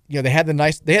 they had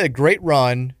a great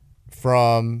run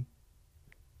from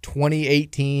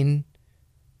 2018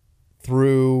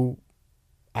 through,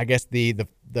 I guess, the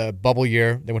bubble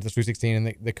year. They went to the Sweet 16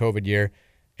 and the COVID year.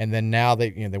 And then now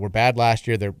they were bad last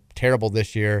year. They're terrible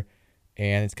this year.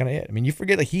 And it's kind of it. I mean, you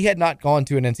forget he had not gone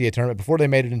to an NCAA tournament before they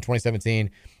made it in 2017.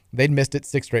 They'd missed it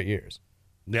 6 straight years.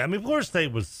 Yeah, I mean, Florida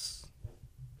State was.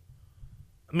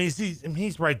 I mean,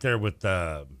 he's right there with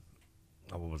what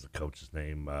was the coach's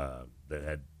name that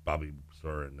had Bobby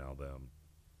Sir and now them.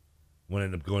 One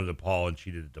ended up going to DePaul and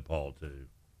cheated at DePaul too.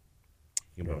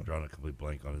 I'm drawing a complete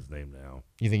blank on his name now.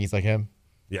 You think he's like him?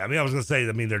 Yeah, I mean, I was gonna say.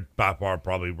 I mean, they're by far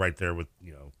probably right there with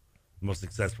the most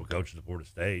successful coaches at Florida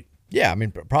State. Yeah, I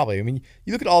mean, probably. I mean,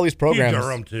 you look at all these programs.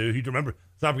 Durham too. You remember?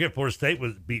 Let's not forget Florida State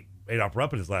beat Adolph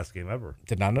Rupp in his last game ever.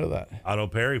 Did not know that. Otto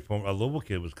Perry, a Louisville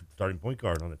kid, was starting point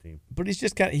guard on the team. But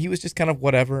he was just kind of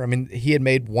whatever. I mean, he had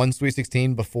made one Sweet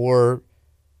 16 before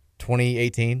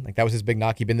 2018. That was his big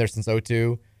knock. He'd been there since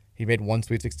 2002. He made one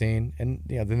Sweet 16, and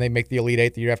then they make the Elite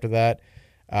Eight the year after that.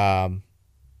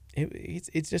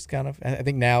 It's just kind of. I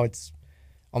think now it's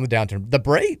on the downturn. The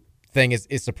Bray thing is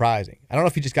surprising. I don't know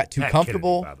if he just got too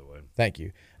comfortable. Kennedy, by the way. Thank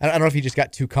you. I don't know if he just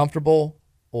got too comfortable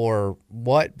or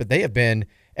what, but they have been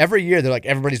every year. They're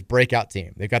everybody's breakout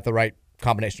team. They've got the right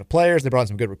combination of players. They brought in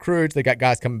some good recruits. They got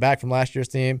guys coming back from last year's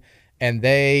team, and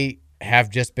they have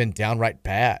just been downright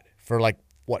bad for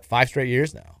 5 straight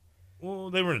years now. Well,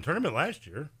 they were in a tournament last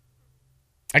year.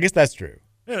 I guess that's true.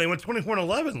 Yeah, they went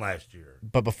 24-11 last year.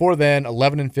 But before then,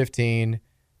 11-15,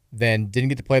 then didn't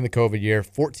get to play in the COVID year.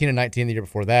 14-19 the year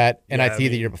before that. NIT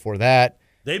the year before that.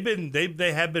 They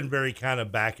have been very kind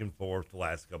of back and forth the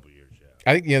last couple of years. Yeah,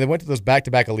 I think they went to those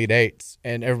back-to-back Elite Eights,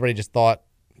 and everybody just thought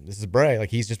this is Bray.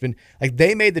 He's just been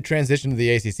they made the transition to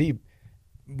the ACC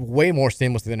way more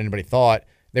seamlessly than anybody thought.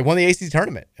 They won the ACC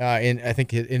tournament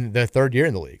in their 3rd year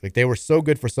in the league. They were so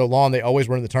good for so long. They always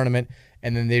were in the tournament,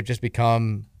 and then they've just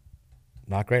become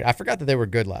not great. I forgot that they were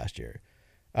good last year.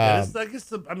 I guess like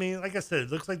I said, it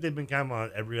looks like they've been kind of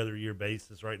on every other year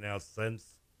basis right now since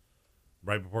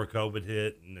right before COVID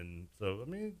hit, and then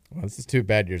well, this is 2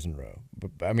 bad years in a row.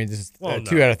 But this is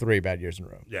 2 out of 3 bad years in a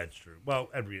row. Yeah, it's true. Well,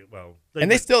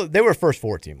 they were a first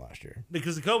 4 team last year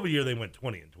because the COVID year they went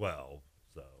 20-12.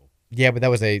 So yeah, but that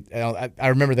was I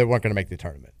remember they weren't going to make the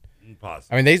tournament.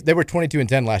 Possibly. I mean, they were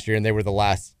 22-10 last year, and they were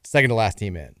the second to last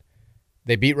team in.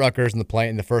 They beat Rutgers in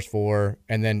the first 4,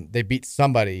 and then they beat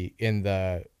somebody in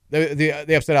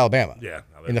they upset Alabama. Yeah,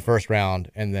 in the first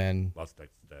round, and then lost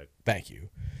Texas Tech. Thank you.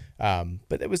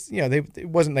 But it was, it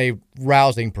wasn't a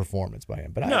rousing performance by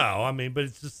him. But but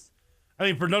it's just,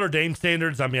 for Notre Dame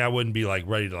standards, I wouldn't be like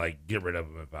ready to like get rid of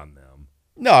them if I'm them.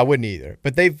 No, I wouldn't either.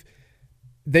 But they've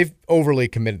overly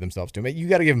committed themselves to him. You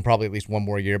got to give them probably at least one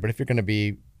more year. But if you're going to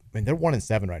be, they're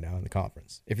 1-7 right now in the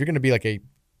conference. If you're going to be like a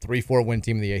 3-4 win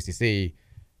team in the ACC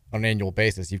on an annual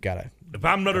basis, you've got to. If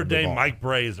I'm Notre Dame, Mike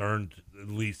Bray has earned at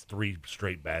least 3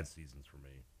 straight bad seasons for me.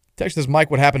 Text says,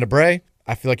 Mike, what happened to Bray?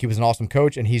 I feel like he was an awesome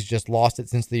coach, and he's just lost it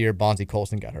since the year Bonzie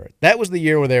Colson got hurt. That was the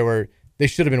year where they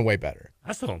should have been way better.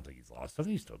 I still don't think he's lost. I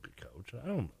think he's still a good coach.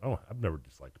 I've never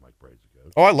disliked Mike Bray as a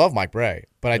coach. Oh, I love Mike Bray,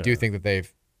 but I do think that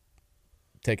they've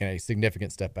taken a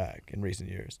significant step back in recent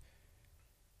years.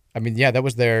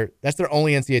 That's their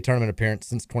only NCAA tournament appearance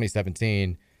since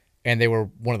 2017, and they were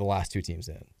one of the last 2 teams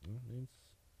in.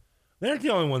 They're the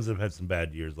only ones that have had some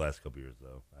bad years the last couple years,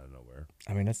 though, out of nowhere.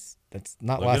 That's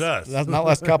not Look last. at us. That's not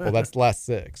last couple. That's the last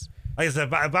 6. Like I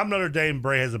said, if I'm Notre Dame,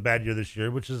 Bray has a bad year this year,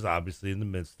 which is obviously in the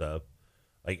midst of.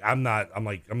 I'm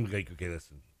like, okay,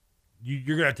 listen,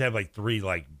 you're gonna have to have like 3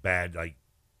 like bad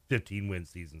 15-win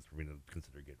seasons for me to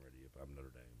consider getting rid of you if I'm Notre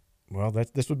Dame. Well,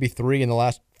 this would be 3 in the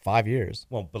last 5 years.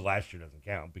 Well, but last year doesn't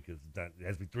count because it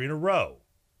has to be 3 in a row.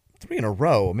 3 in a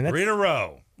row. That's 3 in a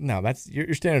row. No, that's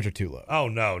your standards are too low. Oh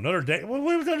no, Notre Dame. What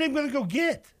was Notre Dame going to go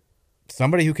get?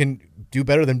 Somebody who can do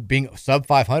better than being sub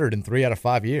 500 in 3 out of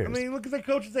 5 years. Look at the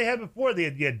coaches they had before.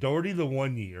 You had Doherty the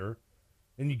 1 year,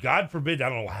 and God forbid, I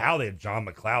don't know how they had John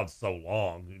McLeod so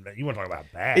long. You want to talk about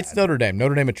bad? It's Notre Dame.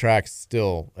 Notre Dame attracts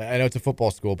still. I know it's a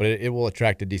football school, but it will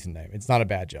attract a decent name. It's not a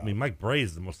bad job. Mike Bray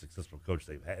is the most successful coach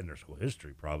they've had in their school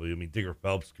history, probably. Digger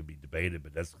Phelps could be debated,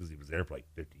 but that's because he was there for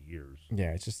 50 years.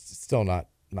 Yeah, it's still not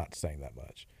saying that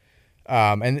much.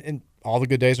 And all the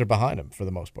good days are behind him for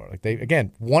the most part. They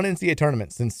again won NCAA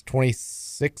tournament since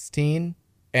 2016,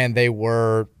 and they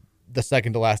were the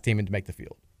second to last team to make the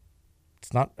field.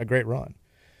 It's not a great run.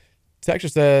 Texture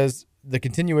says the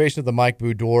continuation of the Mike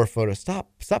Boudreaux photo. Stop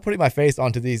putting my face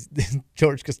onto these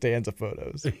George Costanza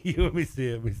photos. Let me see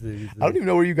it. I don't even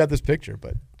know where you got this picture,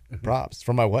 but props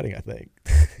from my wedding, I think.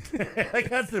 I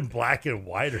got it in black and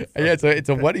white or something. Yeah, it's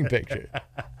a wedding picture.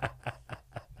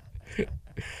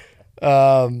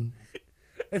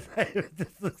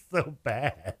 This looks so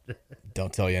bad.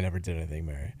 Don't tell you I never did anything,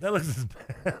 Mary. That looks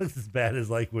as bad as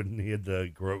when he had the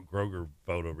Groger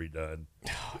photo redone.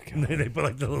 Oh, God. They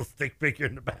put the little stick figure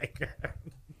in the background.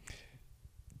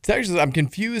 Texas, I'm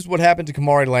confused what happened to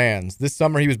Kamari Lands. This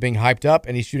summer he was being hyped up,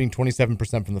 and he's shooting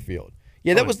 27% from the field.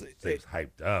 Yeah, that was. He was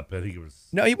hyped up. I think it was.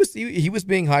 No, he was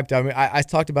being hyped up. I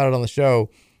talked about it on the show.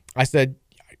 I said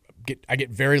I get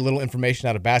very little information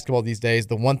out of basketball these days.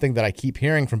 The one thing that I keep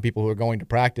hearing from people who are going to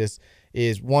practice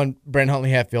is, 1, Brandon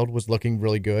Huntley-Hatfield was looking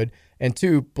really good, and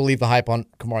 2, believe the hype on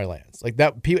Kamari Lands.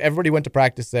 Everybody went to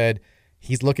practice, said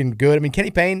he's looking good.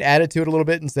 Kenny Payne added to it a little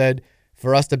bit and said,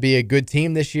 for us to be a good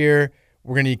team this year,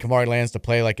 we're going to need Kamari Lands to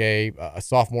play like a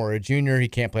sophomore or a junior. He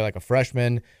can't play like a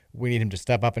freshman. We need him to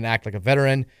step up and act like a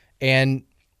veteran. And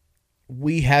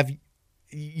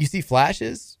you see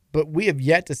flashes, but we have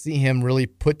yet to see him really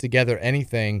put together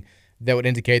anything that would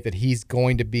indicate that he's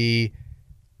going to be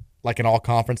like an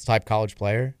all-conference type college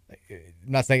player.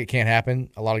 I'm not saying it can't happen.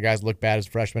 A lot of guys look bad as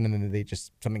freshmen, and then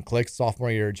something clicks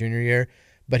sophomore year or junior year.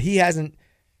 But he hasn't,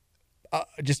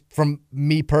 just from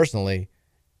me personally,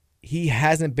 he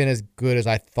hasn't been as good as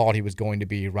I thought he was going to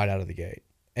be right out of the gate.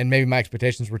 And maybe my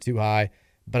expectations were too high,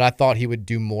 but I thought he would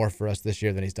do more for us this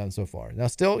year than he's done so far. Now,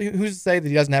 still, who's to say that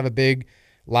he doesn't have a big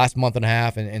last month and a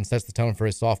half and sets the tone for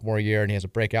his sophomore year and he has a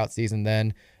breakout season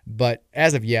then? But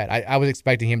as of yet, I was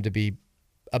expecting him to be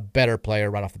a better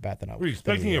player right off the bat than I was. Were you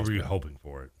expecting it or were you hoping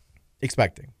for it?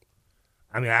 Expecting.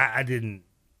 I didn't.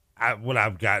 What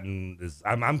I've gotten is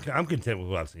I'm content with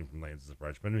what I've seen from Lance as a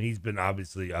freshman. He's been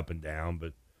obviously up and down,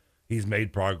 but he's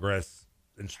made progress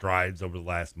and strides over the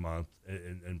last month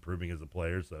in improving as a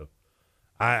player. So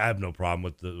I have no problem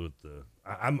with the.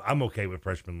 I'm okay with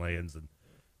freshman Lands and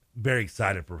very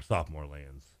excited for sophomore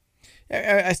Lands.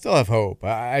 I still have hope.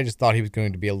 I just thought he was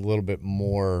going to be a little bit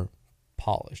more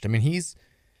polished.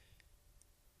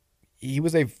 He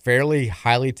was a fairly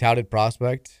highly touted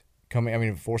prospect coming.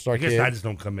 4-star kid. I just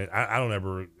don't come in. I don't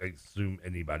ever assume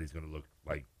anybody's going to look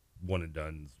like one and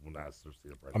done when I see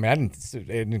the freshman. I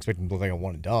didn't expect him to look like a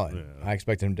one and done. Yeah. I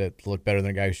expected him to look better than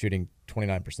a guy who's shooting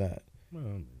 29%.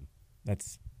 Well,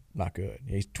 that's not good.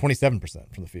 He's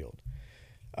 27% from the field.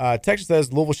 Texas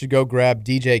says Louisville should go grab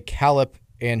DJ Callip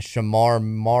and Shamar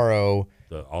Morrow.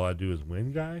 The all I do is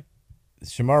win guy?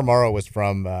 Shamar Morrow was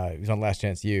from, he was on Last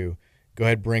Chance U. Go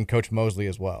ahead, bring Coach Mosley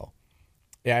as well.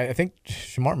 Yeah, I think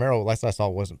Shamar Morrow, last I saw,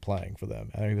 wasn't playing for them.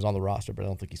 I know he was on the roster, but I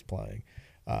don't think he's playing.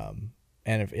 And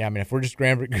if we're just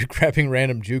grabbing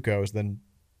random JUCOs, then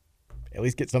at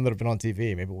least get some that have been on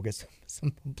TV. Maybe we'll get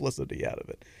some publicity out of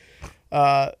it.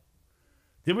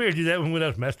 Did we ever do that when we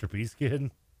was Masterpiece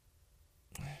Kid?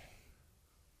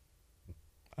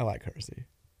 I like Hersey.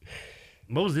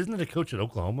 Mosley, isn't it a coach at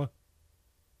Oklahoma?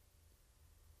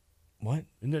 What?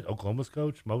 Isn't it Oklahoma's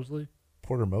coach, Mosley?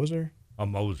 Porter Moser? Oh,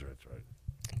 Moser, that's right.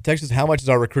 Text us, how much is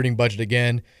our recruiting budget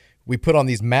again? We put on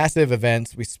these massive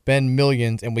events, we spend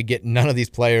millions, and we get none of these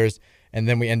players, and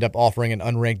then we end up offering an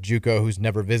unranked JUCO who's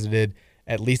never visited.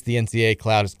 At least the NCAA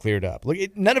cloud is cleared up. Look,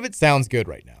 none of it sounds good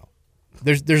right now.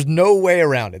 There's no way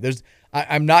around it.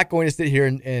 I'm not going to sit here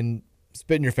and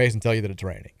spit in your face and tell you that it's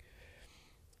raining.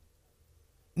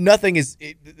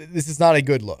 This is not a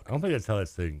good look. I don't think that's how that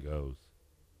thing goes.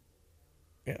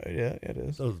 Yeah, it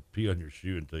is. Those pee on your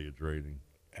shoe until it's raining.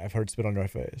 I've heard spit on your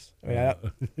face. I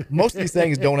mean, most of these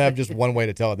things don't have just one way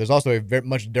to tell it. There's also a very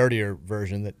much dirtier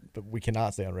version that we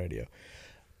cannot say on radio.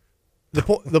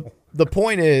 The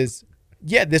point is,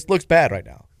 yeah, this looks bad right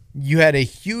now. You had a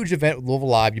huge event with Louisville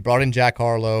Live. You brought in Jack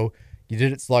Harlow. You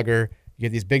did it Slugger. You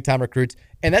had these big-time recruits.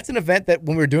 And that's an event that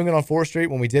when we were doing it on 4th Street,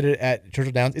 when we did it at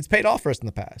Churchill Downs, it's paid off for us in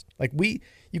the past. Like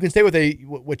you can say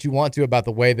what you want to about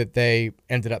the way that they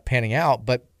ended up panning out,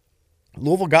 but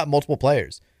Louisville got multiple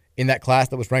players in that class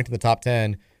that was ranked in the top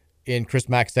 10 in Chris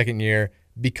Mack's second year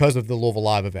because of the Louisville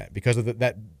Live event, because of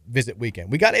that visit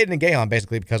weekend. We got Aiden Gahan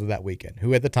basically because of that weekend,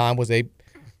 who at the time was a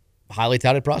highly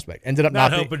touted prospect. Ended up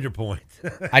not helping your point.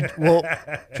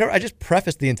 Trevor, I just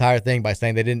prefaced the entire thing by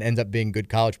saying they didn't end up being good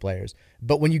college players.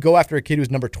 But when you go after a kid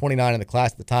who's number 29 in the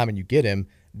class at the time and you get him,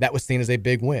 that was seen as a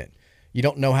big win. You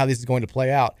don't know how this is going to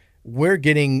play out. We're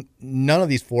getting none of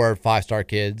these 4 or 5-star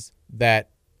kids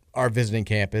that are visiting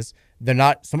campus. They're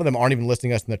not. Some of them aren't even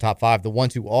listing us in the top 5. The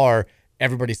ones who are,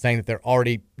 everybody's saying that they're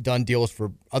already done deals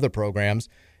for other programs.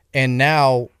 And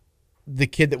now the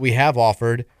kid that we have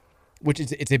offered, which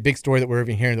is it's a big story that we're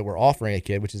even hearing that we're offering a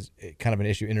kid, which is kind of an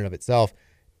issue in and of itself,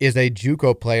 is a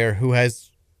JUCO player who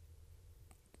has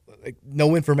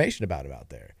no information about him out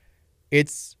there.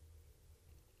 It's,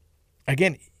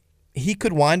 again, he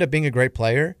could wind up being a great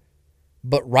player,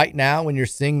 but right now when you're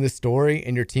seeing this story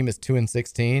and your team is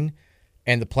 2-16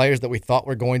 and the players that we thought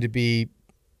were going to be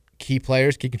key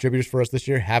players, key contributors for us this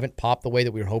year haven't popped the way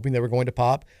that we were hoping they were going to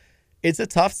pop, it's a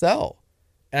tough sell.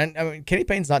 And I mean, Kenny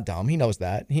Payne's not dumb. He knows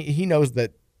that. He knows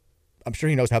that. I'm sure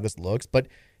he knows how this looks, but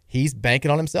he's banking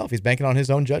on himself. He's banking on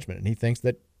his own judgment, and he thinks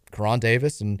that Karan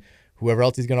Davis and whoever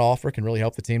else he's going to offer can really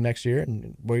help the team next year.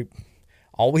 And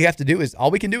all we can do is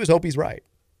hope he's right,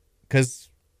 because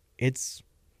it's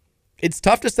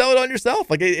tough to sell it on yourself.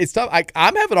 Like it's tough.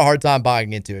 I'm having a hard time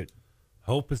buying into it.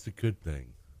 Hope is a good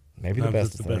thing. Maybe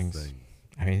Sometimes the best thing.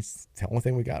 I mean, it's the only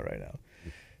thing we got right now.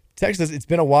 Texas, it's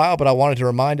been a while, but I wanted to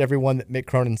remind everyone that Mick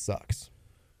Cronin sucks.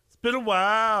 It's been a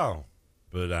while,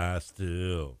 but I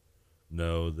still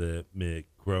know that Mick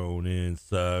Cronin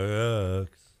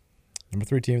sucks. Number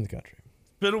 3 team in the country.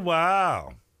 It's been a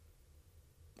while.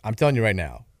 I'm telling you right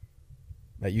now,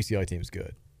 that UCLA team is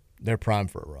good. They're primed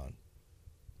for a run.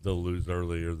 They'll lose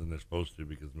earlier than they're supposed to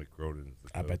because Mick Cronin is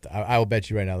the coach. I will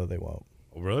bet you right now that they won't.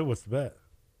 Oh, really? What's the bet?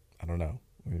 I don't know.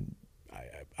 I mean,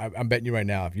 I'm betting you right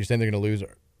now, if you're saying they're going to lose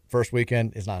first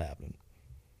weekend, it's not happening.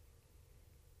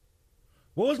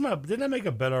 What was didn't I make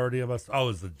a bet already about? Oh,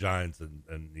 it's the Giants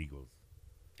and Eagles.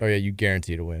 Oh, yeah, you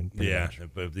guarantee to win. Yeah,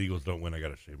 but if the Eagles don't win, I got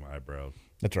to shave my eyebrows.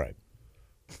 That's right.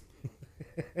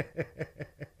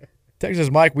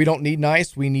 Texas Mike, we don't need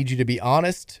nice. We need you to be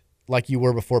honest, like you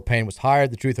were before Payne was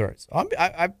hired. The truth hurts.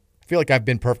 I feel like I've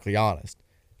been perfectly honest.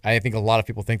 I think a lot of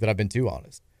people think that I've been too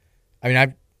honest. I mean,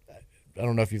 I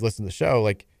don't know if you've listened to the show.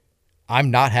 Like, I'm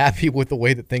not happy with the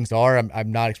way that things are.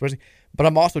 I'm not expressing, but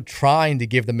I'm also trying to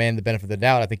give the man the benefit of the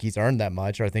doubt. I think he's earned that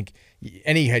much, or I think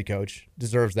any head coach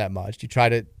deserves that much. You try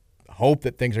to hope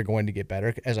that things are going to get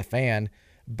better as a fan,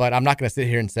 but I'm not going to sit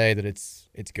here and say that it's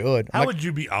good. How would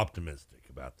you be optimistic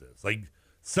about this? Like,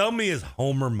 sell me as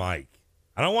Homer Mike.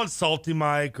 I don't want Salty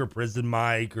Mike or Prison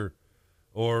Mike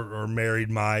or Married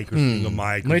Mike or Single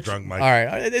Mike or Drunk Mike. All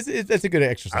right, that's a good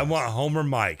exercise. I want Homer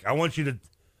Mike. I want you to,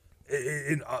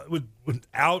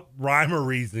 without rhyme or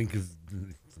reason, because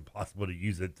it's impossible to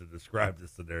use it to describe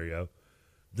this scenario,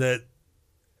 that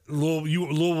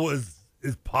Louisville is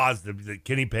positive that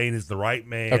Kenny Payne is the right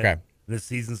man. Okay. And the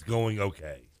season's going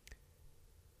okay.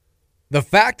 The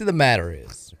fact of the matter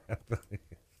is,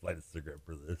 light a cigarette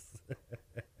for this.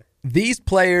 These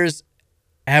players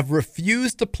have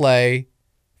refused to play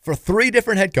for 3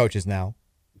 different head coaches now.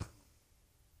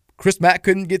 Chris Mack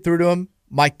couldn't get through to him.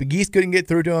 Mike Pegues couldn't get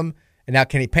through to him. And now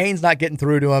Kenny Payne's not getting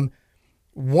through to him.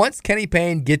 Once Kenny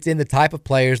Payne gets in the type of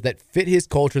players that fit his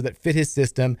culture, that fit his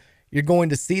system, you're going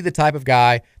to see the type of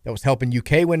guy that was helping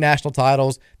UK win national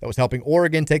titles, that was helping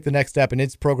Oregon take the next step in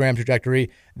its program trajectory,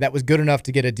 that was good enough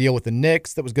to get a deal with the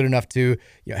Knicks, that was good enough to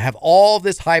have all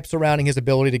this hype surrounding his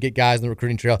ability to get guys in the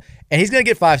recruiting trail. And he's going to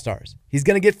get 5 stars. He's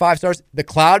going to get 5 stars. The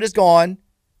cloud is gone.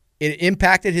 It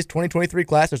impacted his 2023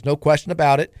 class. There's no question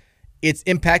about it. It's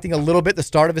impacting a little bit the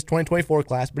start of his 2024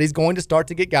 class, but he's going to start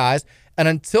to get guys. And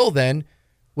until then,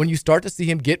 when you start to see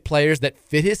him get players that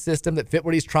fit his system, that fit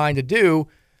what he's trying to do,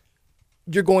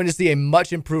 you're going to see a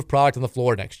much improved product on the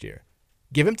floor next year.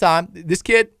 Give him time. This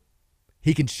kid,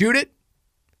 he can shoot it.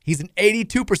 He's an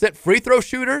 82% free throw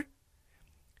shooter.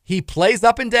 He plays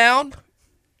up and down.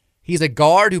 He's a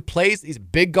guard who plays. He's a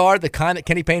big guard, the kind that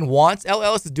Kenny Payne wants. El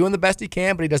Ellis is doing the best he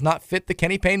can, but he does not fit the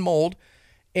Kenny Payne mold.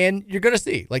 And you're going to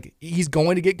see, he's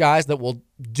going to get guys that will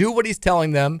do what he's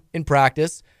telling them in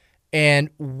practice. And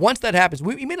once that happens,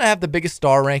 we may not have the biggest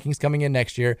star rankings coming in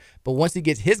next year, but once he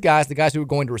gets his guys, the guys who are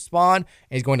going to respond,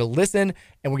 and he's going to listen,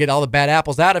 and we get all the bad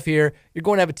apples out of here, you're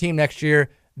going to have a team next year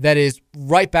that is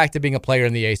right back to being a player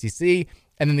in the ACC.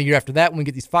 And then the year after that, when we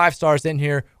get these 5 stars in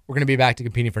here, we're going to be back to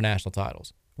competing for national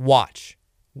titles. Watch.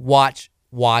 Watch.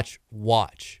 Watch.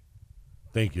 Watch.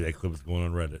 Thank you. That clip is going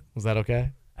on Reddit. Was that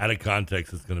okay? Out of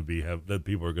context, it's going to be that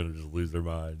people are going to just lose their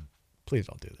mind. Please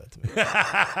don't do that to me.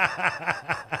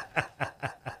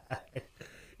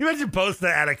 You imagine post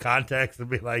that out of context and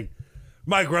be like,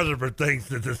 Mike Rutherford thinks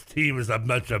that this team is a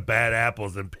bunch of bad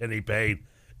apples and Kenny Payne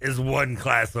is 1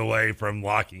 class away from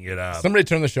locking it up. Somebody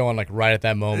turned the show on right at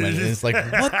that moment, and it's like,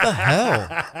 what the hell?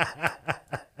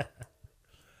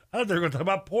 I thought they were going to talk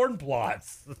about porn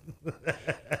plots.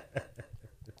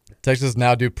 Texas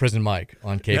now do Prison Mike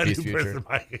on KP's Future. Prison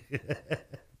Mike.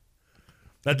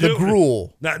 Now, the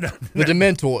Gruel. The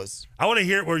Dementors. I want to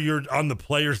hear it where you're on the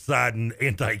player side and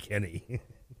anti-Kenny.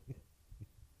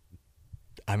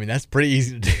 I mean, that's pretty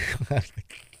easy to do.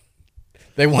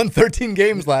 They won 13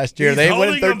 games last year. They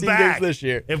won 13 games this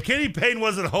year. If Kenny Payne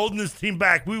wasn't holding this team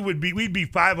back, we'd be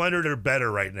 500 or better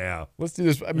right now. Let's do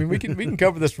this. I mean, we can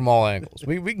cover this from all angles.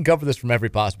 We can cover this from every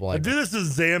possible angle. Do this as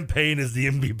Zam Payne as the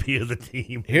MVP of the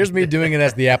team. Here's me doing it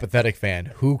as the apathetic fan.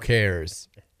 Who cares?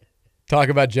 Talk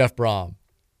about Jeff Brom.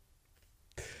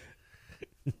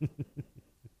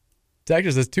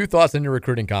 Texas has 2 thoughts in your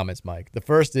recruiting comments, Mike. The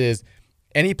first is,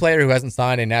 any player who hasn't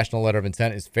signed a national letter of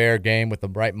intent is fair game with the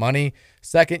right money.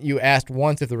 Second, you asked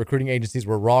once if the recruiting agencies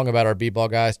were wrong about our b-ball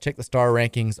guys. Check the star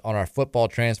rankings on our football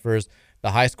transfers.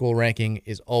 The high school ranking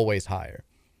is always higher.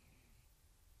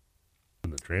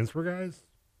 And the transfer guys?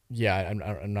 Yeah,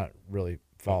 I'm not really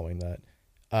following that.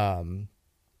 I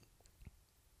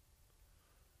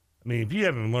mean, if you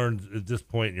haven't learned at this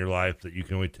point in your life that you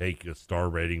can only take a star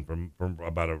rating from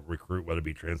about a recruit, whether it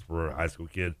be transfer or a high school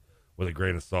kid, with a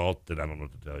grain of salt, then I don't know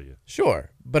what to tell you.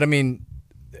 Sure. But, I mean,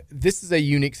 this is a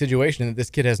unique situation that this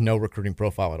kid has no recruiting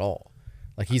profile at all.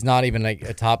 He's not even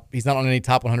he's not on any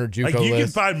top 100 JUCO list. You can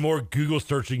find more Google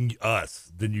searching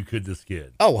us than you could this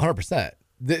kid. Oh, 100%.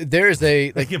 There is a...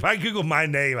 if I Google my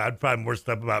name, I'd find more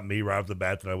stuff about me right off the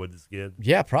bat than I would this kid.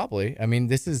 Yeah, probably. I mean,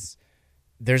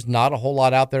 there's not a whole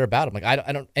lot out there about him. I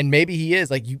don't, and maybe he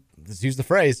is let's use the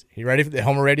phrase. He ready for the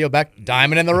Homer Radio back?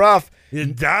 Diamond in the rough.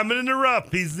 Diamond in the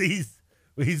rough.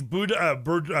 He's Buddha.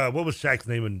 What was Shaq's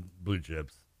name in Blue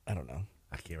Chips? I don't know.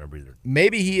 I can't remember either.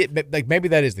 Maybe maybe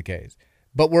that is the case.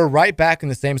 But we're right back in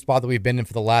the same spot that we've been in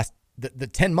for the last the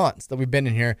 10 months that we've been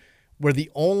in here, where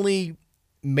the only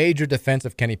major defense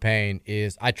of Kenny Payne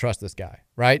is I trust this guy,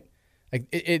 right?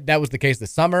 That was the case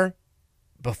this summer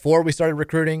before we started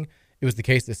recruiting. It was the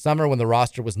case this summer when the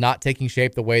roster was not taking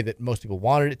shape the way that most people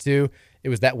wanted it to. It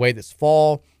was that way this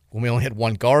fall when we only had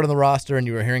 1 guard on the roster and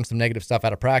you were hearing some negative stuff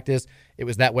out of practice. It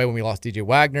was that way when we lost DJ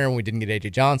Wagner, when we didn't get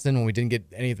AJ Johnson, when we didn't get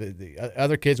any of the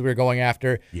other kids we were going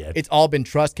after. Yeah. It's all been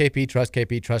trust KP, trust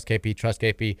KP, trust KP, trust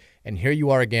KP. And here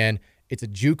you are again. It's a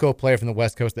JUCO player from the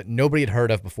West Coast that nobody had heard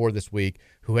of before this week,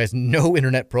 who has no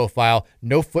internet profile,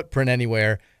 no footprint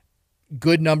anywhere.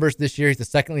 Good numbers this year. He's the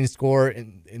second leading scorer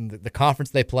in the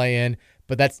conference they play in,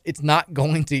 but it's not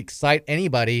going to excite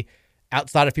anybody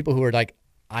outside of people who are like,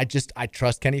 I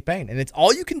trust Kenny Payne, and it's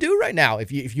all you can do right now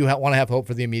if you want to have hope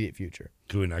for the immediate future.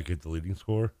 Can we not get the leading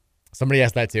scorer? Somebody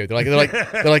asked that too. They're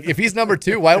like, if he's number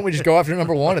 2, why don't we just go after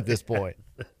number 1 at this point?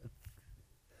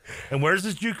 And where's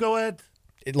this JUCO at?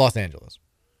 In Los Angeles.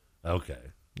 Okay.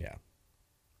 Yeah.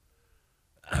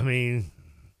 I mean,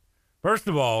 first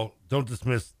of all, don't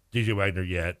dismiss DJ Wagner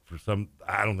yet.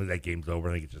 I don't think that game's over.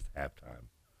 I think it's just halftime.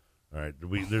 All right.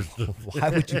 Why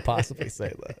would you possibly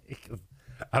say that?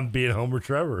 I'm being Homer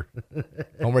Trevor.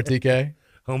 Homer TK?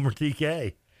 Homer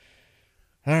TK.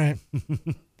 All right.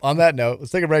 On that note,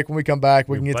 let's take a break. When we come back,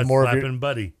 we can get to more of your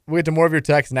buddy. We'll get to more of your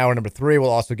texts in hour number 3.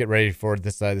 We'll also get ready for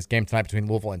this game tonight between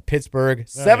Louisville and Pittsburgh.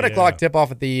 7 o'clock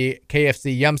tip-off at the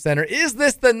KFC Yum Center. Is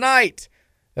this the night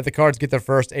that the Cards get their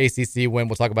first ACC win?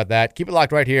 We'll talk about that. Keep it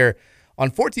locked right here on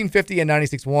 1450 and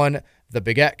 96.1, The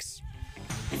Big X.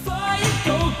 Before you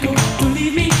go, don't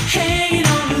leave me hanging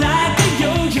on like a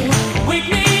yo-yo. Wake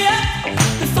me up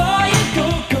before you go.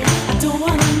 I don't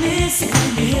want to miss it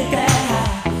when you hit that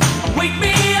high. Wake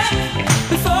me up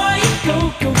before you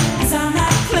go, 'cause I'm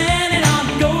not planning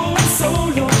on going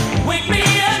solo. Wake me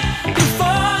up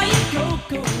before you go.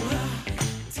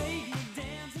 Take me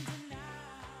dancing tonight.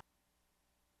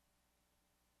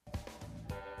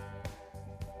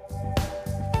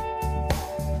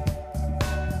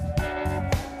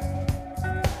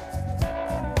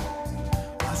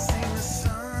 I seen the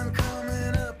sun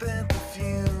coming up at the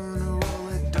funeral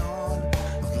at dawn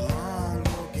of the long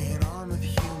broken arm of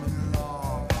human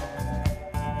law.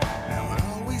 Now it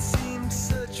always seemed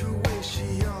such a waste.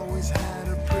 She always had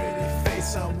a pretty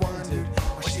face. I wondered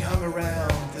why she hung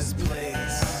around this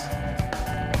place.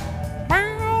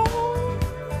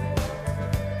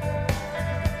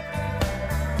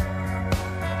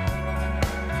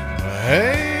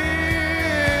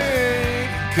 Hey,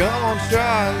 come on,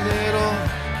 try a little.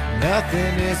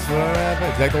 Nothing is forever.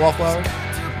 Is that the Wallflowers?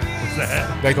 What's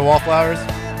that? Like the Wallflowers?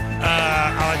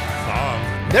 I like the song.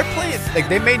 They're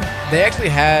playing, they actually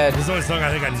had. This is the only song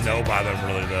I think I know by them,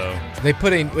 really, though. They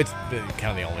put in, it's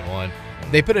kind of the only one.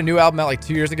 They put a new album out like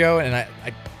 2 years ago, and I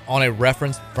on a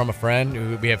reference from a friend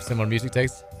who we have similar music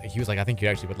tastes, he was like, I think you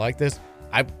actually would like this.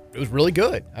 It was really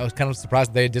good. I was kind of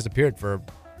surprised they had disappeared for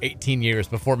 18 years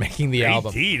before making the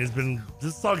album. 18?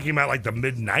 This song came out like the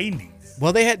mid-90s.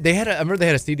 Well, I remember they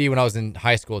had a CD when I was in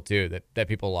high school, too, that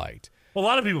people liked. Well, a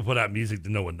lot of people put out music that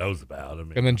no one knows about. I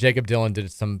mean, And then Jacob Dylan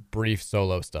did some brief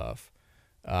solo stuff.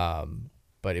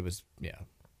 But it was,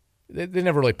 they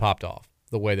never really popped off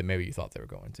the way that maybe you thought they were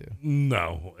going to.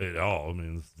 no, at all. I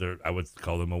mean, I would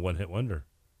call them a one-hit wonder.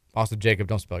 Also, Jacob,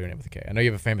 don't spell your name with a K. I know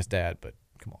you have a famous dad, but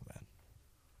come on, man.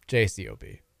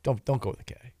 J-C-O-B. Don't go with a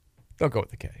K. Don't go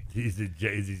with the K. Is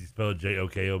he spelled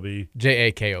J-O-K-O-B?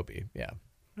 J-A-K-O-B, yeah.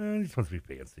 He just wants to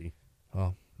be fancy.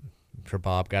 Well, I'm sure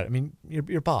Bob got it. I mean,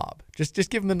 you're Bob. Just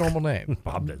give him the normal name.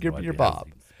 Bob doesn't You're know Bob.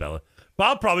 Spell it.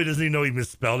 Bob probably doesn't even know he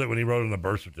misspelled it when he wrote it on the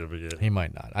birth certificate. He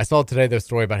might not. I saw today the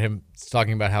story about him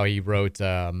talking about how he wrote.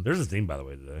 There's his name, by the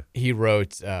way, today. He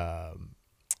wrote the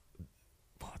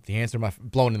answer to my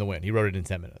Blowing in the Wind. He wrote it in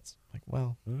 10 minutes. Like,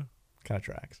 well, kind of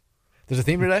tracks. There's a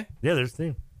theme today? Yeah, there's a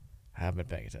theme. I haven't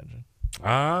been paying attention.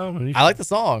 I like the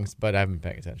songs, but I haven't been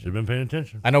paying attention. Should have been paying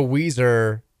attention. I know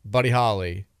Weezer, Buddy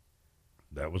Holly.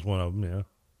 That was one of them, yeah.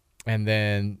 And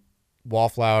then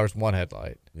Wallflowers, One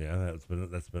Headlight. Yeah,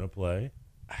 that's been a play.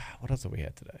 What else have we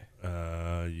had today?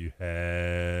 You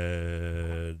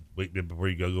had Wake Me Up Before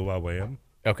You Go by Wham.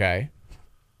 Okay.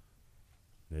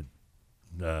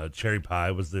 Cherry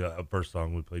Pie was the first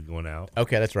song we played going out.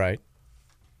 Okay, that's right.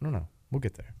 No, we'll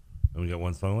get there. And we got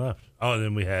one song left. Oh, and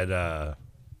then we had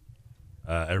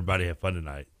Everybody Have Fun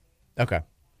Tonight. Okay.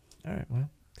 All right, well,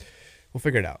 we'll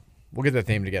figure it out. We'll get that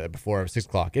theme together before 6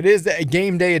 o'clock. It is a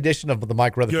game day edition of the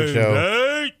Mike Rutherford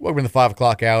Show. Welcome to the 5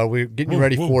 o'clock hour. We're getting you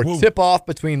ready for tip-off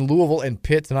between Louisville and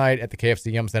Pitt tonight at the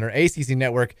KFC Yum Center. ACC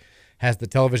Network has the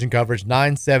television coverage,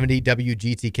 970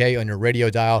 WGTK on your radio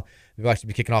dial. They'll actually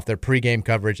be kicking off their pregame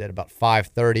coverage at about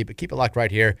 5:30, but keep it locked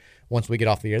right here. Once we get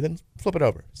off the air, then flip it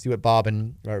over. See what Paul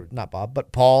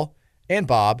and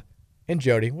Bob and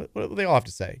Jody, what do they all have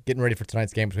to say? Getting ready for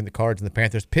tonight's game between the Cards and the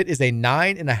Panthers. Pitt is a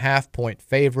 9.5-point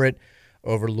favorite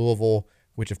over Louisville,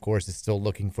 which, of course, is still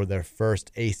looking for their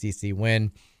first ACC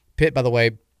win. Pitt, by the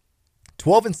way,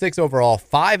 12-6 overall,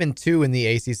 5-2 in the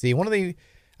ACC. One of the,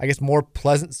 I guess, more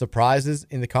pleasant surprises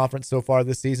in the conference so far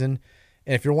this season.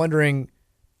 And if you're wondering,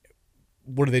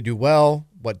 what do they do well?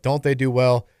 What don't they do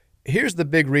well? Here's the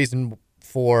big reason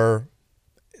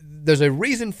there's a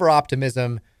reason for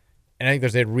optimism, and I think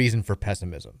there's a reason for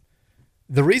pessimism.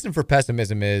 The reason for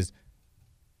pessimism is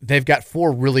they've got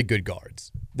 4 really good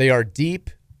guards. They are deep,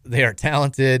 they are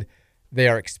talented, they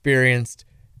are experienced.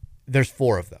 There's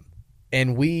 4 of them.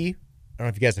 And I don't know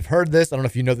if you guys have heard this, I don't know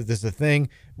if you know that this is a thing,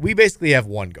 we basically have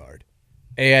 1 guard.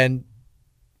 And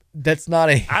that's not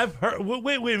I've heard,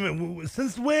 wait a minute,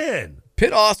 since when?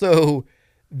 Pitt also,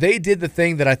 they did the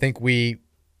thing that I think we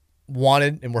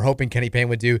wanted and we're hoping Kenny Payne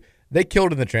would do. They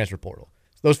killed in the transfer portal.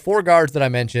 So those 4 guards that I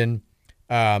mentioned,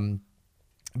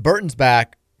 Burton's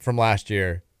back from last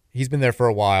year. He's been there for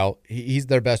a while. He's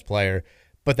their best player.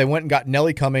 But they went and got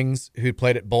Nelly Cummings, who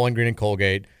played at Bowling Green and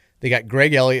Colgate. They got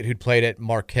Greg Elliott, who'd played at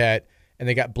Marquette. And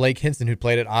they got Blake Hinson, who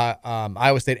played at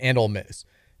Iowa State and Ole Miss.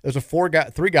 Those are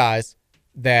three guys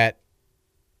that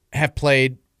have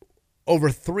played over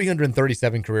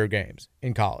 337 career games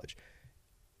in college.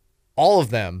 All of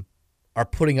them are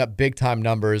putting up big-time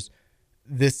numbers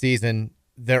this season.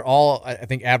 They're all, I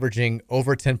think, averaging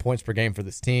over 10 points per game for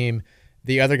this team.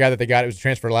 The other guy that they got, it was a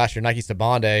transfer last year, Nike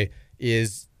Sabande,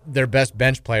 is their best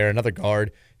bench player, another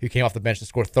guard who came off the bench to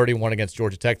score 31 against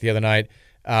Georgia Tech the other night.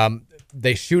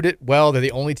 They shoot it well. They're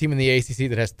the only team in the ACC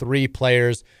that has three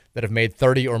players that have made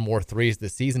 30 or more threes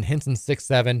this season. Hinson's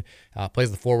 6'7",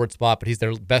 plays the forward spot, but he's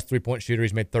their best three-point shooter.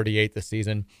 He's made 38 this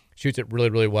season. Shoots it really,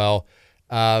 really well.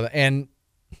 And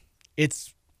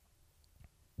it's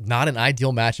not an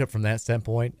ideal matchup from that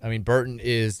standpoint. I mean, Burton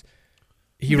is...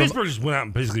 Pittsburgh just went out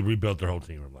and basically rebuilt their whole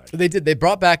team. They did. They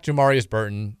brought back Jamarius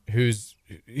Burton, he's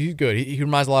good. He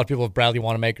reminds a lot of people of Bradley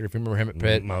Wanamaker, if you remember him at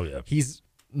Pitt. Oh, yeah. He's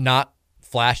not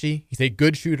flashy. He's a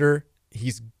good shooter.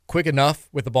 He's quick enough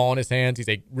with the ball in his hands. He's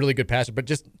a really good passer, but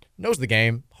just knows the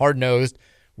game, hard-nosed,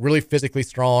 really physically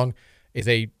strong, is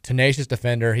a tenacious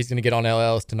defender. He's going to get on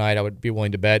LLs tonight, I would be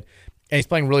willing to bet. And he's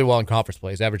playing really well in conference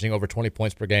play. He's averaging over 20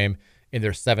 points per game in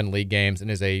their 7 league games and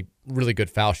is a really good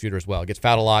foul shooter as well. Gets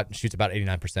fouled a lot and shoots about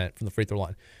 89% from the free throw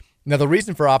line. Now, the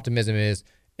reason for optimism is,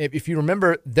 if you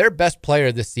remember, their best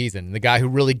player this season, the guy who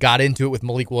really got into it with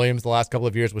Malik Williams the last couple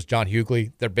of years, was John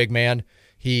Hughley, their big man.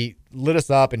 He lit us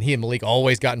up, and he and Malik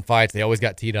always got in fights. They always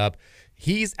got teed up.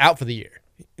 He's out for the year.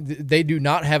 They do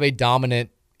not have a dominant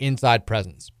inside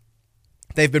presence.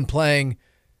 They've been playing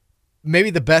maybe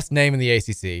the best name in the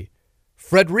ACC,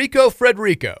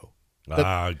 Frederico.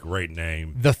 Great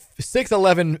name. The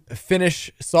 6'11"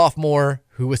 Finnish sophomore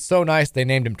who was so nice they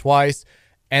named him twice.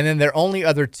 And then their only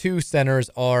other two centers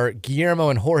are Guillermo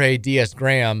and Jorge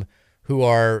Diaz-Graham, who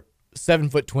are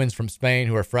 7-foot twins from Spain,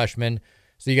 who are freshmen.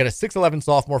 So you got a 6'11"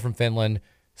 sophomore from Finland,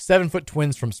 7-foot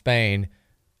twins from Spain.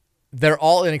 They're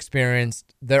all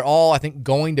inexperienced. They're all, I think,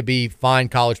 going to be fine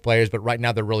college players, but right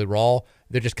now they're really raw.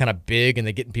 They're just kind of big and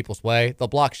they get in people's way. They'll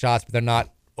block shots, but they're not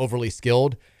overly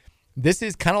skilled. This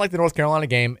is kind of like the North Carolina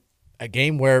game, a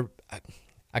game where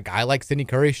a guy like Sidney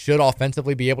Curry should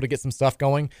offensively be able to get some stuff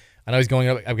going. I know he's going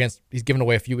up against, he's giving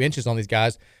away a few inches on these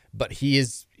guys, but he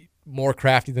is more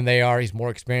crafty than they are. He's more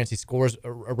experienced. He scores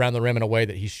around the rim in a way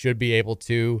that he should be able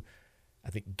to, I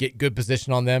think, get good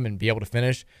position on them and be able to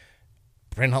finish.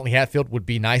 Brandon Huntley Hatfield would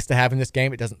be nice to have in this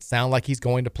game. It doesn't sound like he's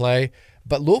going to play,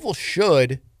 but Louisville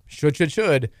should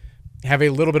have a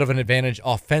little bit of an advantage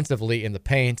offensively in the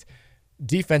paint.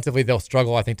 Defensively, they'll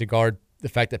struggle, I think, to guard the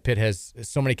fact that Pitt has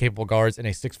so many capable guards and a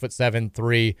 6'7"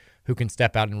 3 who can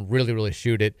step out and really, really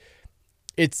shoot it.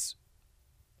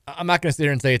 I'm not going to sit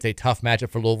here and say it's a tough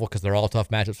matchup for Louisville because they're all tough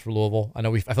matchups for Louisville. I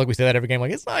know I feel like we say that every game.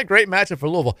 Like, it's not a great matchup for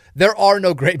Louisville. There are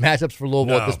no great matchups for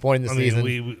Louisville at this point in the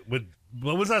season.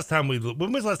 When was the last time we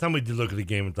did look at the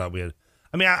game and thought we had?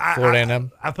 I mean, Florida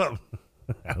A&M. I felt.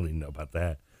 I don't even know about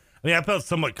that. I mean, I felt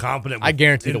somewhat confident. I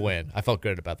guarantee to win. I felt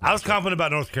good about that. I was confident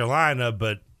about North Carolina,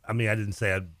 but I mean, I didn't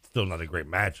say I'd still not a great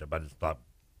matchup. I just thought,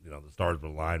 the stars would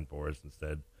align for us.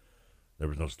 Instead, there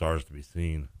was no stars to be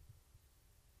seen.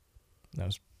 That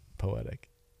was poetic.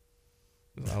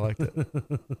 I liked it.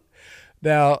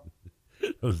 Now,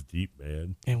 that was deep,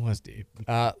 man. It was deep.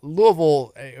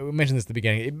 Louisville, we mentioned this at the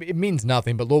beginning. It means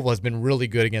nothing, but Louisville has been really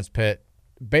good against Pitt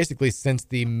basically since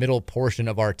the middle portion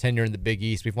of our tenure in the Big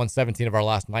East. We've won 17 of our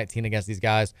last 19 against these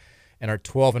guys and are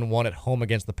 12-1 at home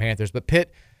against the Panthers. But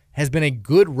Pitt has been a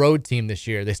good road team this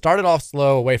year. They started off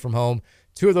slow away from home.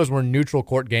 2 of those were neutral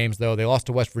court games, though. They lost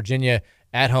to West Virginia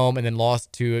at home and then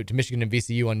lost to Michigan and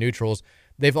VCU on neutrals.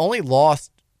 They've only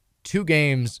lost 2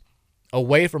 games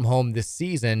away from home this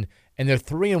season, and they're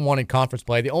 3-1 in conference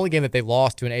play. The only game that they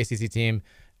lost to an ACC team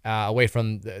away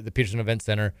from the Peterson Event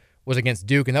Center was against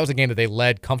Duke, and that was a game that they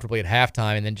led comfortably at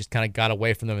halftime and then just kind of got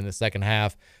away from them in the second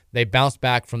half. They bounced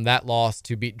back from that loss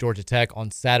to beat Georgia Tech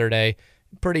on Saturday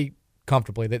pretty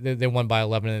comfortably. They won by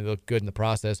 11, and they looked good in the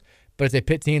process. But it's a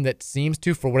Pitt team that seems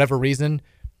to, for whatever reason,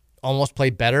 almost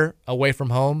play better away from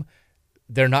home.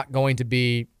 They're not going to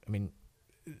be,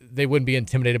 they wouldn't be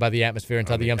intimidated by the atmosphere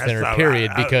inside the Yum Center,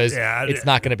 period, because it's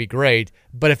not going to be great.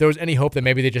 But if there was any hope that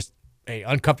maybe they just,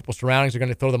 uncomfortable surroundings are going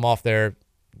to throw them off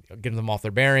getting them off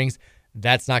their bearings,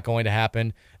 that's not going to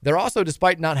happen. They're also,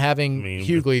 despite not having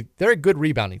Hughley, they're a good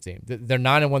rebounding team. They're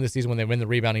 9-1 this season when they win the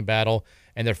rebounding battle,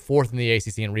 and they're 4th in the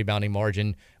ACC in rebounding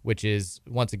margin, which is,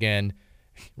 once again,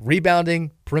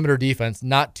 rebounding, perimeter defense,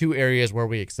 not 2 areas where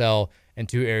we excel and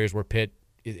 2 areas where Pitt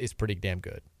is pretty damn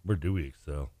good. Where do we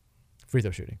excel? Free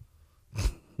throw shooting.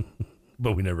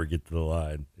 But we never get to the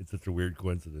line. It's such a weird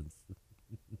coincidence.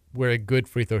 We're a good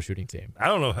free throw shooting team. I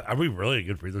don't know. Are we really a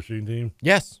good free throw shooting team?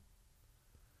 Yes.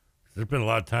 There's been a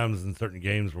lot of times in certain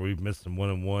games where we've missed some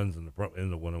one-on-ones in the front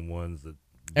end of one-on-ones.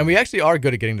 And we actually are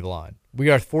good at getting to the line. We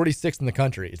are 46th in the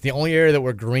country. It's the only area that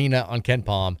we're green on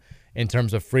KenPom in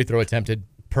terms of free throw attempted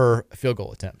per field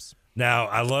goal attempts. Now,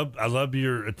 I love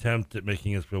your attempt at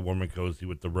making us feel warm and cozy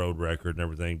with the road record and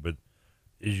everything, but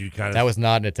is you kind of... That was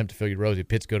not an attempt to feel rosy.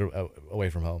 Pitt's good away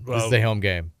from home. This is a home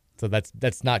game. So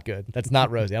that's not good. That's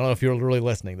not rosy. I don't know if you were really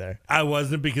listening there. I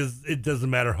wasn't, because it doesn't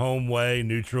matter home, way,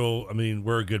 neutral. I mean,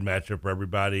 we're a good matchup for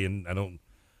everybody, and I don't...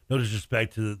 No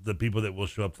disrespect to the people that will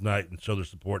show up tonight and show their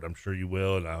support. I'm sure you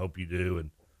will, and I hope you do.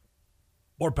 And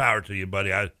more power to you,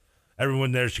 buddy.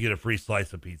 Everyone there should get a free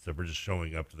slice of pizza for just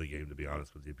showing up to the game, to be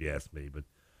honest with you, if you ask me. But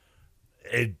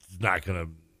it's not going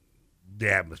to...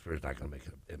 The atmosphere is not going to make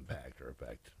an impact or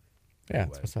effect. Yeah,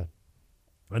 that's what's up.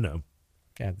 I know.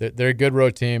 Yeah, they're a good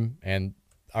road team, and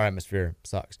our atmosphere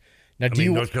sucks. Now,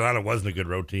 North Carolina wasn't a good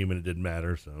road team, and it didn't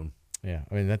matter. So yeah,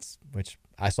 I mean, that's which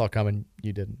I saw coming.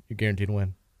 You didn't. You guaranteed to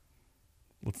win.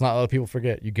 Let's not let people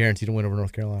forget. You guaranteed to win over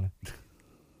North Carolina.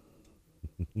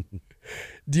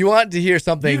 Do you want to hear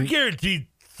something? You guaranteed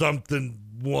something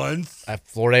once. A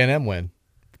Florida A&M win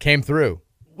came through.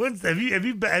 Have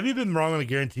you been wrong on a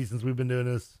guarantee since we've been doing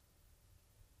this?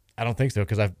 I don't think so,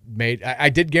 because I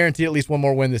did guarantee at least one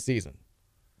more win this season.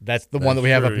 That's the one that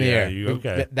we have up in the air.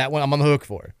 Okay. That one I'm on the hook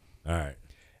for. All right.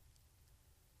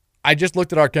 I just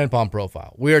looked at our KenPom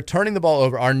profile. We are turning the ball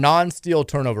over. Our non-steal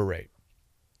turnover rate,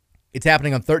 it's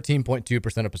happening on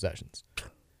 13.2% of possessions.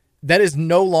 That is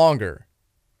no longer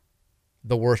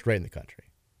the worst rate in the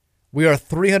country. We are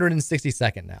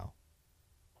 362nd now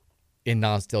in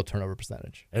non-steal turnover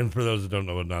percentage. And for those that don't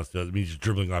know what non-steal is, it means just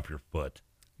dribbling off your foot.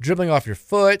 Dribbling off your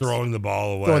foot. Throwing the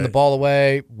ball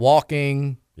away.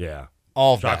 Walking. Yeah.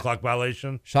 All of Shot that. clock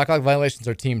violation? Shot clock violations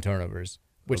are team turnovers,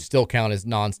 which still count as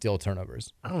non-steal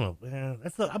turnovers. I don't know. Man,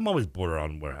 I'm always border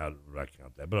on how I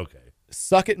count that, but okay.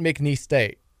 Suck at McNeese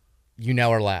State. You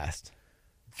now are last.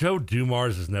 Joe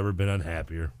Dumars has never been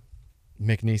unhappier.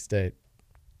 McNeese State.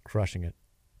 Crushing it.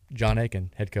 John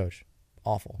Aiken, head coach.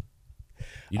 Awful.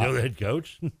 You know the head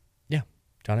coach? Yeah,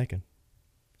 John Aiken.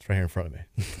 It's right here in front of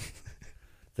me.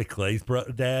 The Clay's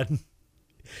dad?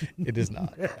 It is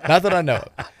not. Not that I know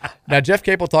of. Now, Jeff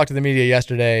Capel talked to the media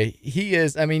yesterday. He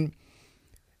is,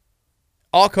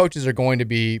 all coaches are going to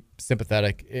be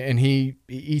sympathetic. And he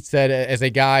said, as a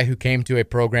guy who came to a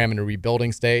program in a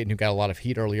rebuilding state and who got a lot of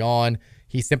heat early on,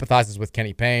 he sympathizes with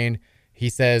Kenny Payne. He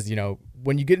says,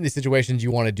 when you get into situations you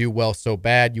want to do well so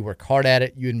bad, you work hard at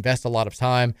it, you invest a lot of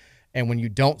time, and when you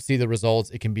don't see the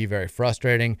results, it can be very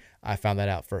frustrating. I found that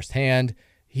out firsthand.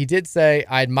 He did say,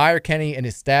 I admire Kenny and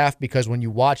his staff because when you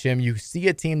watch him, you see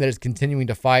a team that is continuing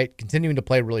to fight, continuing to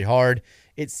play really hard.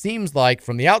 It seems like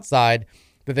from the outside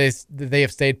that they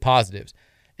have stayed positives.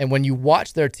 And when you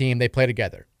watch their team, they play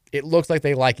together. It looks like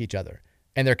they like each other,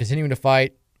 and they're continuing to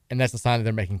fight, and that's a sign that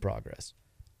they're making progress.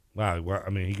 Wow, well,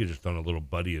 he could just throw a little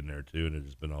buddy in there too, and it's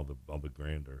just been all the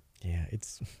grander. Yeah,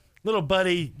 it's little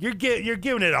buddy. You're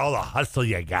giving it all the hustle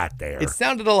you got there. It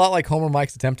sounded a lot like Homer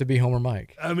Mike's attempt to be Homer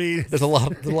Mike. There's a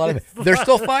lot of it. They're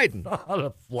still fighting. A lot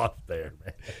of fluff there,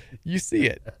 man. You see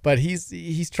it, but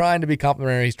he's trying to be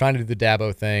complimentary. He's trying to do the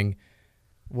Dabo thing.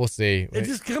 We'll see. It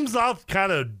just comes off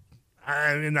kind of.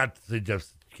 Not to say Jeff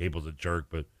Capel's a jerk,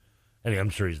 but.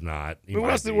 I'm sure he's not.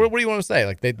 What do you want to say?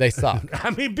 Like they suck.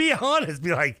 Be honest.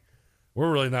 Be like,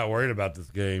 we're really not worried about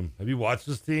this game. Have you watched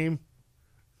this team?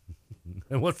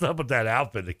 And what's up with that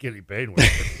outfit that Kenny Payne wears?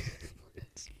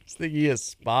 Just think he is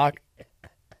Spock.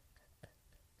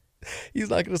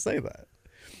 He's not going to say that.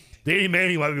 Danny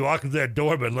Manning might be walking through that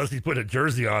door, but unless he's putting a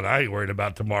jersey on, I ain't worried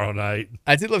about tomorrow night.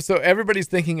 I did love. So everybody's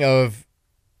thinking of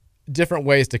different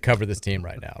ways to cover this team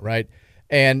right now, right?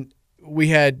 And we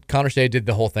had Connor Shea did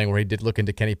the whole thing where he did look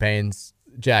into Kenny Payne's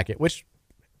jacket, which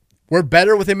we're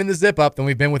better with him in the zip up than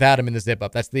we've been without him in the zip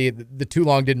up. That's the too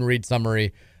long didn't read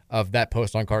summary of that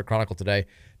post on Card Chronicle today.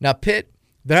 Now Pitt,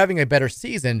 they're having a better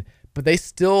season, but they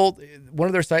still, one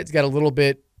of their sites got a little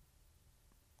bit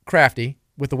crafty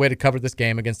with the way to cover this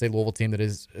game against a Louisville team that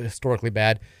is historically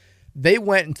bad. They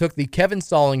went and took the Kevin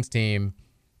Stallings team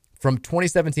from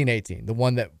 2017-18, the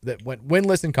one that went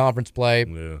winless in conference play.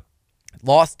 Yeah.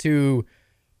 Lost to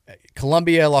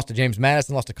Columbia, lost to James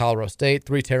Madison, lost to Colorado State,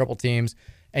 3 terrible teams,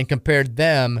 and compared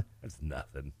them That's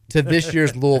nothing. to this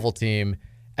year's Louisville team.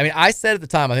 I said at the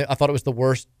time, I thought it was the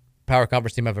worst power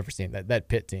conference team I've ever seen, that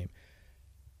Pitt team.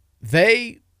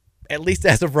 They, at least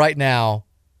as of right now,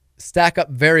 stack up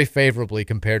very favorably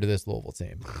compared to this Louisville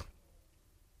team.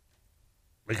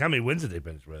 Like, how many wins did they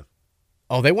finish with?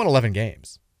 Oh, they won 11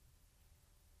 games.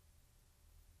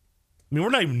 I mean,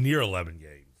 we're not even near 11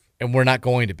 games. And we're not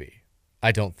going to be,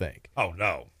 I don't think. Oh,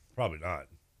 no. Probably not.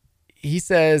 He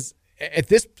says at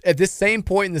this same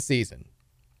point in the season,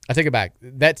 I take it back.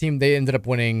 That team, they ended up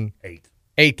winning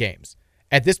 8 games.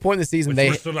 At this point in the season,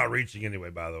 we're still not reaching anyway,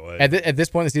 by the way. At this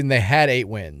point in the season, they had 8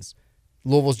 wins.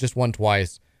 Louisville's just won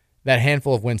twice. That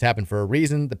handful of wins happened for a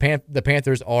reason. The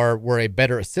Panthers were a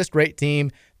better assist rate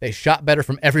team. They shot better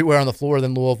from everywhere on the floor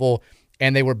than Louisville,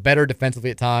 and they were better defensively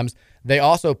at times. They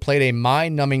also played a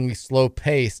mind-numbingly slow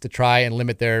pace to try and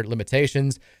limit their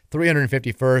limitations.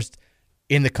 351st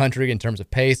in the country in terms of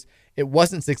pace. It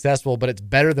wasn't successful, but it's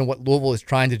better than what Louisville is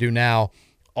trying to do now.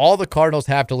 All the Cardinals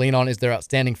have to lean on is their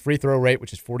outstanding free throw rate,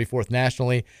 which is 44th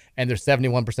nationally, and their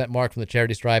 71% mark from the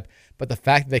charity stripe. But the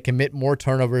fact that they commit more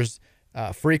turnovers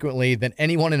frequently than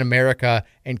anyone in America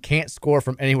and can't score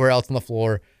from anywhere else on the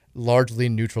floor largely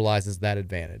neutralizes that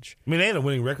advantage. I mean, they had a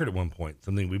winning record at one point,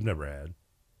 something we've never had.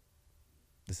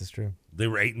 This is true. They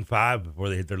were 8-5 before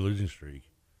they hit their losing streak.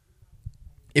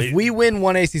 If we win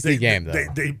one ACC game, though,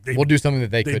 we'll do something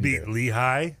that they couldn't do. They beat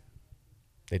Lehigh.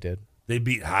 They did. They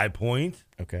beat High Point.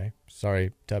 Okay.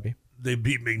 Sorry, Tubby. They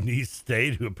beat McNeese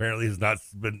State, who apparently has not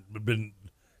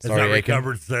Sorry,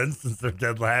 recovered since they're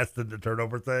dead last in the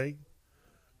turnover thing.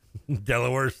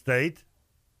 Delaware State.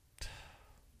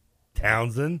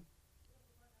 Townsend.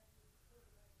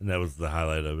 And that was the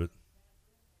highlight of it.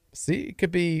 See, it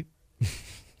could be...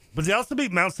 But they also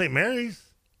beat Mount St. Mary's.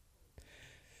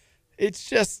 It's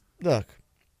just, look,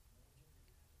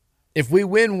 if we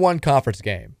win one conference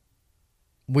game,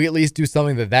 we at least do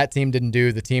something that team didn't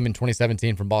do, the team in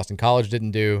 2017 from Boston College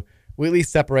didn't do. We at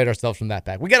least separate ourselves from that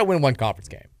pack. We got to win one conference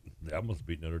game. They almost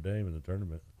beat Notre Dame in the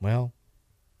tournament. Well,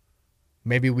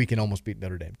 maybe we can almost beat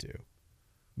Notre Dame too.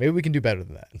 Maybe we can do better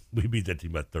than that. We beat that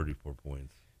team by 34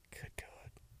 points. Good God.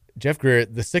 Jeff Greer,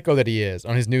 the sicko that he is,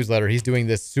 on his newsletter, he's doing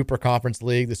this Super Conference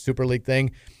League, the Super League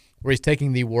thing, where he's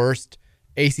taking the worst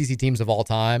ACC teams of all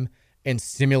time and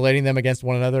simulating them against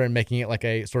one another and making it like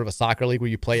a sort of a soccer league where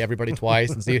you play everybody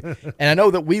twice and see. And I know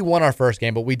that we won our first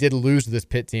game, but we did lose to this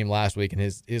Pitt team last week in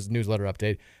his newsletter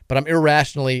update. But I'm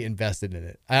irrationally invested in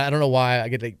it. I don't know why. I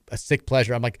get a sick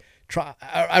pleasure. I'm like,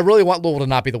 I really want Louisville to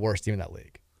not be the worst team in that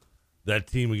league. That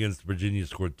team against Virginia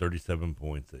scored 37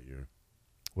 points that year.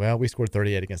 Well, we scored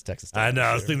 38 against Texas State. I know.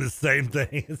 I was thinking the same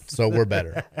thing. So we're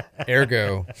better.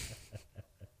 Ergo,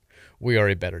 we are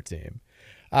a better team.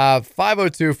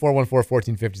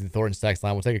 502-414-1450 is the Thornton's text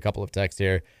line. We'll take a couple of texts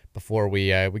here before we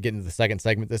get into the second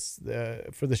segment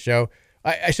for the show.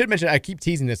 I should mention, I keep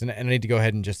teasing this, and I need to go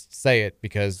ahead and just say it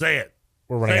because we're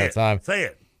running out of time. Say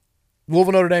it.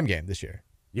 Louisville Notre Dame game this year.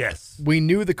 Yes. We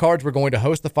knew the Cards were going to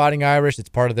host the Fighting Irish. It's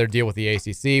part of their deal with the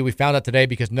ACC. We found out today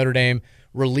because Notre Dame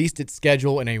released its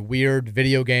schedule in a weird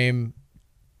video tweet.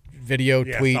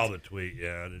 I saw the tweet.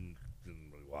 Yeah, I didn't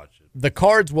really watch it. The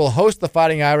Cards will host the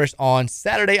Fighting Irish on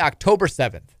Saturday, October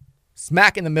 7th,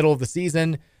 smack in the middle of the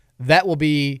season. That will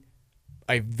be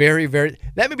a very, very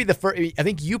 – that may be the first – I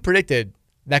think you predicted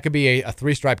that could be a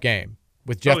three-stripe game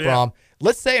with Jeff Brom.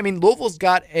 Let's say – I mean, Louisville's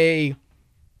got a –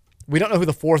 we don't know who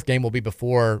the fourth game will be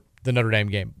before the Notre Dame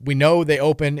game. We know they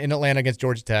open in Atlanta against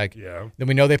Georgia Tech. Yeah. Then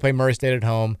we know they play Murray State at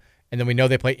home. And then we know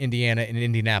they play Indiana in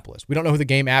Indianapolis. We don't know who the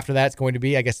game after that's going to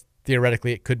be. I guess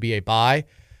theoretically it could be a bye.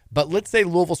 But let's say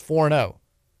Louisville's 4-0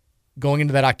 going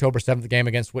into that October 7th game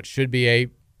against what should be a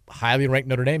highly ranked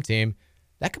Notre Dame team.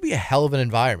 That could be a hell of an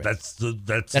environment. That's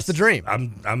the dream.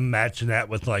 I'm matching that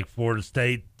with like Florida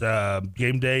State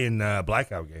game day and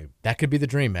blackout game. That could be the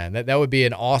dream, man. That would be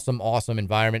an awesome, awesome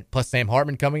environment. Plus Sam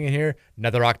Hartman coming in here.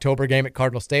 Another October game at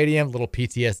Cardinal Stadium. Little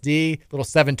PTSD. Little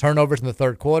 7 turnovers in the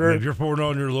third quarter. If you're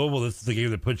 4-0 near Louisville, this is the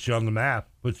game that puts you on the map.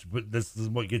 But this is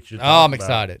what gets you. I'm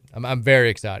excited. I'm very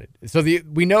excited. So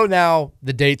we know now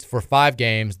the dates for 5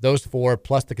 games. Those 4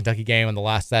 plus the Kentucky game on the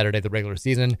last Saturday of the regular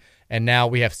season. And now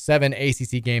we have 7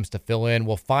 ACC games to fill in.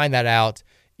 We'll find that out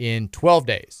in 12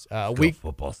 days.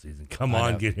 Football season. Come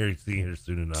on, get here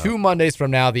soon enough. 2 Mondays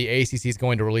from now, the ACC is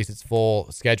going to release its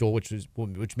full schedule,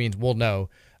 which means we'll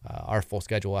know our full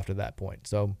schedule after that point.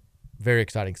 So very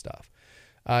exciting stuff.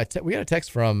 We got a text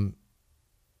from.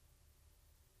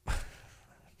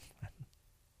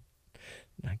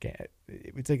 I can't.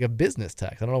 It's like a business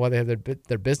text. I don't know why they have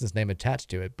their business name attached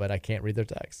to it, but I can't read their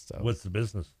text. So what's the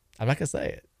business? I'm not gonna say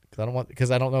it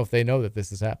because I don't know if they know that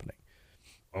this is happening.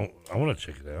 Oh, I want to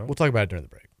check it out. We'll talk about it during the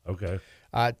break. Okay.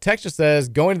 Text just says,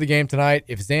 going to the game tonight,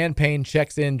 if Zan Payne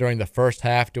checks in during the first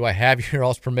half, do I have your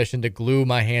all's permission to glue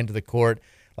my hand to the court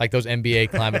like those NBA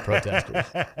climate protesters?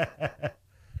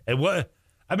 And what?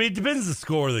 I mean, it depends the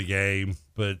score of the game,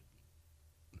 but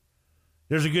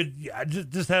There's a good. Yeah,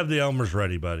 just have the Elmers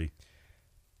ready, buddy.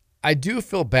 I do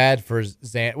feel bad for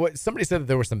Zan. Somebody said that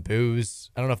there was some boos.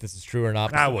 I don't know if this is true or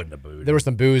not. I wouldn't have booed. There was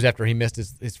some boos after he missed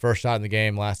his first shot in the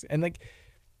game last. And like,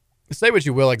 say what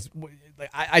you will, like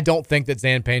I don't think that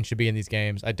Zan Payne should be in these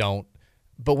games. I don't.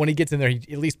 But when he gets in there, he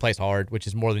at least plays hard, which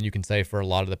is more than you can say for a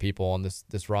lot of the people on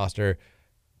this roster.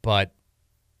 But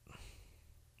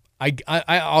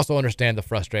I also understand the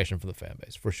frustration for the fan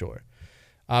base for sure.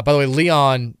 By the way,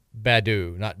 Leon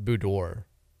Badu, not Boudoir,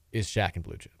 is Shaq in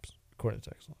Blue Chips, according to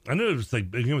text line. I knew it was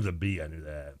like it was a B. I knew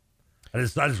that. I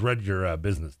just read your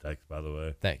business text, by the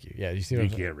way. Thank you. Yeah, you see. You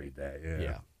can't read that.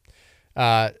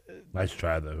 Yeah. Nice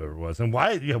try, though, whoever it was. And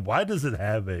why? Yeah, why does it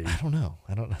have a? I don't know.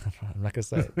 I'm not gonna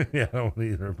say it. Yeah, I don't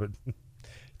either. But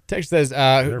text says,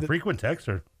 they're a frequent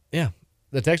texter. Yeah,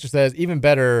 the texter says even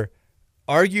better.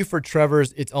 Argue for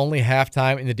Trevor's "It's only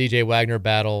halftime" in the DJ Wagner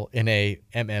battle in a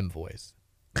MM voice.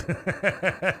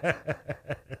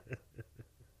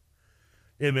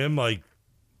 MM like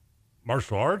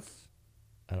martial arts?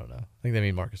 I don't know. I think they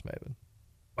mean Marcus Maven.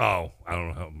 Oh, I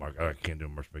don't know how I can't do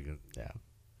Marcus Maven. Yeah,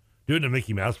 do it in a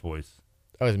Mickey Mouse voice.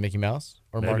 Oh, is it Mickey Mouse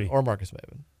or Marcus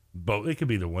Maven? Both. It could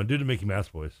be the one. Do the Mickey Mouse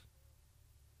voice.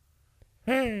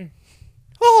 Hey.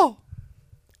 Oh,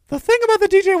 the thing about the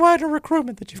DJ Wagner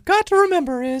recruitment that you've got to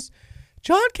remember is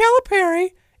John Calipari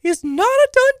is not a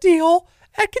done deal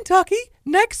at Kentucky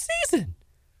next season.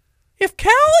 If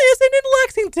Cal isn't in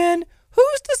Lexington,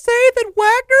 who's to say that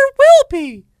Wagner will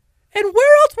be? And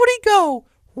where else would he go?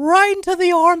 Right into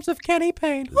the arms of Kenny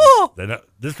Payne. Oh,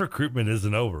 this recruitment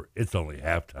isn't over. It's only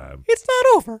halftime. It's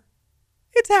not over.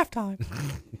 It's halftime.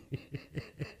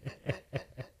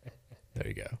 There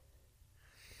you go.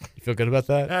 You feel good about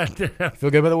that? You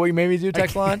feel good about what you made me do,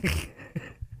 text line?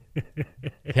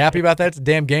 You happy about that? It's a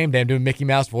damn game, doing Mickey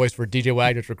Mouse voice for DJ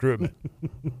Wagner's recruitment.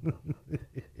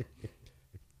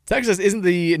 Texas isn't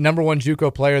the number one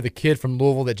JUCO player the kid from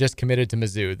Louisville that just committed to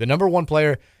Mizzou. The number one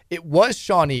player, it was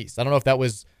Sean East. I don't know if that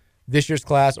was this year's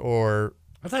class or...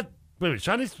 I thought, wait a minute,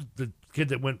 Sean East was the kid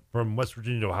that went from West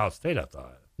Virginia to Ohio State, I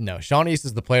thought. No, Sean East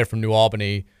is the player from New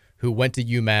Albany who went to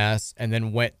UMass and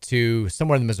then went to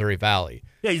somewhere in the Missouri Valley.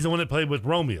 Yeah, he's the one that played with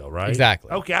Romeo, right?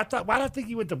 Exactly. Okay, why did I think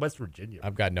he went to West Virginia?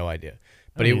 I've got no idea.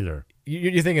 But either.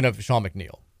 You're thinking of Sean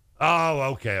McNeil.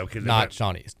 Oh, okay. Not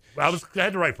Sean East. I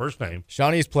had the right first name.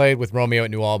 Sean East played with Romeo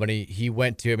at New Albany. He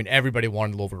went to, everybody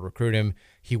wanted Louisville to recruit him.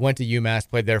 He went to UMass,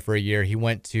 played there for a year. He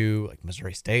went to like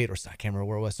Missouri State or I can't remember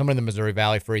where it was, somewhere in the Missouri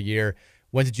Valley for a year.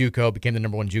 Went to JUCO, became the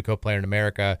number one JUCO player in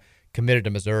America, committed to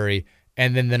Missouri.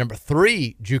 And then the number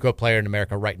 3 JUCO player in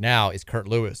America right now is Kurt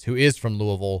Lewis, who is from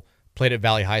Louisville, played at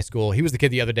Valley High School. He was the kid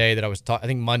the other day that I was I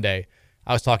think Monday,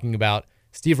 I was talking about.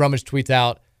 Steve Rummage tweets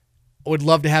out, would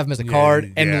love to have him as a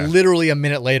card. And literally a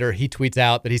minute later, he tweets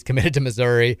out that he's committed to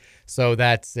Missouri. So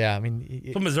that's, So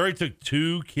Missouri took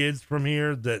 2 kids from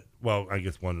here that, well, I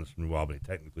guess one is from New Albany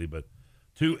technically, but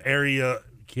 2 area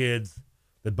kids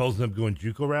that both of them going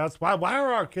JUCO routes. Why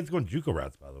are our kids going JUCO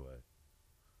routes, by the way?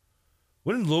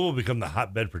 When did Louisville become the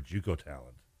hotbed for JUCO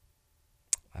talent?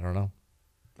 I don't know.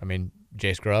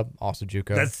 Jay Scrub, also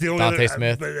JUCO. That's the only Dante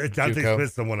Smith. Dante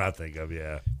Smith's the one I think of,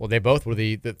 yeah. Well, they both were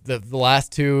the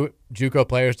last 2 JUCO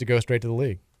players to go straight to the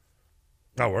league.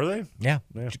 Oh, were they? Yeah.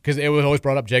 Because it was always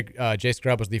brought up, Jay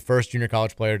Scrub was the first junior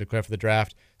college player to declare for the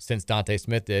draft since Dante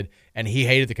Smith did, and he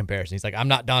hated the comparison. He's like, I'm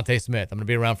not Dante Smith. I'm going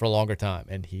to be around for a longer time,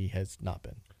 and he has not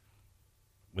been.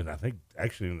 And I think,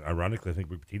 actually, ironically, I think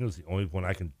Rick Pitino's the only one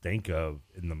I can think of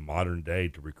in the modern day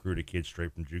to recruit a kid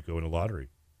straight from JUCO in a lottery.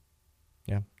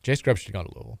 Yeah, Jay Scrubs should have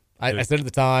gone to Louisville. I said at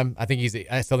the time, I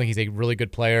still think he's a really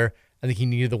good player. I think he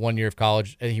needed the 1 year of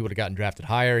college, and he would have gotten drafted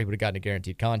higher. He would have gotten a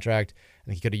guaranteed contract. I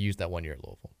think he could have used that 1 year at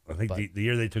Louisville. I think the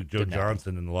year they took Joe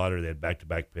Johnson in the lottery, they had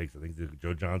back-to-back picks. I think they took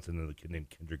Joe Johnson and a kid named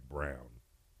Kendrick Brown.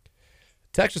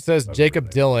 Texas says Jacob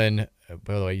Dillon,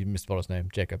 by the way, you misspelled his name,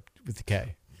 Jacob with the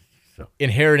K.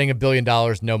 Inheriting $1 billion,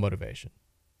 no motivation.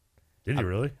 Did he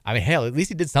really? Hell, at least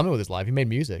he did something with his life. He made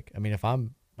music.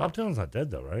 Bob Dylan's not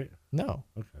dead though, right? No.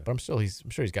 Okay. But I'm sure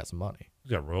he's got some money.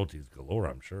 He's got royalties galore,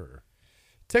 I'm sure.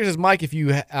 Texas Mike, if you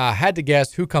had to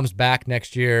guess who comes back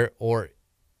next year or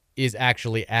is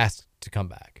actually asked to come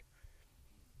back.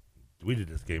 We did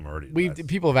this game already.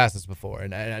 People have asked this before,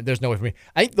 and there's no way for me.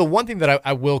 I think the one thing that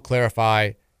I will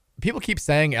clarify, people keep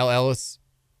saying L. Ellis,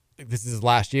 this is his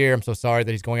last year. I'm so sorry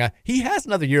that he's going out. He has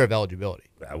another year of eligibility.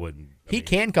 He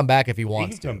can come back if he wants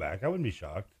to. He can come back. I wouldn't be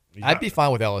shocked. I'd be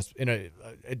fine with Ellis in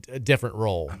a different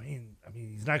role.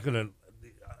 He's not gonna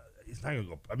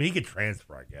go. He could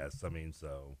transfer, I guess.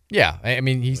 Yeah,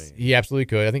 he absolutely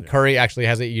could. I think Curry actually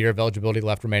has a year of eligibility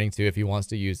left remaining too if he wants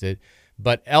to use it.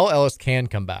 But L. Ellis can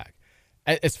come back.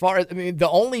 as far as, I mean, the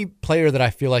only player that I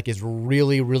feel like is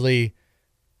really, really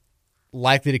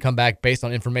likely to come back based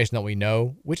on information that we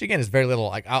know, which again is very little.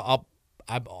 Like I'm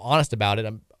honest about it.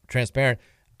 I'm transparent.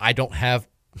 I don't have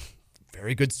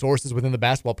very good sources within the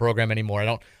basketball program anymore. I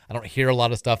don't hear a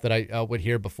lot of stuff that I would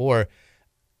hear before,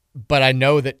 but I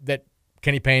know that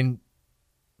Kenny Payne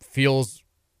feels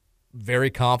very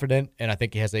confident, and I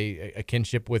think he has a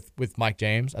kinship with Mike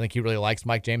James. I think he really likes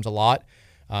Mike James a lot.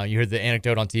 You heard the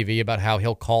anecdote on TV about how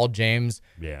he'll call James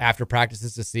after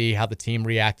practices to see how the team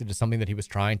reacted to something that he was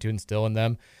trying to instill in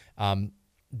them.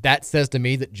 That says to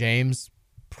me that James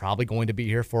probably going to be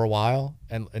here for a while,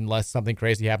 and unless something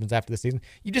crazy happens after the season.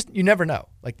 You never know.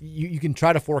 Like you can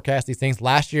try to forecast these things.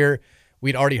 Last year,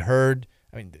 we'd already heard.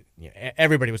 I mean,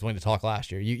 everybody was willing to talk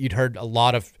last year. You'd heard a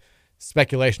lot of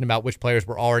speculation about which players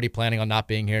were already planning on not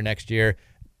being here next year.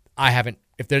 I haven't.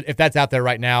 If that's out there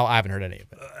right now, I haven't heard any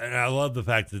of it. And I love the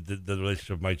fact that the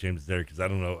relationship with Mike James is there, because I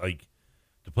don't know, like,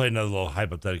 to play another little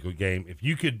hypothetical game, if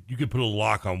you could put a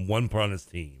lock on one part on his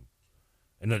team,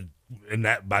 and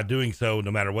that by doing so, no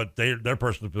matter what their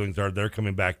personal feelings are, they're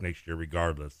coming back next year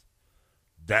regardless.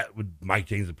 Mike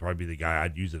James would probably be the guy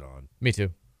I'd use it on. Me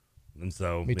too. And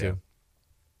so me too.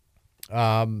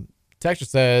 Texture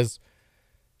says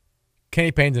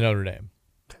Kenny Payne to Notre Dame.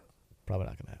 Probably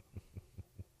not going to happen.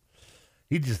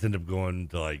 He'd just end up going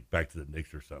to back to the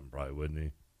Knicks or something, probably, wouldn't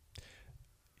he?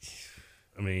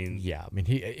 I mean, yeah. I mean,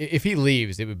 if he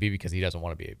leaves, it would be because he doesn't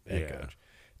want to be a head coach.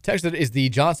 Texted, is the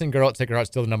Johnson girl at Sacred Heart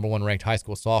still the number one ranked high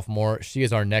school sophomore? She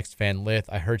is our next fan, Lith.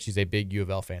 I heard she's a big U of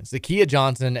L fan. Zakiya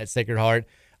Johnson at Sacred Heart.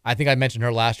 I think I mentioned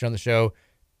her last year on the show.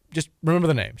 Just remember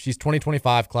the name. She's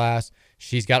 2025 class.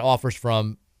 She's got offers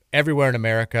from everywhere in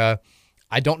America.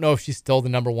 I don't know if she's still the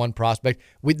number one prospect.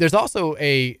 There's also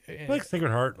I like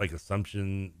Sacred Heart,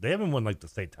 Assumption. They haven't won the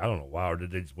state title in a while, or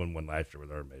did they just win one last year with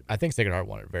her? Maybe I think Sacred Heart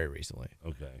won it very recently.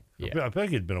 Okay, yeah. I feel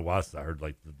like it'd been a while since I heard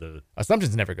the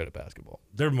Assumption's never good at basketball.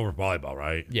 They're more volleyball,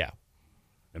 right? Yeah,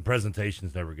 and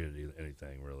presentation's never good at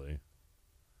anything really.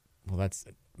 Well, that's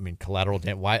collateral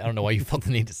damage. Why? I don't know why you felt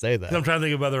the need to say that. I'm trying to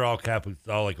think of other all Catholic,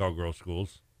 all girls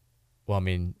schools. Well,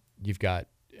 you've got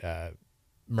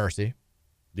Mercy.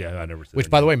 Yeah, I never said Which,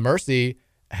 by the way, Mercy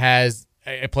has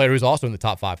a player who's also in the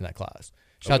top 5 in that class.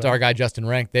 Shout out to our guy, Justin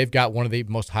Rank. They've got one of the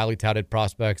most highly touted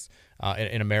prospects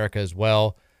in America as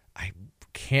well. I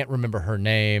can't remember her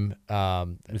name.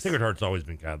 Sacred Heart's always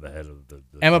been kind of the head of the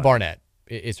Emma Barnett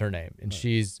is her name, and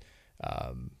she's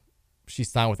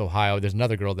signed with Ohio. There's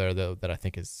another girl there, though, that I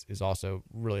think is also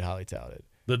really highly touted.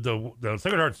 The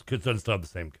Sacred Heart's doesn't still have the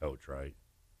same coach, right?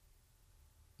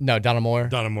 No, Donna Moore.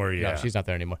 Donna Moore, yeah. No, she's not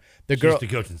there anymore. She used to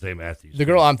coach in St. Matthews. The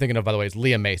girl I'm thinking of, by the way, is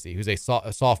Leah Macy, who's a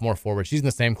sophomore forward. She's in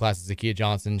the same class as Zakiya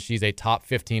Johnson. She's a top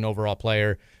 15 overall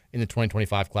player in the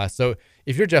 2025 class. So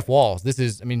if you're Jeff Walz,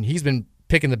 he's been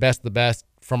picking the best of the best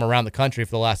from around the country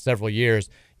for the last several years.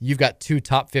 You've got 2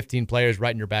 top 15 players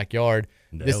right in your backyard.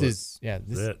 This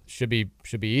should be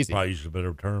easy. Probably use a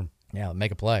better term. Yeah,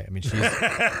 make a play.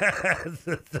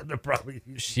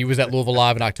 She was at Louisville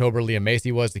Live in October. Leah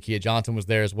Macy was. Zakiya Johnson was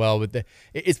there as well. But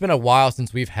it's been a while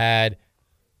since we've had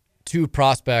 2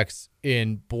 prospects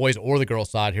in boys or the girls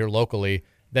side here locally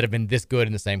that have been this good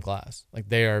in the same class.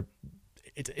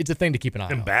 It's a thing to keep an eye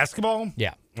on. In basketball?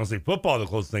 Yeah. I'll say football, the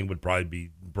closest thing would probably be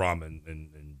Brahman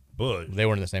and Bush. They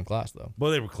weren't in the same class, though.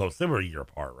 Well, they were close. They were a year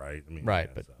apart, right? Right,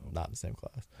 but not in the same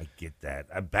class. I get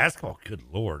that. Basketball, good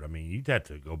Lord. You'd have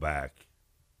to go back.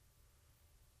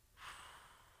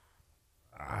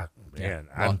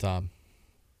 Long time.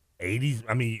 80s.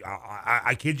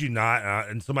 I kid you not,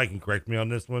 and somebody can correct me on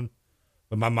this one,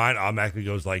 but my mind automatically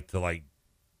goes to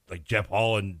Jeff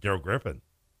Hall and Daryl Griffin.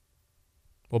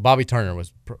 Well, Bobby Turner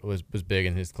was big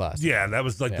in his class. Yeah, that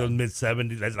was the mid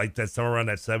 70s. That's somewhere around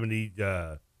that 70.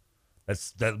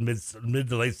 That's that mid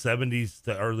to late 70s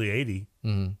to early 80.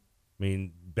 Mm-hmm.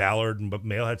 Ballard and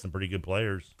Mail had some pretty good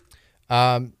players.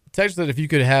 Text that if you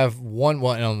could have one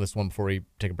on this one before we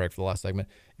take a break for the last segment,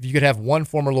 if you could have one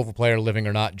former Louisville player, living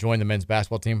or not, join the men's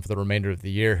basketball team for the remainder of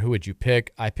the year, who would you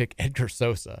pick? I pick Edgar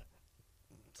Sosa.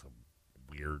 It's a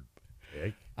weird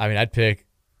pick. I'd pick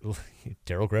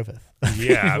Daryl Griffith.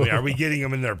 Yeah, are we getting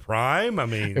them in their prime?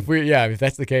 If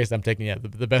that's the case, I'm taking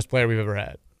the best player we've ever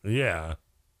had. Yeah,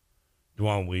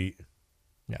 Dwan Wheat.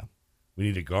 Yeah, we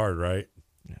need a guard, right?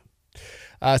 Yeah.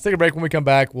 Let's take a break. When we come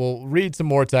back, we'll read some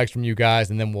more text from you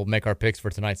guys, and then we'll make our picks for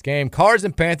tonight's game. Cards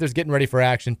and Panthers getting ready for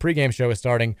action. Pre-game show is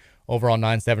starting over on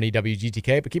 970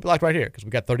 WGTK, but keep it locked right here because we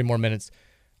got 30 more minutes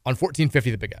on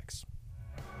 1450 The Big X.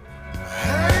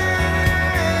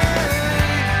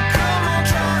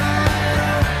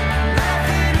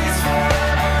 Nothing is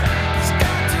forever. There's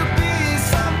got to be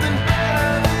something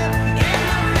better than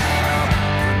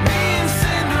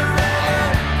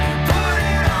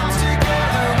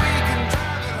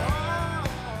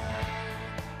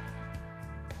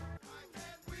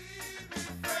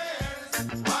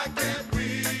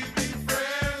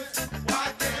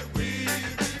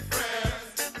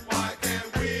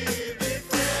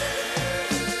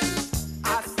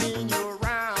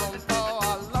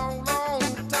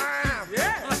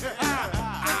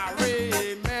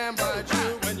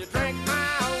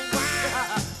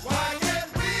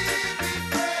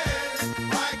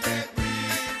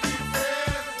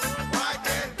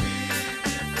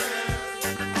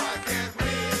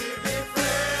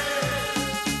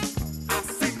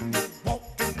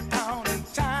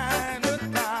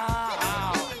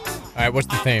right, what's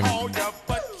the theme?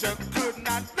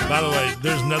 By the way,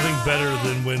 there's nothing better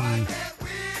than when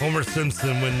Homer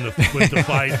Simpson went to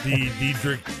fight the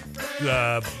Dedrick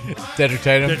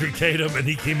Tatum? Dedrick Tatum, and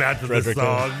he came out to this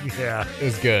song. Yeah. It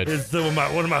was good. It's still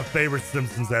one of my favorite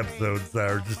Simpsons episodes,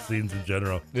 or just scenes in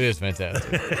general. It is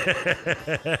fantastic.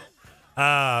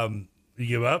 You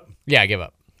give up? Yeah, I give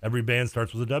up. Every band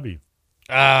starts with a W.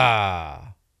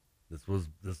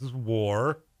 This is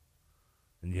War.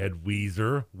 And you had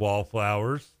Weezer,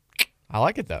 Wallflowers. I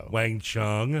like it, though. Wang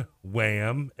Chung,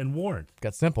 Wham, and Warrant.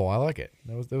 Got simple. I like it.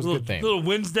 That was a good thing. A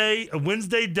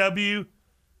Wednesday W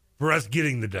for us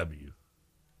getting the W.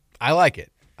 I like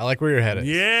it. I like where you're headed.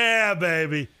 Yeah,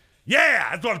 baby.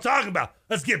 Yeah, that's what I'm talking about.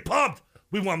 Let's get pumped.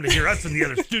 We want them to hear us in the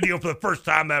other studio for the first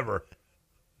time ever.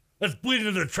 Let's bleed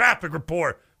into the traffic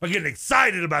report by getting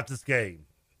excited about this game.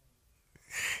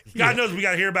 God knows we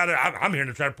got to hear about it. I'm hearing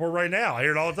the traffic report right now. I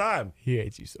hear it all the time. He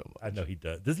hates you so much. I know he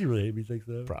does. Does he really hate me, think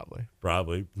so?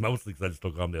 Probably. Mostly because I just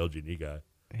don't call him the LG&E guy.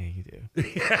 Yeah,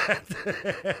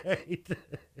 you do.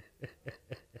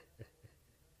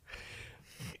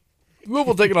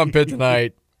 Louisville taking on Pitt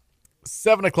tonight.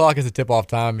 7 o'clock is the tip-off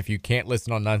time. If you can't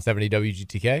listen on 970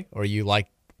 WGTK or you like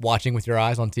watching with your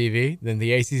eyes on TV, then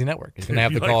the ACC network is going to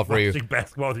have the call for you. Watching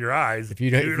basketball with your eyes, if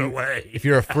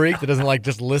you're a freak that doesn't like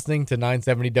just listening to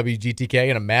 970 WGTK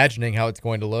and imagining how it's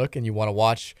going to look, and you want to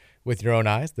watch with your own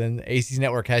eyes, then the ACC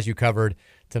network has you covered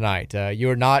tonight.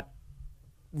 You're not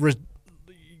going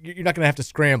to have to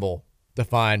scramble to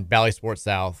find Bally Sports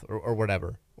South or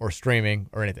whatever, or streaming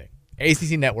or anything.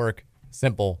 ACC network,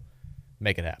 simple,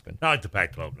 make it happen. I like the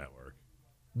Pac-12 network.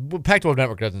 Well, Pac-12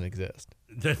 network doesn't exist.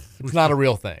 It's not a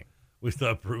real thing. We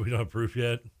don't have proof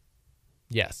yet?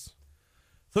 Yes.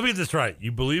 So let me get this right.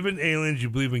 You believe in aliens, you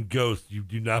believe in ghosts, you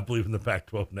do not believe in the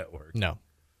Pac-12 network. No.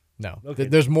 Okay.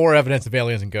 There's more evidence of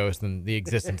aliens and ghosts than the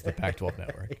existence of the Pac-12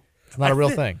 network. It's not a real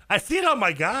thing. I see it on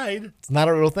my guide. It's not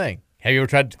a real thing. Have you ever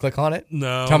tried to click on it?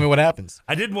 No. Tell me what happens.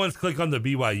 I did once click on the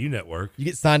BYU network. You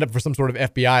get signed up for some sort of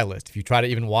FBI list if you try to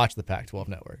even watch the Pac-12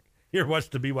 network. You ever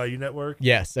watched the BYU network?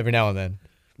 Yes, every now and then.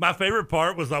 My favorite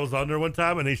part was I was on there one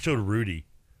time and they showed Rudy.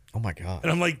 Oh, my God.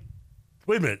 And I'm like,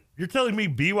 wait a minute. You're telling me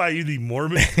BYU, the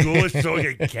Mormon school, is showing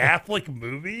a Catholic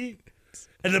movie?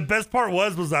 And the best part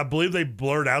was I believe they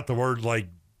blurred out the word, like,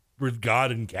 with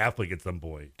God and Catholic at some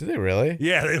point. Did they really?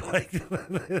 Yeah, they like,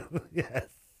 yes.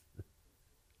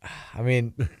 I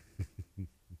mean,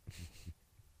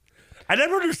 I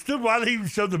never understood why they even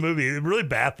showed the movie. It really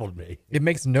baffled me. It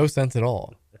makes no sense at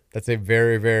all. That's a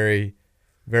very, very,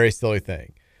 very silly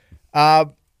thing.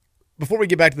 Before we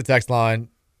get back to the text line,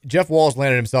 Jeff Walz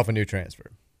landed himself a new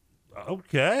transfer.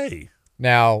 Okay.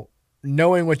 Now,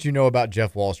 knowing what you know about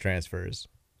Jeff Walz transfers,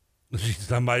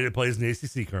 somebody that plays in the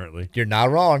ACC currently. You're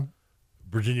not wrong.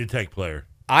 Virginia Tech player.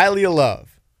 Ilea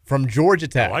Love from Georgia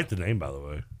Tech. I like the name, by the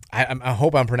way. I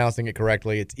hope I'm pronouncing it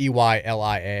correctly. It's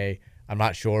Eylia. I'm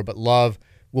not sure, but Love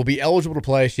will be eligible to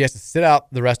play. She has to sit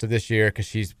out the rest of this year because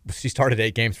she started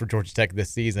 8 games for Georgia Tech this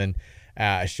season.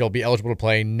 She'll be eligible to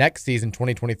play next season,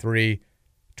 2023,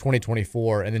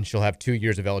 2024, and then she'll have 2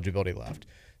 years of eligibility left.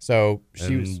 So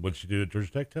what'd she do at Georgia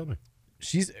Tech? Tell me.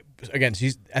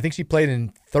 I think she played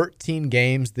in 13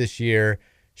 games this year.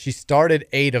 She started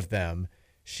 8 of them.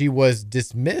 She was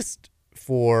dismissed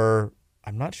for,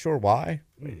 I'm not sure why.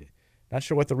 Not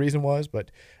sure what the reason was,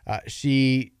 but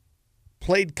she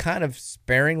played kind of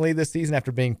sparingly this season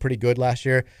after being pretty good last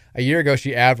year. A year ago,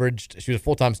 she was a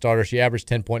full-time starter. She averaged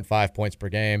 10.5 points per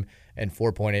game and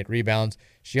 4.8 rebounds.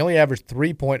 She only averaged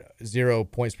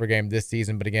 3.0 points per game this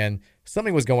season, but again,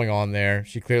 something was going on there.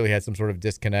 She clearly had some sort of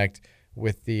disconnect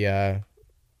with the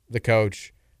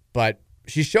coach, but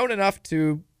she's shown enough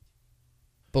to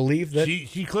believe that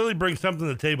she clearly brings something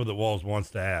to the table that Walz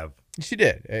wants to have. She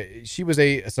did. She was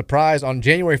a surprise on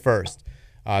January 1st.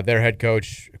 Their head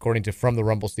coach, according to From the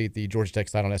Rumble Seat, the Georgia Tech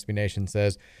site on SB Nation,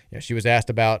 says she was asked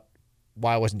about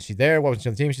why wasn't she there, why wasn't she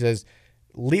on the team. She says,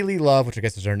 Lily Love, which I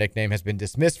guess is her nickname, has been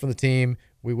dismissed from the team.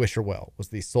 We wish her well, was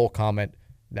the sole comment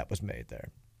that was made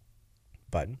there.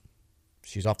 But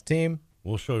she's off the team.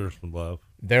 We'll show her some love.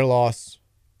 Their loss,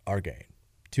 our gain.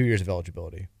 2 years of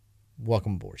eligibility.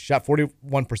 Welcome aboard. Shot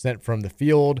 41% from the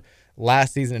field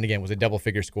last season, and again was a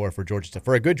double-figure score for Georgia Tech,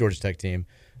 for a good Georgia Tech team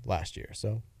last year.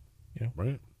 So,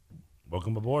 right.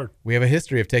 Welcome aboard. We have a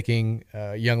history of taking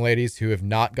young ladies who have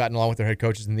not gotten along with their head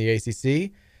coaches in the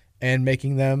ACC and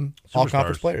making them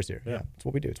all-conference players here. Yeah, that's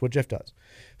what we do. It's what Jeff does.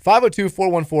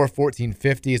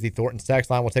 502-414-1450 is the Thornton's text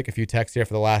line. We'll take a few texts here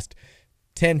for the last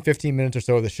 10, 15 minutes or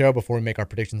so of the show before we make our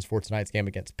predictions for tonight's game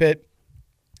against Pitt.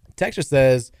 Texter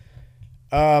says,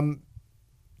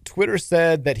 Twitter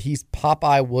said that he's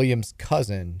Popeye Williams'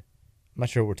 cousin. I'm not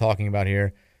sure what we're talking about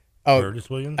here. Oh, Curtis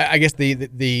Williams? I guess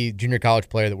the junior college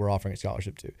player that we're offering a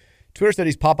scholarship to. Twitter said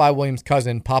he's Popeye Williams'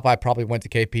 cousin. Popeye probably went to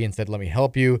KP and said, let me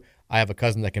help you. I have a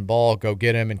cousin that can ball. Go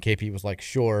get him. And KP was like,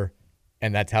 sure.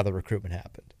 And that's how the recruitment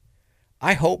happened.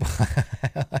 I hope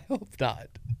I hope not.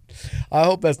 I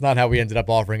hope that's not how we ended up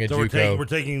offering a JUCO.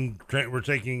 We're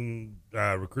taking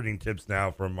recruiting tips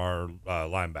now from our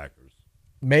linebackers.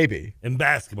 Maybe. In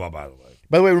basketball, by the way.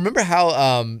 By the way, remember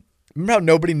how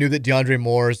nobody knew that DeAndre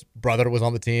Moore's brother was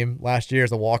on the team last year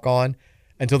as a walk-on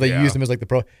until they used him as like the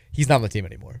pro? He's not on the team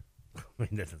anymore. I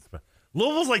mean,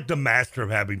 Louisville's like the master of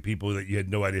having people that you had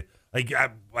no idea. Like I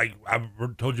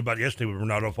told you about yesterday with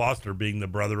Ronaldo Foster being the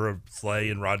brother of Slay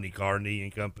and Rodney Carney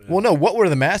and company. Well, no, what we're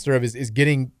the master of is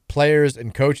getting players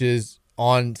and coaches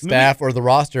on staff or the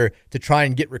roster to try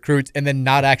and get recruits and then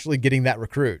not actually getting that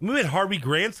recruit. We had Harvey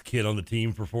Grant's kid on the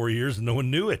team for 4 years and no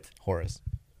one knew it. Horace.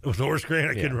 It was Horace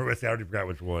Grant. I couldn't remember. I already forgot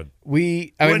which one. I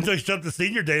mean, until he showed up the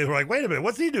senior day, we're like, wait a minute,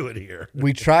 what's he doing here?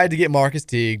 We tried to get Marcus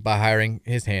Teague by hiring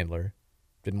his handler.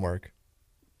 Didn't work.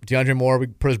 DeAndre Moore, we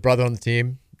put his brother on the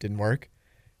team. Didn't work.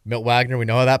 Milt Wagner, we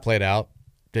know how that played out.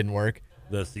 Didn't work.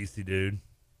 The CC dude.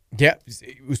 Yeah,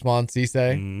 Usman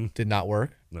Cisse did not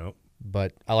work. No.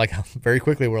 But I like how very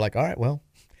quickly we're like, all right, well,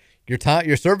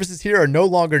 your services here are no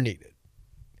longer needed.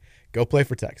 Go play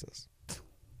for Texas.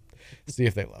 See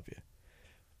if they love you.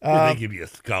 They give you a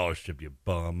scholarship, you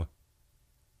bum.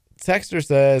 Texter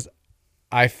says,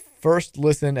 I first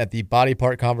listened at the body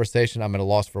part conversation. I'm at a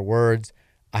loss for words.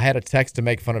 I had a text to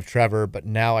make fun of Trevor, but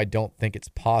now I don't think it's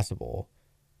possible.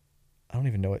 I don't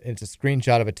even know it. It's a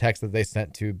screenshot of a text that they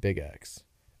sent to Big X.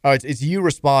 Oh, it's you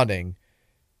responding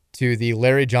to the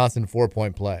Larry Johnson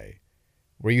 4-point play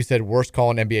where you said worst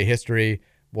call in NBA history.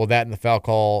 Well, that and the foul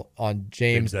call on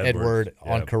James Edward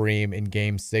on Kareem in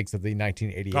Game 6 of the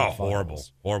 1988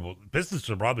 finals. Horrible. Pistons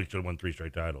probably should have won 3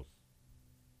 straight titles.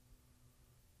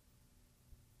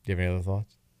 Do you have any other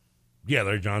thoughts? Yeah,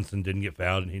 Larry Johnson didn't get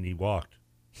fouled and he walked.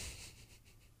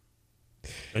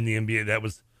 In the NBA, that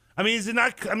was. I mean, is it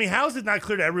not? I mean, how is it not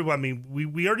clear to everyone? I mean,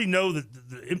 we already know that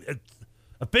the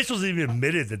officials even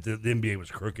admitted that the NBA was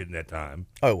crooked in that time.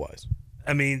 Oh, it was.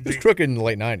 I mean, it was crooked in the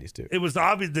late '90s too. It was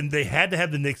obvious that they had to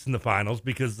have the Knicks in the finals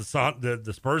because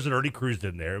the Spurs had already cruised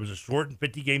in there. It was a short and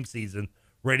 50-game season.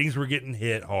 Ratings were getting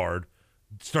hit hard.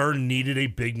 Stern needed a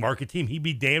big market team. He'd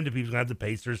be damned if he was going to have the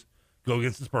Pacers go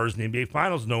against the Spurs in the NBA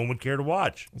Finals. No one would care to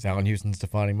watch. It's Allen Houston's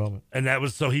defining moment. And that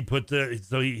was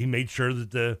he made sure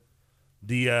that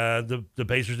the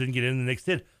Pacers didn't get in, the Knicks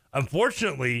did.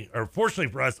 Fortunately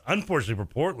for us, unfortunately for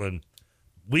Portland,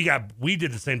 we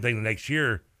did the same thing the next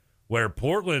year where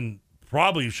Portland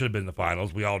probably should have been in the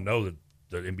finals. We all know that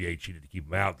the NBA cheated to keep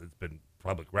them out. It's been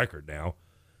public record now.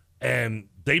 And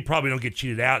they probably don't get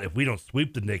cheated out if we don't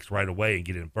sweep the Knicks right away and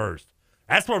get in first.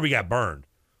 That's where we got burned.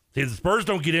 See, if the Spurs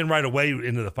don't get in right away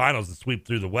into the finals and sweep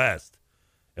through the West,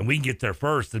 and we can get there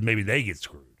first, then maybe they get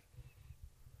screwed.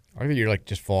 I think you're like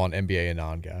just full on NBA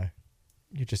anon guy.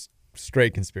 You're just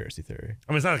straight conspiracy theory.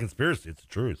 I mean, it's not a conspiracy; it's the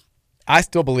truth. I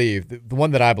still believe the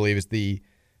one that I believe is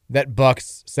that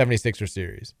Bucks 76er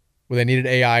series where they needed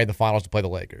AI in the finals to play the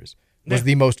Lakers was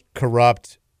the most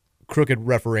corrupt, crooked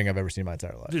refereeing I've ever seen in my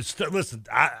entire life. Dude, listen,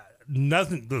 I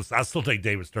still take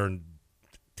David Stern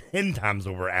 10 times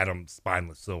over Adam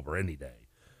Spineless Silver any day.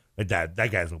 Like that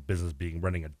guy has no business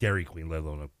running a Dairy Queen, let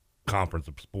alone a conference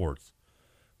of sports.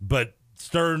 But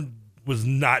Stern was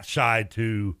not shy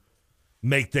to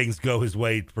make things go his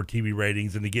way for TV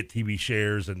ratings and to get TV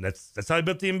shares, and that's how he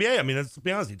built the NBA. I mean, let's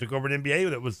be honest, he took over an NBA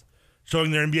that was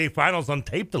showing their NBA finals on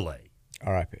tape delay.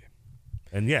 R.I.P.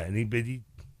 And yeah, and he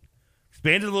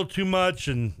expanded a little too much,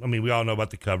 and I mean, we all know about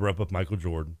the cover-up of Michael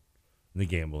Jordan and the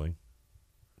gambling.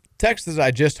 Text says, I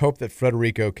just hope that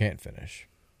Frederico can't finish.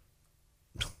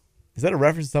 Is that a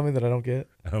reference to something that I don't get?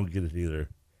 I don't get it either.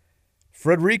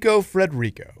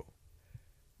 Frederico.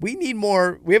 We need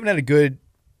more. We haven't had a good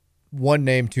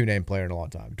one-name, two-name player in a long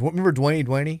time. Remember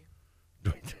Dwayne?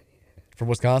 From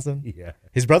Wisconsin? Yeah.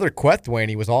 His brother, Queth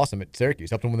Dwayne, was awesome at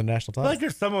Syracuse. Helped him win the national title. I feel like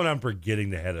there's someone I'm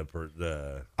forgetting the head of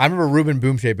the... I remember Ruben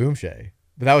Boomshay,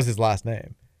 but that was his last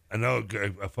name. I know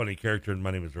a funny character in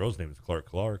My Name is Earl's name is Clark.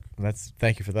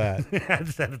 Thank you for that. I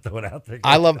just had to throw it out there.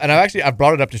 I've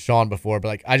brought it up to Sean before, but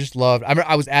like I just loved. I remember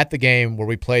I was at the game where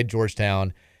we played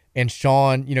Georgetown, and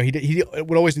Sean, he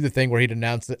would always do the thing where he'd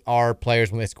announce our players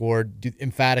when they scored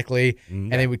emphatically,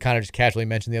 and then we kind of just casually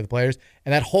mention the other players.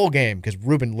 And that whole game, because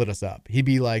Ruben lit us up, he'd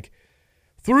be like,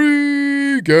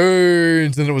 3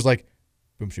 games, and it was like,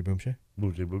 boomshay.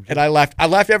 And I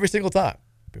laughed every single time.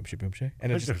 Boomshay,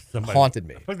 and it just haunted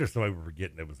me. I think there's somebody we're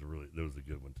forgetting that was a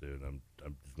good one too, and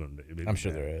I'm just going to. I'm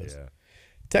sure there is. Yeah.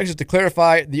 Texas, to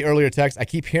clarify the earlier text, I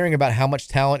keep hearing about how much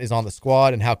talent is on the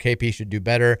squad and how KP should do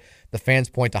better. The fans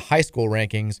point to high school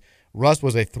rankings. Russ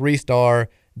was a 3-star.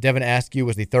 Devin Askew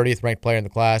was the 30th ranked player in the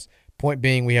class. Point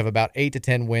being, we have about 8 to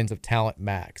 10 wins of talent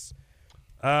max.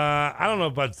 I don't know,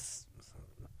 but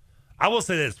I will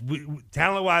say this: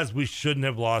 talent-wise, we shouldn't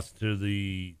have lost to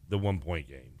the 1-point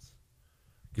games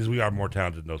because we are more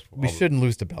talented than those. We shouldn't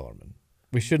lose to Bellarmine.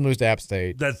 We shouldn't lose to App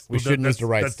State. We shouldn't lose to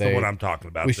Wright State. That's what I'm talking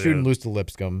about. We shouldn't lose to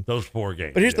Lipscomb. Those 4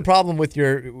 games. But here's the problem with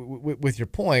your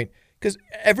point, because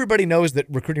everybody knows that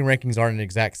recruiting rankings aren't an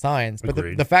exact science. But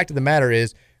the fact of the matter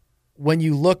is, when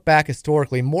you look back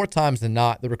historically, more times than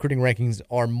not, the recruiting rankings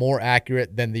are more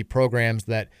accurate than the programs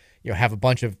that have a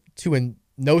bunch of 2 and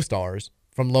no stars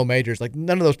from low majors. Like,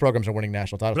 none of those programs are winning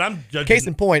national titles. But I'm judging. Case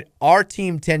in point, our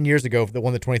team 10 years ago that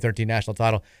won the 2013 national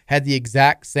title had the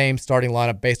exact same starting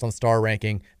lineup based on star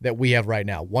ranking that we have right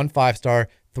now. 1 5-star,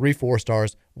 3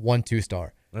 4-stars, 1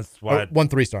 2-star. That's why 1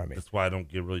 3-star. That's why I don't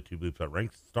get really too bleeped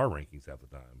about star rankings half the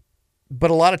time. But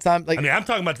a lot of times, I'm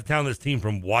talking about the talent of this team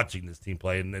from watching this team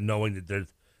play and knowing that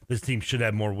this team should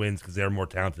have more wins because they're more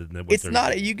talented than what it's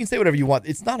not. You can say whatever you want.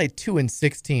 It's not a 2 and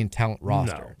 16 talent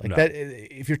roster. That.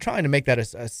 If you're trying to make that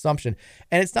assumption,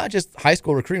 and it's not just high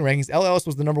school recruiting rankings. L. Ellis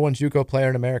was the number 1 JUCO player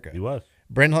in America. He was.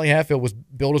 Brandon Huntley Hatfield was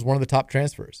billed as one of the top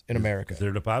transfers in America.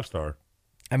 Considered a 5-star.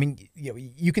 I mean,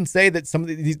 you can say that some of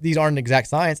these aren't an exact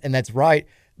science, and that's right.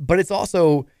 But it's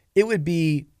also, it would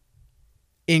be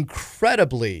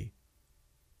incredibly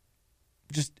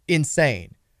just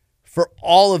insane for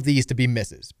all of these to be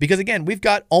misses. Because, again, we've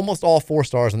got almost all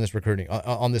 4-stars on this recruiting,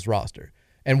 on this roster,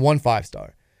 and 1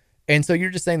 5-star. And so you're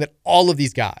just saying that all of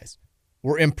these guys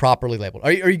were improperly labeled.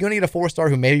 Are you going to get a 4-star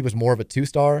who maybe was more of a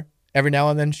 2-star every now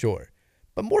and then? Sure.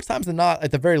 But more times than not,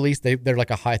 at the very least, they're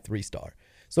like a high 3-star.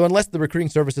 So unless the recruiting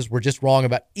services were just wrong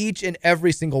about each and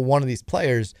every single one of these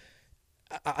players,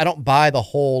 I don't buy the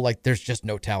whole, there's just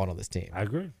no talent on this team. I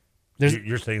agree.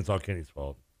 You're saying it's all Kenny's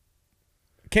fault.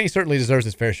 Kenny certainly deserves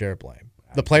his fair share of blame.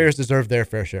 The players deserve their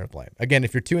fair share of blame. Again,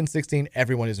 if you're 2 and 16,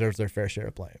 everyone deserves their fair share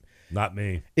of blame. Not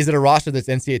me. Is it a roster that's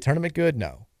NCAA tournament good?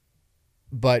 No.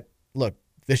 But look,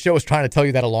 the show was trying to tell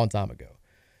you that a long time ago.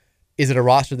 Is it a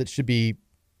roster that should be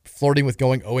flirting with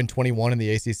going 0-21 in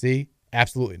the ACC?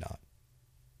 Absolutely not.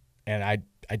 And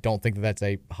I don't think that that's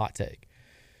a hot take.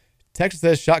 Texas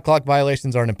says shot clock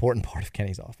violations are an important part of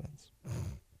Kenny's offense.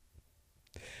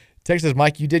 Texas says,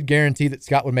 Mike, you did guarantee that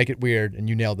Scott would make it weird, and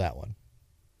you nailed that one.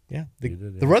 Yeah.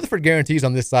 The Rutherford guarantees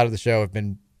on this side of the show have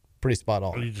been pretty spot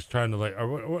on. Are you just trying to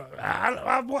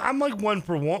I'm like 1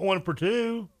 for 1, 1 for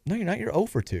 2. No, you're not. You're 0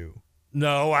 for 2.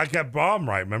 No, I got Baum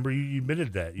right. Remember, you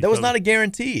admitted that. That was not a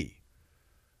guarantee.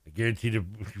 I guaranteed to.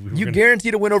 You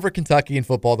guaranteed to win over Kentucky in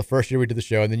football the first year we did the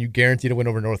show, and then you guaranteed to win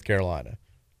over North Carolina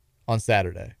on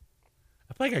Saturday.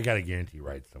 I feel like I got a guarantee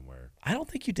right somewhere. I don't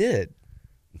think you did.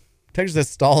 Texas says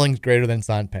Stallings greater than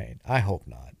Son Payne. I hope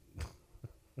not.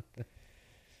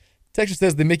 Texas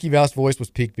says the Mickey Mouse voice was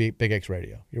peak Big X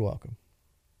Radio. You're welcome.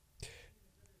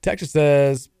 Texas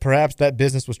says perhaps that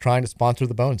business was trying to sponsor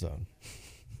the Bone Zone.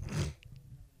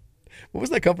 What was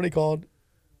that company called?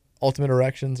 Ultimate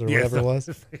Erections or whatever it was?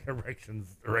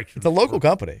 Erections. It's a local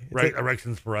company. Right,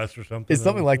 Erections for Us or something. It's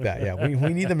something like that, yeah.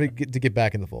 We need them to get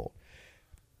back in the fold.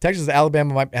 Texas,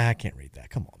 Alabama might... I can't read that.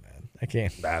 Come on, man. I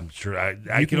can't. I'm sure.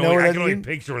 I can only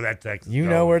picture where that text is going. You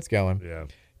know where it's going. Yeah.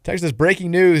 Texas, breaking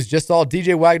news. Just saw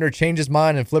DJ Wagner change his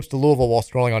mind and flips to Louisville while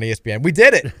scrolling on ESPN. We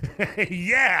did it.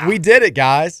 Yeah. We did it,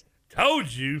 guys.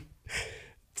 Told you.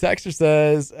 Texter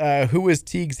says, who was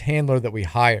Teague's handler that we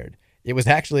hired? It was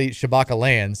actually Shabaka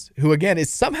Lands, who, again,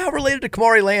 is somehow related to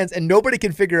Kamari Lands, and nobody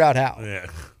can figure out how. Yeah.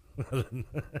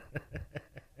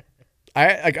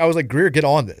 I was like, Greer, get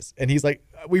on this. And he's like,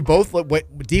 we both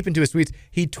went deep into his tweets.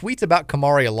 He tweets about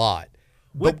Kamari a lot.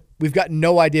 But we've got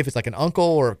no idea if it's like an uncle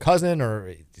or a cousin or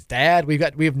his dad. We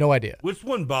have no idea. Which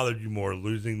one bothered you more,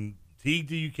 losing Teague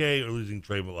to UK or losing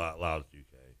Trey Lyles to UK?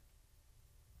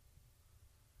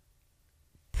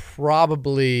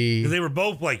 Probably. Because they were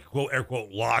both like, quote, air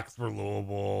quote, locks for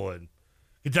Louisville, and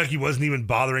Kentucky wasn't even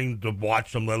bothering to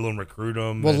watch them, let alone recruit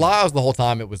them. Well, Lyles the whole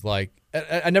time, it was like,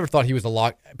 I never thought he was a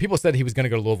lock. People said he was going to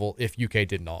go to Louisville if UK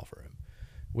didn't offer him,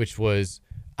 which was,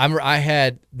 I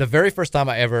had the very first time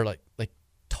I ever like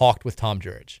talked with Tom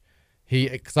Jurich.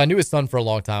 Because I knew his son for a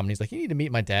long time, and he's like, you need to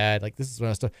meet my dad. Like, this is when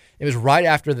I started. It was right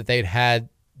after that they'd had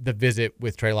the visit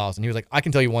with Trey Lyles, and he was like, I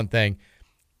can tell you one thing.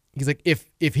 He's like,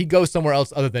 if he goes somewhere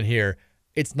else other than here,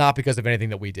 it's not because of anything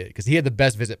that we did. Because he had the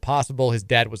best visit possible. His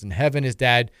dad was in heaven. His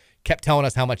dad kept telling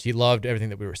us how much he loved everything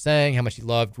that we were saying, how much he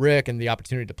loved Rick and the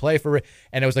opportunity to play for Rick.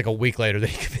 And it was like a week later that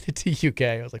he committed to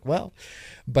UK. I was like, well,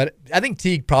 but I think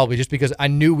Teague probably just because I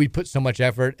knew we'd put so much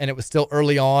effort and it was still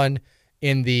early on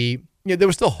in the, there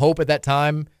was still hope at that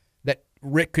time that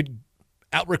Rick could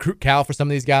out-recruit Cal for some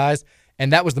of these guys.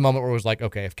 And that was the moment where it was like,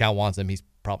 okay, if Cal wants him, he's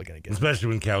probably going to get him. Especially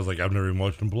when Cal's like, I've never even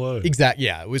watched him play. Exactly.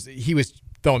 Yeah. He was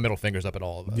throwing middle fingers up at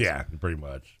all of us. Yeah, pretty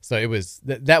much. So it was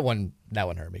that one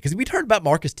hurt me because we'd heard about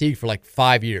Marcus Teague for like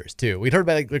 5 years too. We'd heard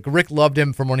about like Rick loved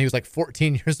him from when he was like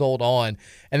 14 years old on,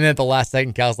 and then at the last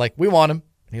second, Cal's like, "We want him,"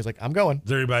 and he was like, "I'm going." Is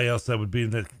there anybody else that would be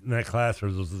in that class, or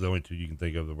is those the only two you can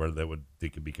think of where they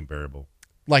could be comparable?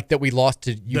 Like that we lost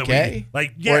to UK,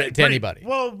 or to anybody?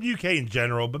 Well, UK in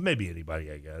general, but maybe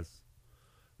anybody, I guess.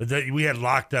 That we had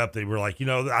locked up. They were like,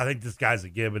 I think this guy's a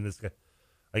given. This guy.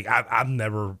 Like, I've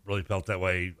never really felt that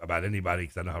way about anybody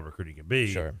because I know how recruiting can be.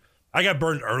 Sure. I got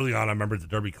burned early on. I remember at the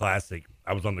Derby Classic,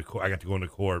 I was on the court. I got to go into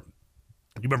court.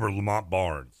 You remember Lamont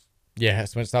Barnes? Yeah,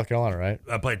 it's South Carolina, right?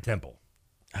 I played Temple.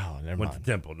 Oh, never Went mind. to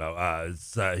Temple.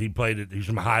 No, he played it. He's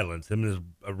from Highlands. Him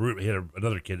and he had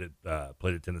another kid that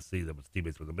played at Tennessee that was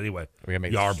teammates with him. But anyway, we gotta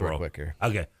make this short quicker.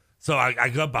 Okay. So I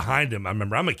got behind him. I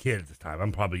remember I'm a kid at this time.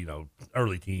 I'm probably,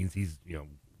 early teens. He's,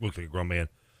 looks like a grown man.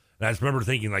 And I just remember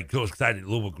thinking, like, I was excited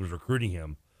Louisville was recruiting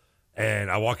him.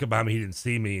 And I walked up behind him. He didn't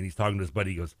see me. And he's talking to his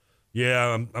buddy. He goes,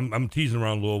 yeah, I'm teasing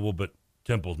around Louisville, but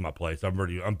Temple's my place.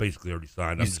 I'm basically already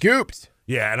signed. You scooped.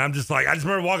 Yeah. And I'm just like, I just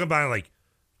remember walking by and like,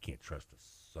 you can't trust this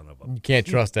son of a. You can't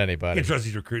trust anybody. You can't trust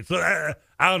these recruits. So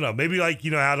I don't know. Maybe like,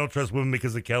 I don't trust women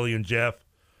because of Kelly and Jeff.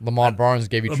 Lamont Barnes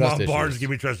gave you trust issues. Lamont Barnes gave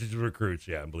me trust issues with recruits.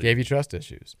 Yeah, I believe gave you trust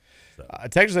issues. So.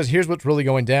 Texas says, here's what's really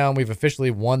going down. We've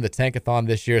officially won the Tankathon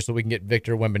this year so we can get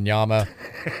Victor Wembanyama.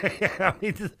 I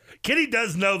mean, Kenny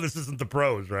does know this isn't the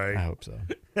pros, right? I hope so.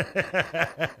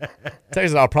 Texas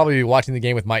says, I'll probably be watching the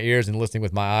game with my ears and listening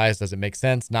with my eyes. Does it make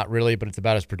sense? Not really, but it's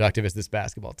about as productive as this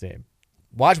basketball team.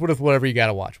 Watch with whatever you got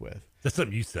to watch with. That's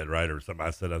something you said, right? Or something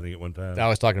I said, I think, at one time. I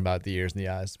was talking about the ears and the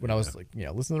eyes when I was like,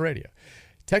 listen to the radio.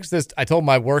 Texas, I told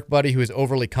my work buddy who is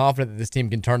overly confident that this team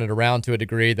can turn it around to a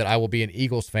degree that I will be an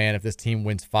Eagles fan if this team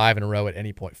wins 5 in a row at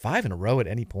any point. 5 in a row at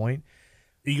any point?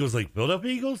 Eagles like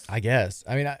Philadelphia Eagles? I guess.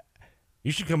 I mean,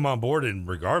 you should come on board and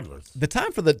regardless. The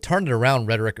time for the turn it around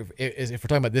rhetoric, if we're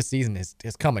talking about this season, has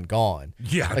come and gone.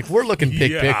 Yeah. Like, we're looking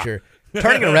big picture.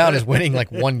 Turning it around is winning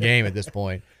like one game at this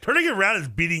point. Turning it around is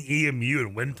beating EMU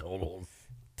in win totals.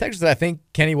 Texas, I think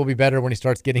Kenny will be better when he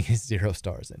starts getting his 0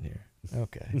 stars in here.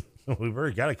 Okay. We've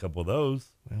already got a couple of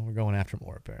those. Well, we're going after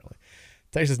more, apparently.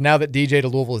 Texas, now that DJ to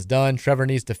Louisville is done, Trevor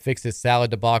needs to fix his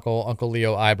salad debacle. Uncle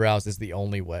Leo eyebrows is the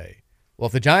only way. Well,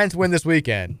 if the Giants win this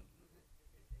weekend,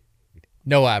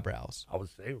 no eyebrows. I would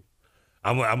say,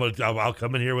 I'll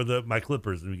come in here with my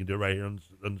clippers and we can do it right here on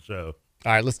the show.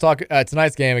 All right, let's talk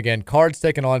tonight's game again. Cards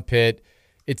taking on Pitt.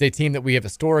 It's a team that we have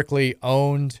historically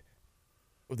owned.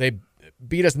 They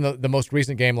beat us in the most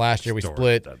recent game last year. We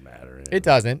split. Doesn't matter. Yeah. It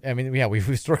doesn't. I mean, we've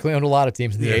historically owned a lot of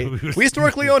teams in the 8. We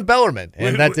historically owned Bellarmine,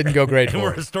 and that didn't go great for us.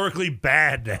 We're historically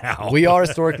bad now. We are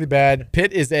historically bad.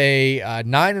 Pitt is a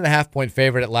 9.5-point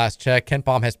favorite at last check. Ken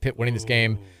Pom has Pitt winning this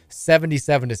game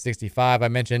 77-65. I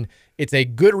mentioned it's a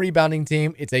good rebounding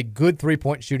team. It's a good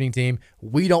three-point shooting team.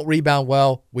 We don't rebound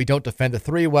well. We don't defend the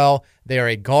three well. They are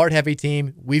a guard-heavy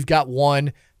team. We've got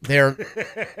one. They're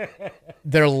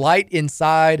light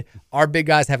inside. Our big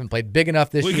guys haven't played big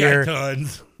enough this year. We got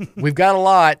tons. We've got a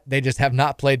lot. They just have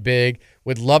not played big.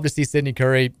 Would love to see Sidney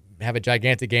Curry have a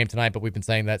gigantic game tonight, but we've been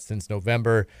saying that since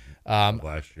November.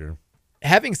 Last year.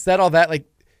 Having said all that, like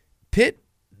Pitt,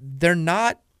 they're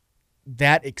not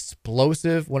that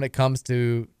explosive when it comes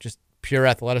to just pure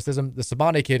athleticism. The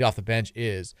Sabane kid off the bench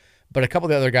is, but a couple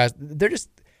of the other guys, they're just,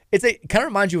 it kind of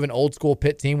reminds you of an old school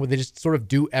Pitt team where they just sort of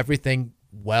do everything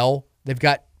well. They've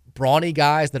got brawny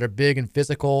guys that are big and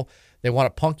physical. They want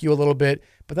to punk you a little bit,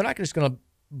 but they're not just going to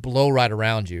blow right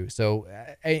around you. So,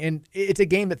 and it's a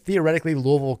game that theoretically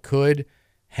Louisville could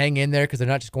hang in there because they're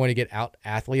not just going to get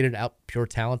out-athleted, out-pure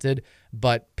talented,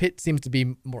 but Pitt seems to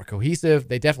be more cohesive.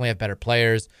 They definitely have better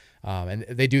players, and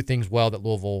they do things well that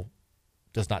Louisville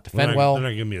does not defend well. They're not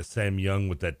giving me a Sam Young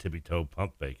with that tippy-toe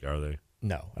pump fake, are they?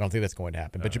 No, I don't think that's going to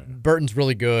happen. But Burton's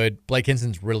really good. Blake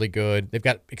Hinson's really good. They've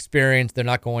got experience. They're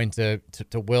not going to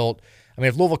wilt. I mean,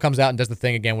 if Louisville comes out and does the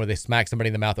thing again where they smack somebody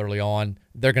in the mouth early on,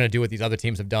 they're going to do what these other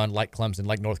teams have done, like Clemson,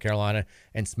 like North Carolina,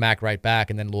 and smack right back.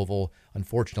 And then Louisville,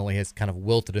 unfortunately, has kind of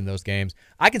wilted in those games.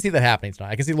 I can see that happening tonight.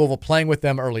 I can see Louisville playing with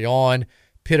them early on,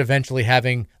 Pitt eventually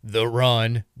having the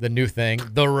run, the new thing,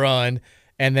 the run,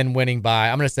 and then winning by,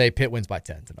 I'm going to say Pitt wins by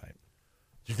 10 tonight.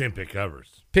 You think Pitt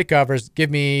covers? Pitt covers. Give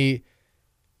me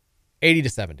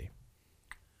 80-70.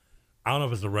 I don't know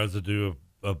if it's a residue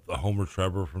of Homer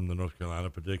Trevor from the North Carolina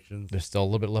predictions. There's still a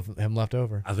little bit of him left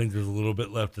over. I think there's a little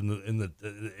bit left in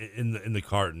the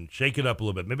carton. Shake it up a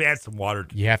little bit. Maybe add some water.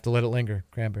 You have to let it linger.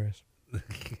 Cranberries.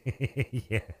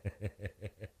 Yeah,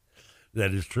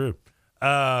 that is true.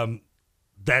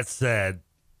 That said,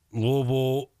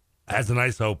 Louisville has a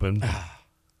nice open.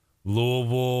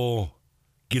 Louisville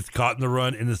gets caught in the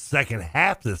run in the second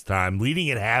half this time, leading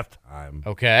at halftime.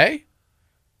 Okay.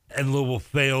 And Louisville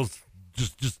fails,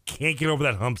 just can't get over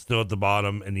that hump still at the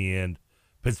bottom in the end.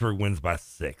 Pittsburgh wins by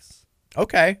 6.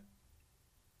 Okay.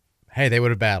 Hey, they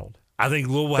would have battled. I think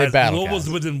Louisville's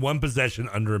within one possession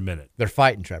under a minute. They're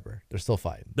fighting, Trevor. They're still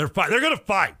fighting. They're going to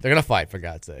fight. They're going to fight, for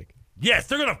God's sake. Yes,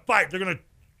 they're going to fight. They're going to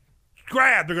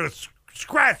grab. They're going to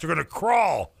scratch. They're going to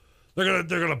crawl. They're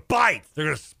going to bite. They're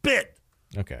going to spit.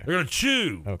 Okay. They're going to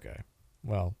chew. Okay.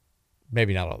 Well,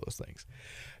 maybe not all those things.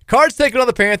 Cards taking on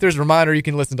the Panthers. Reminder, you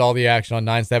can listen to all the action on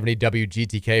 970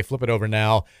 WGTK. Flip it over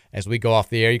now as we go off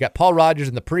the air. You got Paul Rogers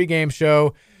in the pregame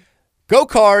show. Go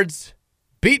Cards.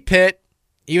 Beat Pitt.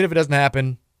 Even if it doesn't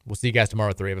happen, we'll see you guys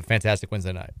tomorrow at 3. Have a fantastic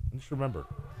Wednesday night. Just remember.